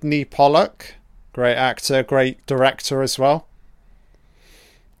Sidney Pollack. Great actor, great director as well.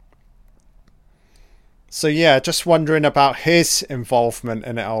 So yeah, just wondering about his involvement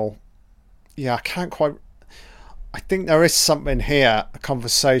in it all. Yeah, I can't quite... I think there is something here, a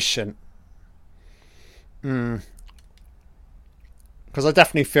conversation. Because I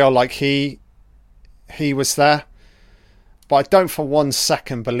definitely feel like he was there. But I don't for 1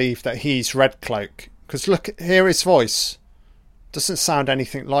 second believe that he's Red Cloak. Because look, hear his voice. Doesn't sound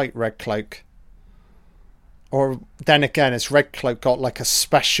anything like Red Cloak. Or then again, has Red Cloak got like a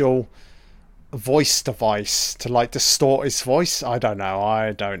special voice device to like distort his voice? I don't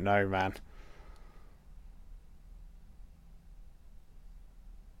know, man.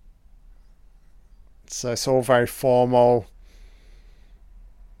 So it's all very formal.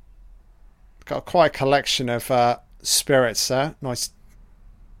 Got quite a collection of spirits there. Nice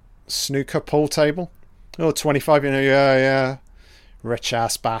snooker pool table. Oh, 25, yeah. Rich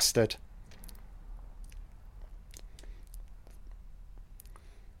ass bastard.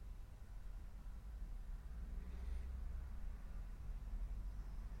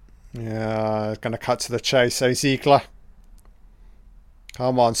 Yeah, gonna cut to the chase, eh, Ziegler?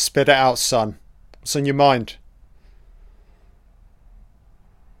 Come on, spit it out, son. What's on your mind?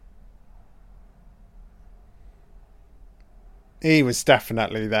 He was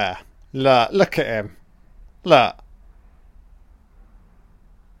definitely there. Look at him. Look.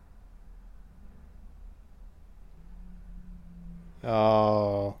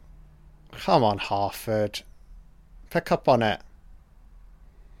 Oh. Come on, Harford. Pick up on it.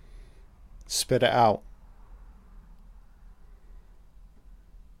 Spit it out.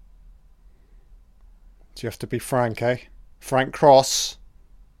 Do you have to be frank, eh? Frank Cross.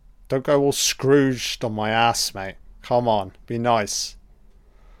 Don't go all Scrooged on my ass, mate. Come on, be nice.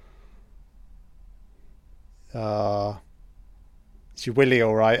 Is your willy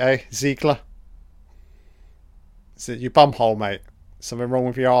alright, eh, Ziegler? Is it your bumhole, mate? Something wrong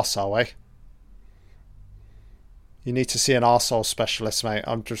with your arsehole, eh? You need to see an arsehole specialist, mate.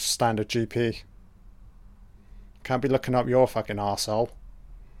 I'm just standard GP. Can't be looking up your fucking arsehole.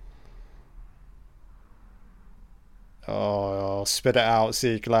 Oh, spit it out,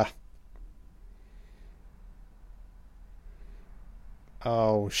 Ziegler.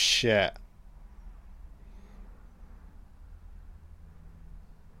 Oh, shit.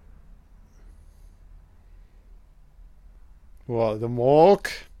 What, the morgue?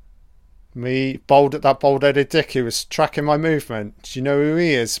 Me, that bald-headed dick who was tracking my movement. Do you know who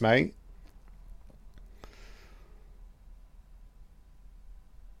he is, mate?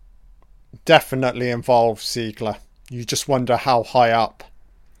 Definitely involved, Ziegler. You just wonder how high up.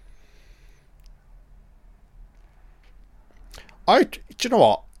 Do you know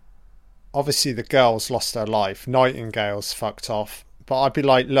what? Obviously the girl's lost her life. Nightingale's fucked off. But I'd be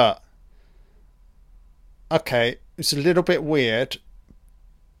like, look. Okay, it's a little bit weird.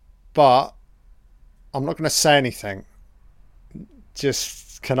 But I'm not going to say anything.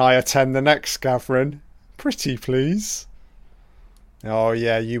 Just, can I attend the next gathering? Pretty please. Oh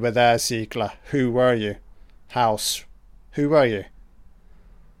yeah, you were there, Ziegler. Who were you? House. Who were you?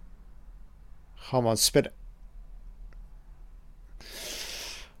 Come on, spit it.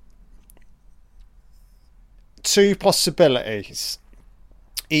 Two possibilities.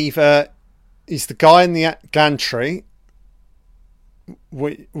 Either he's the guy in the gantry.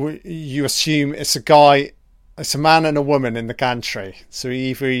 You assume it's a guy It's a man and a woman in the gantry. So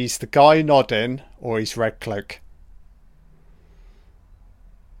either he's the guy nodding or he's Red Cloak.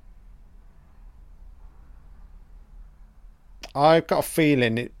 I've got a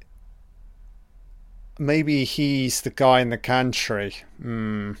feeling maybe he's the guy in the gantry.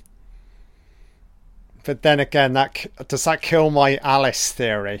 But then again, does that kill my Alice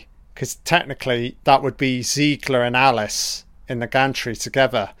theory? Because technically that would be Ziegler and Alice in the gantry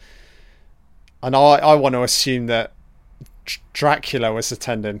together. And I want to assume that Dracula was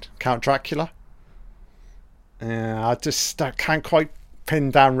attending. Count Dracula? Yeah, I can't quite pin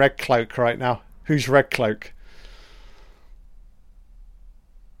down Red Cloak right now. Who's Red Cloak?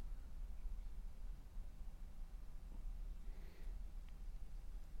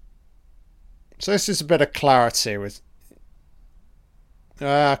 So this is a bit of clarity with...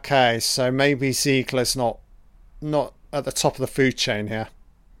 Okay, so maybe Ziegler's not at the top of the food chain here.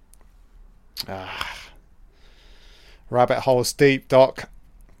 Rabbit holes deep, Doc.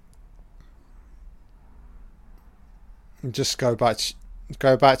 Just go back to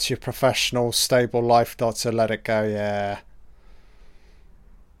your professional, stable life, Doctor. Let it go, yeah.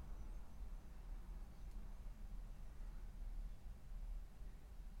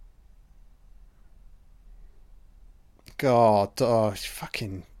 God,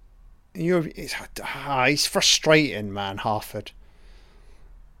 fucking... he's frustrating, man, Harford.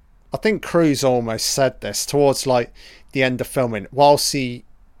 I think Cruise almost said this towards like the end of filming. Whilst he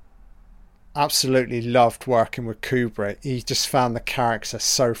absolutely loved working with Kubrick, he just found the character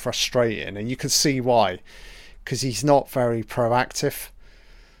so frustrating, and you can see why, because he's not very proactive.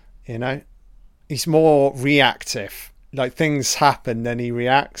 You know, he's more reactive. Like things happen, then he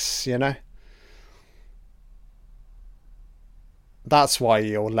reacts. You know, that's why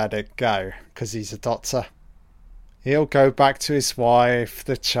he'll let it go, because he's a doctor. He'll go back to his wife,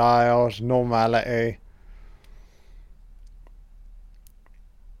 the child, normality.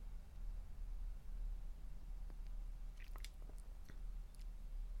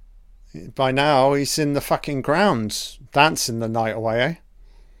 By now, he's in the fucking grounds, dancing the night away,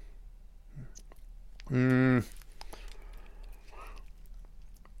 eh?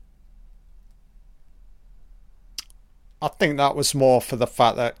 I think that was more for the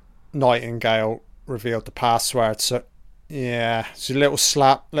fact that Nightingale revealed the password. So yeah, it's a little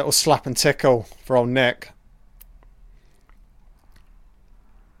slap and tickle for old Nick.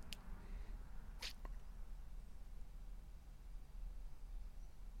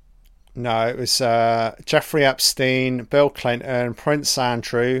 No, it was Jeffrey Epstein, Bill Clinton, Prince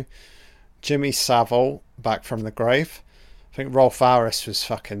Andrew, Jimmy Savile back from the grave. I think Rolf Harris was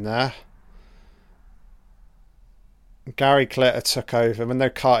fucking there. Gary Glitter took over when they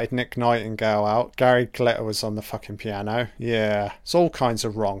carted Nick Nightingale out. Gary Glitter was on the fucking piano. Yeah, it's all kinds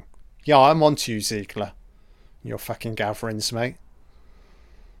of wrong. Yeah, I'm on to you, Ziegler. Your fucking gatherings, mate.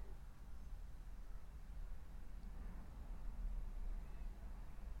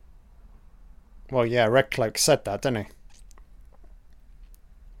 Well, yeah, Red Cloak said that, didn't he?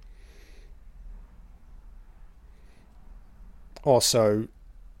 Also,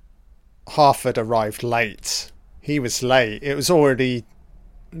 Harford arrived late. He was late. It was already...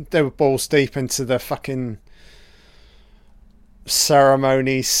 They were balls deep into the fucking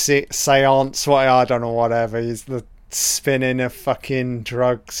ceremony, seance, what I don't know, whatever. He's the spinning of fucking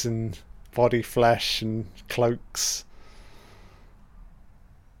drugs and body flesh and cloaks.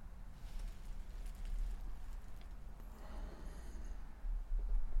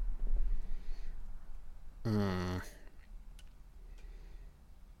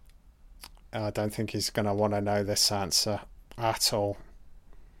 I don't think he's going to want to know this answer at all.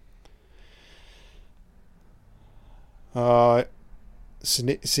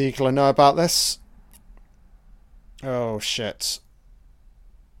 Ziegler know about this? Oh, shit.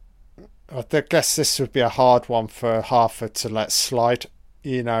 I guess this would be a hard one for Harford to let slide.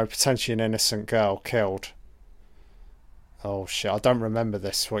 You know, potentially an innocent girl killed. Oh, shit. I don't remember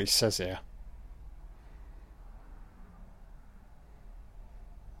this, what he says here.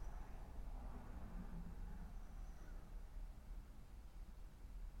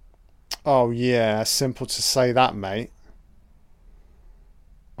 Oh, yeah. Simple to say that, mate.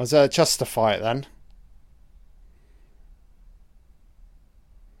 Was there justify it then?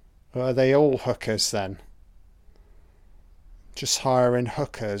 Or are they all hookers then? Just hiring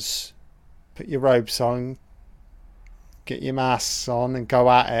hookers. Put your robes on. Get your masks on and go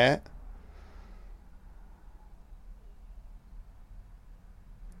at it.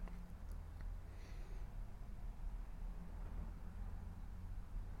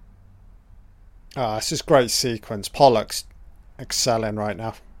 Oh, this is great sequence. Pollack's excelling right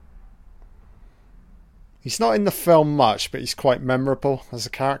now. He's not in the film much, but he's quite memorable as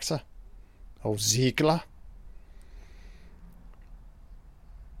a character. Oh, Ziegler.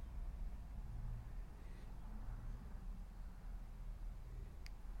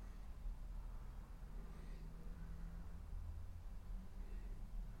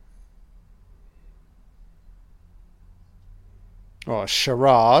 Oh,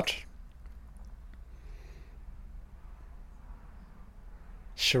 charade.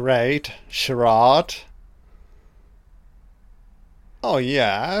 Charade. Charade. Oh,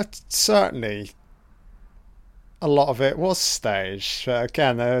 yeah, certainly. A lot of it was staged. But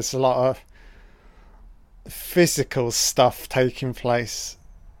again, there's a lot of physical stuff taking place.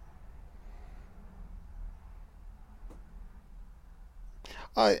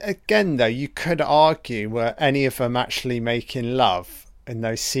 Again, though, you could argue, were any of them actually making love in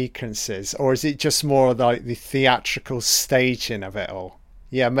those sequences? Or is it just more like the theatrical staging of it all?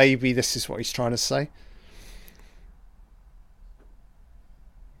 Yeah, maybe this is what he's trying to say.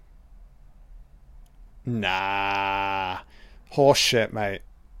 Nah. Horseshit, mate.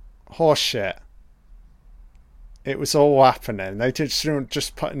 Horseshit. It was all happening. They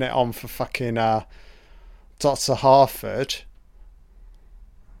just putting it on for fucking Dr. Harford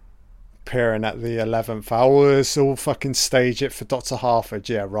appearing at the 11th hour. It's all fucking stage it for Dr. Harford.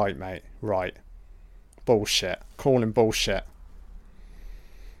 Yeah, right, mate. Right. Bullshit. Calling bullshit.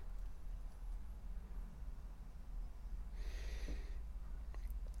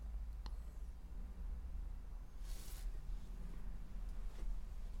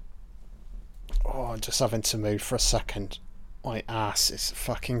 Oh, I'm just having to move for a second. My ass is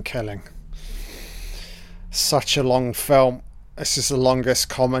fucking killing. Such a long film. This is the longest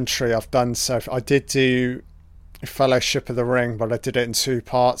commentary I've done. So I did do Fellowship of the Ring, but I did it in 2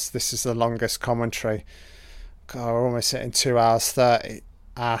 parts. This is the longest commentary. God, we're almost hitting 2 hours 30.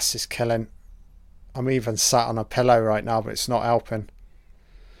 Ass is killing. I'm even sat on a pillow right now, but it's not helping.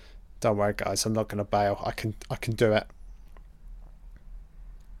 Don't worry, guys. I'm not going to bail. I can do it.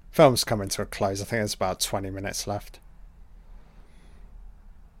 Film's coming to a close. I think there's about 20 minutes left.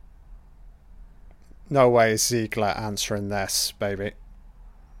 No way is Ziegler answering this, baby.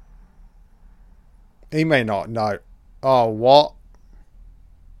 He may not know. Oh, what?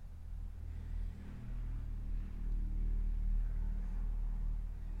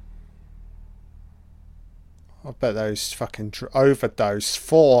 I bet those fucking overdose,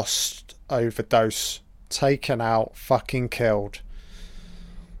 forced overdose, taken out, fucking killed.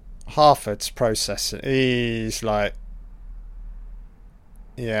 Harford's processing. He's like,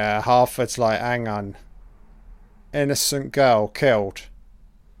 yeah, Harford's like, hang on. Innocent girl killed.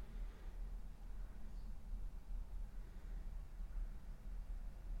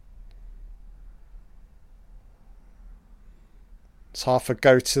 Does Harford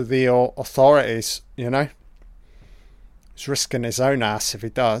go to the authorities, you know? He's risking his own ass if he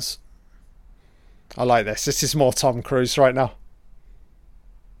does. I like this. This is more Tom Cruise right now.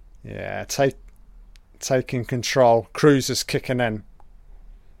 Yeah, taking control. Cruise is kicking in.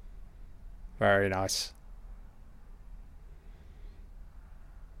 Very nice.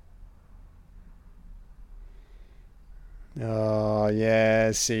 Oh,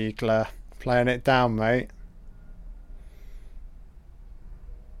 yeah, Ziegler. Playing it down, mate.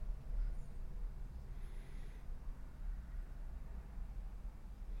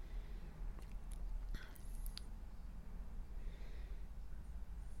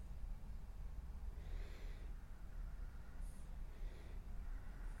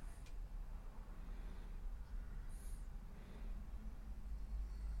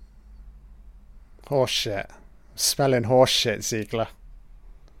 Horse shit. Smelling horse shit, Ziegler.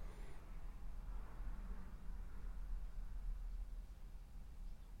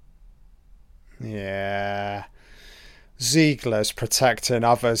 Yeah. Ziegler's protecting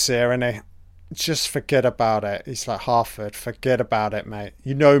others here, isn't he? Just forget about it. He's like, Harford, forget about it, mate.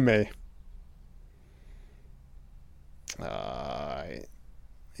 You know me. Uh,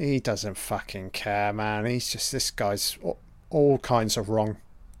 he doesn't fucking care, man. He's just, this guy's all kinds of wrong.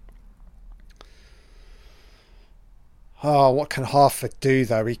 Oh, what can Harford do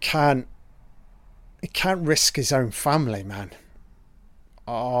though? He can't risk his own family, man.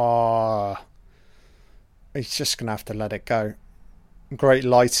 Oh, he's just gonna have to let it go. Great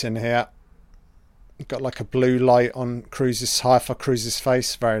light in here. Got like a blue light on Cruise's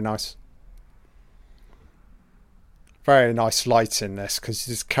face. Very nice. Very nice light in this because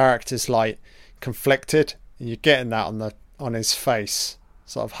his character's like conflicted. You're getting that on his face,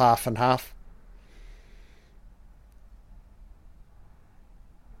 sort of half and half.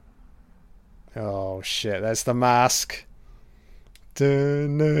 Oh shit! There's the mask.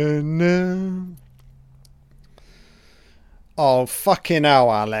 Da-na-na. Oh, fucking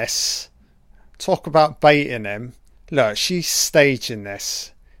hell, Alice. Talk about baiting him. Look, she's staging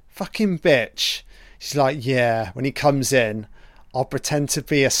this. Fucking bitch. She's like, yeah, when he comes in, I'll pretend to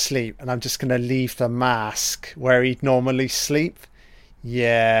be asleep and I'm just going to leave the mask where he'd normally sleep.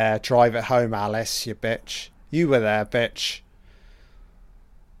 Yeah, drive it home, Alice, you bitch. You were there, bitch.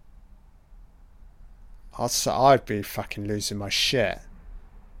 I'd be fucking losing my shit.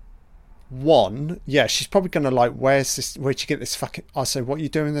 One, yeah, she's probably going to like, where'd you get this fucking... I say, what are you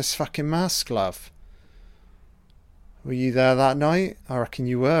doing in this fucking mask, love? Were you there that night? I reckon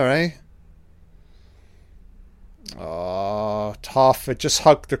you were, eh? Oh, Harford, just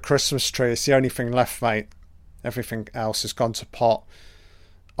hug the Christmas tree. It's the only thing left, mate. Everything else has gone to pot.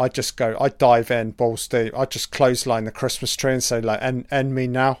 I'd dive in, balls deep. I'd just clothesline the Christmas tree and say, like, end me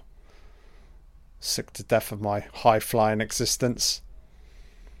now. Sick to death of my high-flying existence.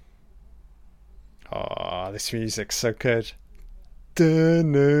 Oh, this music's so good.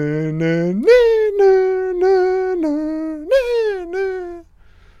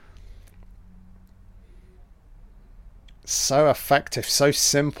 So effective, so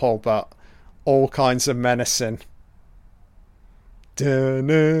simple, but all kinds of menacing.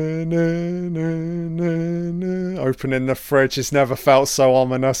 Opening the fridge has never felt so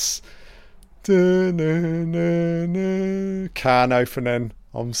ominous. Can opening.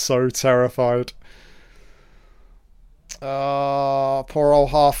 I'm so terrified. Oh, poor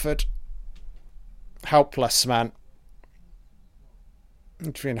old Harford. Helpless, man.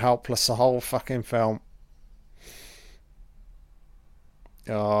 He's been helpless the whole fucking film.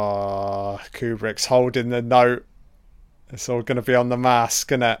 Oh, Kubrick's holding the note. It's all going to be on the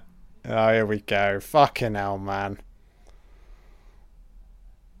mask, isn't it? Oh, here we go. Fucking hell, man.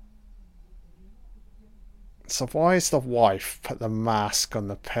 So why has the wife put the mask on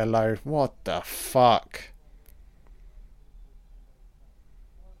the pillow? What the fuck?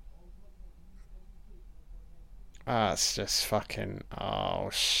 That's just fucking... Oh,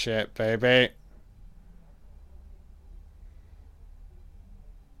 shit, baby.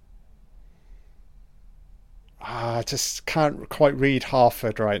 I just can't quite read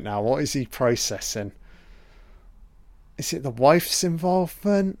Harford right now. What is he processing? Is it the wife's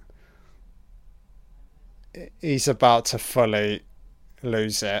involvement? He's about to fully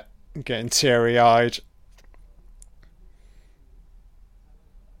lose it. Getting teary-eyed.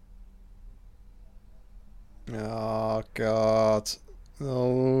 Oh, God.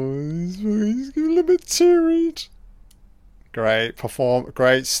 Oh, he's a little bit tearied. Great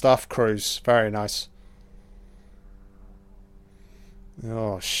stuff, Cruz. Very nice.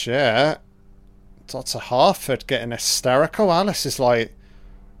 Oh, shit. Dr. Harford getting hysterical. Alice is like,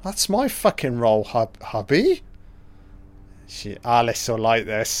 that's my fucking role, hubby. Alice will like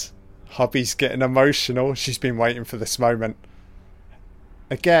this. Hubby's getting emotional. She's been waiting for this moment.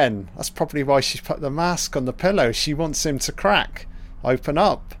 Again, that's probably why she's put the mask on the pillow. She wants him to crack. Open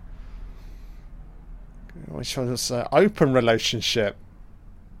up. Which was an open relationship.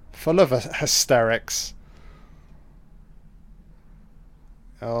 Full of hysterics.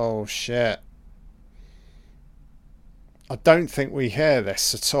 Oh, shit. I don't think we hear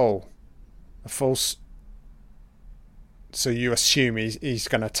this at all. A false... So you assume he's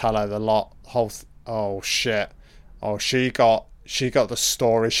going to tell her the lot. Oh, shit. Oh, she got the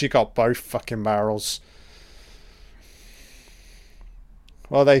story. She got both fucking barrels.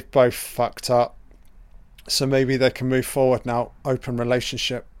 Well, they've both fucked up. So maybe they can move forward now. Open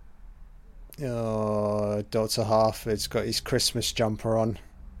relationship. Oh, Dr. Harford's got his Christmas jumper on.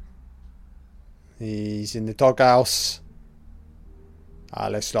 He's in the doghouse.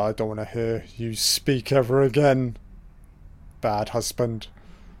 Alice, I don't want to hear you speak ever again. Bad husband.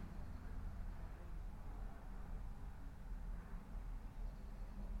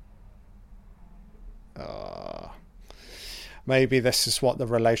 Maybe this is what the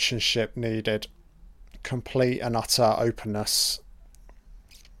relationship needed. Complete and utter openness.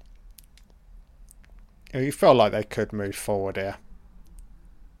 You feel like they could move forward here.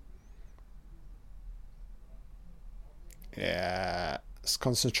 Yeah. Let's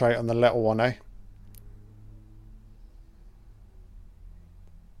concentrate on the little one, eh?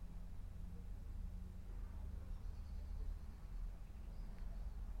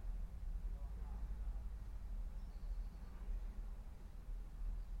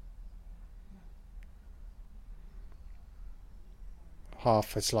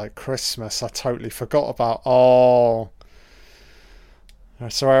 Half it's like Christmas. I totally forgot about... Oh.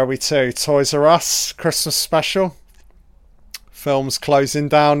 So where are we to? Toys R Us Christmas special. Film's closing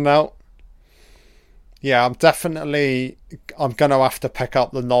down now. Yeah, I'm going to have to pick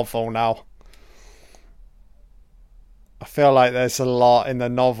up the novel now. I feel like there's a lot in the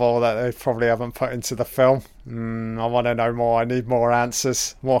novel that they probably haven't put into the film. I want to know more. I need more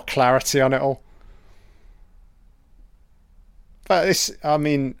answers, more clarity on it all. But it's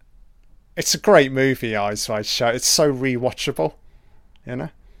a great movie, Eyes Wide Shut. It's so rewatchable, you know.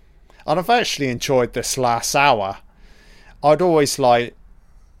 And I've actually enjoyed this last hour. I'd always highlight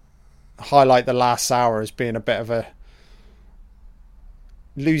the last hour as being a bit of a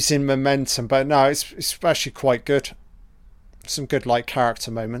losing momentum, but no, it's actually quite good. Some good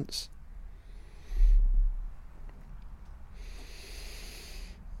character moments.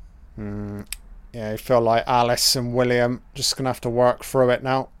 Yeah, I feel like Alice and William just gonna have to work through it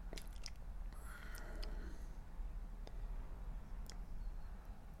now.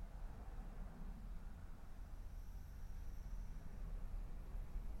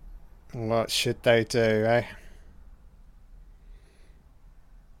 What should they do, eh?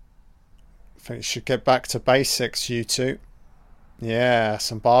 I think you should get back to basics, you two. Yeah,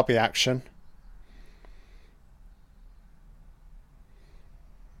 some Barbie action.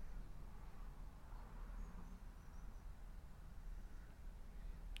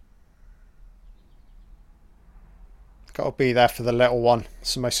 Got to be there for the little one.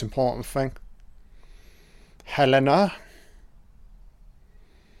 It's the most important thing. Helena.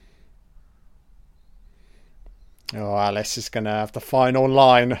 Oh, Alice is going to have the final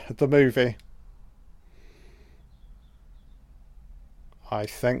line of the movie. I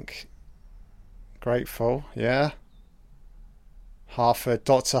think. Grateful, yeah. Harford,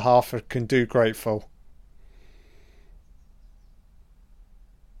 Dr. Harford can do Grateful.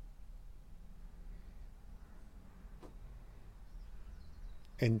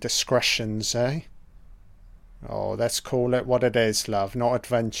 Indiscretions, eh? Oh, let's call it what it is, love. Not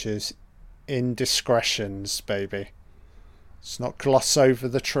adventures. Indiscretions, baby. Let's not gloss over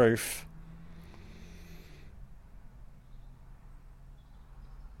the truth.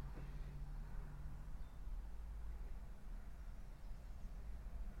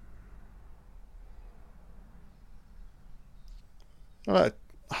 Look,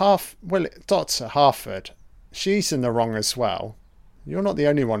 Dr. Harford, she's in the wrong as well. You're not the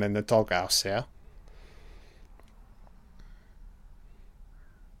only one in the doghouse here.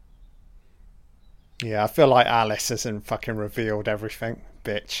 Yeah, I feel like Alice hasn't fucking revealed everything,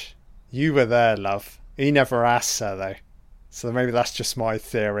 bitch. You were there, love. He never asked her, though. So maybe that's just my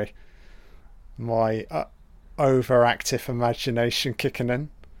theory. My overactive imagination kicking in.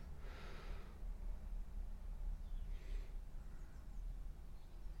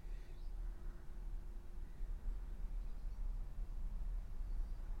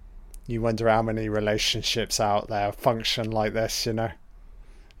 You wonder how many relationships out there function like this, you know.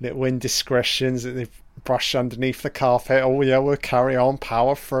 Little indiscretions that they brush underneath the carpet. Oh yeah, we'll carry on,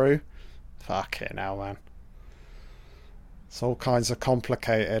 power through. Fuck it now, man. It's all kinds of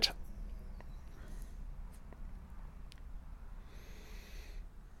complicated.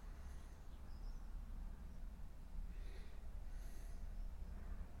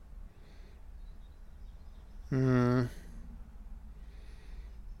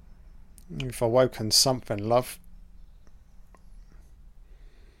 You've awoken something, love.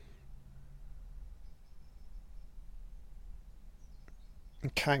 You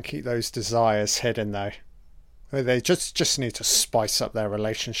can't keep those desires hidden, though. They just need to spice up their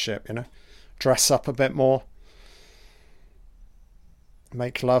relationship, you know. Dress up a bit more.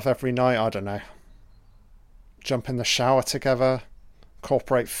 Make love every night, I don't know. Jump in the shower together.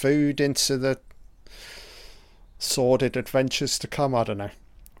 Incorporate food into the sordid adventures to come, I don't know.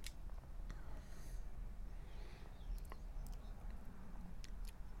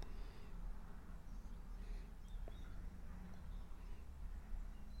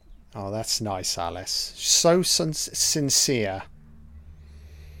 Oh, that's nice, Alice. So sincere.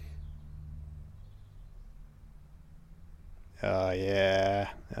 Oh, yeah.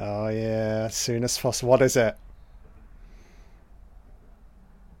 Oh, yeah. As soon as possible. What is it?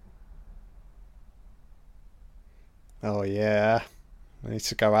 Oh, yeah. We need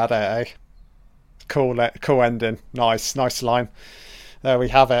to go at it, eh? Cool ending. Nice line. There we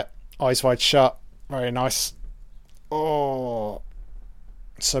have it. Eyes Wide Shut. Very nice. Oh...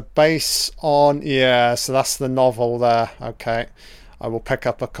 So based on, yeah, so that's the novel there. Okay. I will pick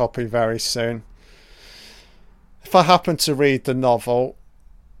up a copy very soon. If I happen to read the novel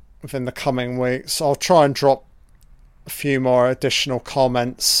within the coming weeks, I'll try and drop a few more additional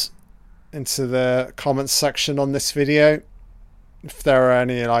comments into the comments section on this video. If there are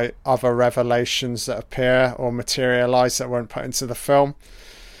any other revelations that appear or materialise that weren't put into the film,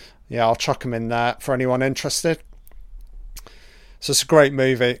 yeah, I'll chuck them in there for anyone interested. So it's a great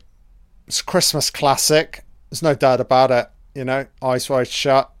movie. It's a Christmas classic. There's no doubt about it. Eyes wide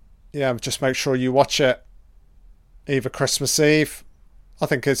shut. Yeah, just make sure you watch it either Christmas Eve. I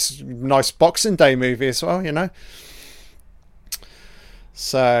think it's a nice Boxing Day movie as well.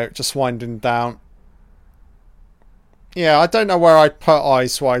 So, just winding down. Yeah, I don't know where I'd put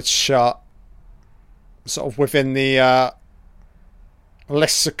Eyes Wide Shut. Sort of within the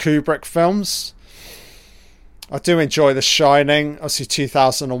lists of Kubrick films. I do enjoy The Shining. Obviously,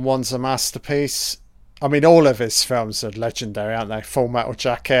 2001's a masterpiece. I mean, all of his films are legendary, aren't they? Full Metal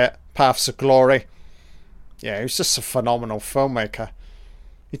Jacket, Paths of Glory. Yeah, he was just a phenomenal filmmaker.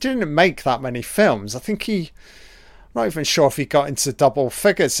 He didn't make that many films. I think I'm not even sure if he got into double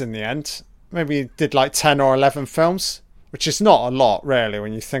figures in the end. Maybe he did like 10 or 11 films, which is not a lot, really,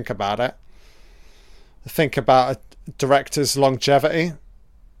 when you think about it. Think about a director's longevity.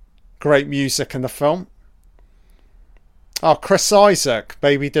 Great music in the film. Oh, Chris Isaac,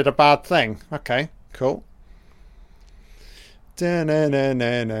 Baby Did a Bad Thing. Okay, cool.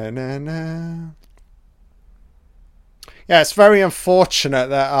 Da-na-na-na-na-na-na. Yeah, it's very unfortunate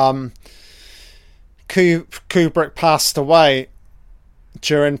that Kubrick passed away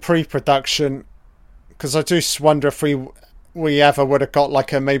during pre-production, because I do wonder if we ever would have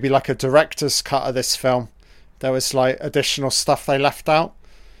got maybe a director's cut of this film. There was additional stuff they left out.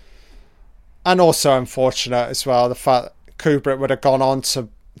 And also unfortunate as well, the fact that Kubrick would have gone on to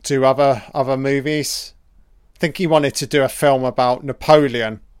do other movies. I think he wanted to do a film about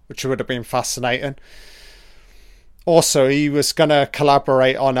Napoleon, which would have been fascinating. Also, he was going to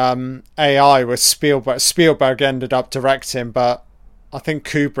collaborate on AI with Spielberg. Spielberg ended up directing, but I think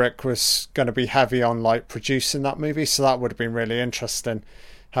Kubrick was going to be heavy on producing that movie, so that would have been really interesting,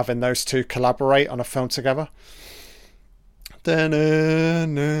 having those two collaborate on a film together.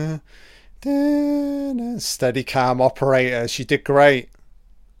 Steadicam operator, she did great.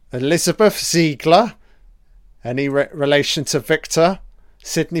 Elizabeth Ziegler, any relation to Victor?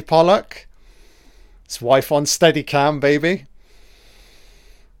 Sidney Pollack, his wife on Steadicam, baby.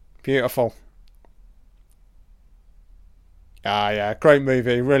 Beautiful. Yeah, great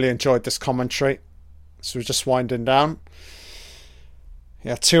movie. Really enjoyed this commentary. So we're just winding down.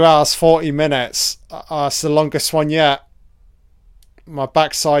 Yeah, 2 hours 40 minutes. It's the longest one yet. My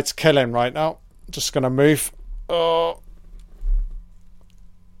backside's killing right now. Just gonna move. Oh,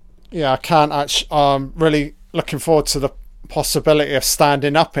 yeah, I can't actually. I'm really looking forward to the possibility of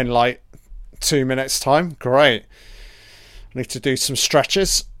standing up in 2 minutes time. Great. I need to do some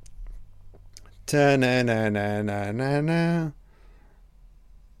stretches.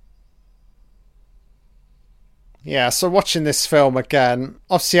 Yeah, so watching this film again,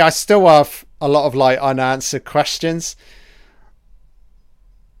 obviously I still have a lot of unanswered questions.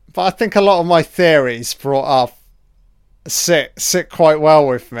 But I think a lot of my theories brought up sit quite well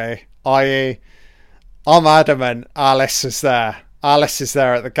with me. I.e., I'm adamant Alice is there. Alice is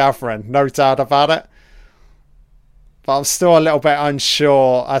there at the gathering, no doubt about it. But I'm still a little bit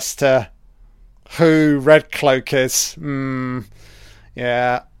unsure as to who Red Cloak is.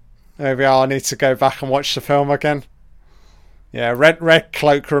 Yeah, maybe I'll need to go back and watch the film again. Yeah, Red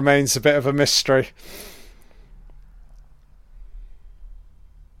Cloak remains a bit of a mystery.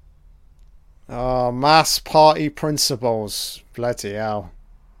 Oh, Mass Party Principles. Bloody hell.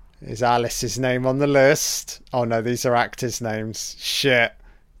 Is Alice's name on the list? Oh no, these are actors' names. Shit.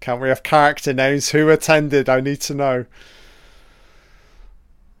 Can't we have character names? Who attended? I need to know.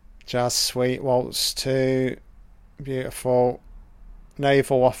 Jazz Suite, Waltz 2. Beautiful.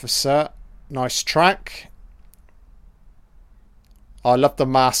 Naval Officer. Nice track. I love the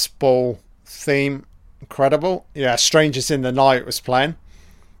Mass Ball theme. Incredible. Yeah, Strangers in the Night was playing.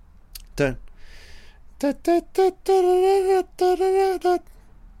 Dun.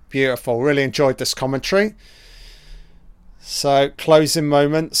 Beautiful. Really enjoyed this commentary. So, closing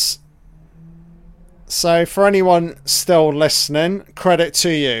moments. So, for anyone still listening, credit to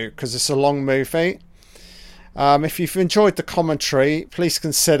you, because it's a long movie. If you've enjoyed the commentary, please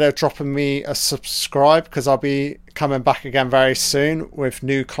consider dropping me a subscribe, because I'll be coming back again very soon with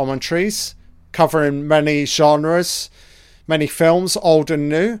new commentaries, covering many genres, many films, old and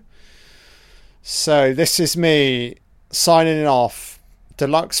new. So this is me signing off.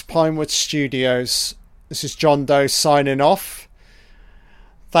 Deluxe Pinewood Studios. This is John Doe signing off.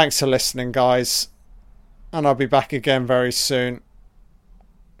 Thanks for listening, guys. And I'll be back again very soon.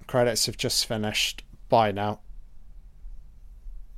 Credits have just finished. Bye now.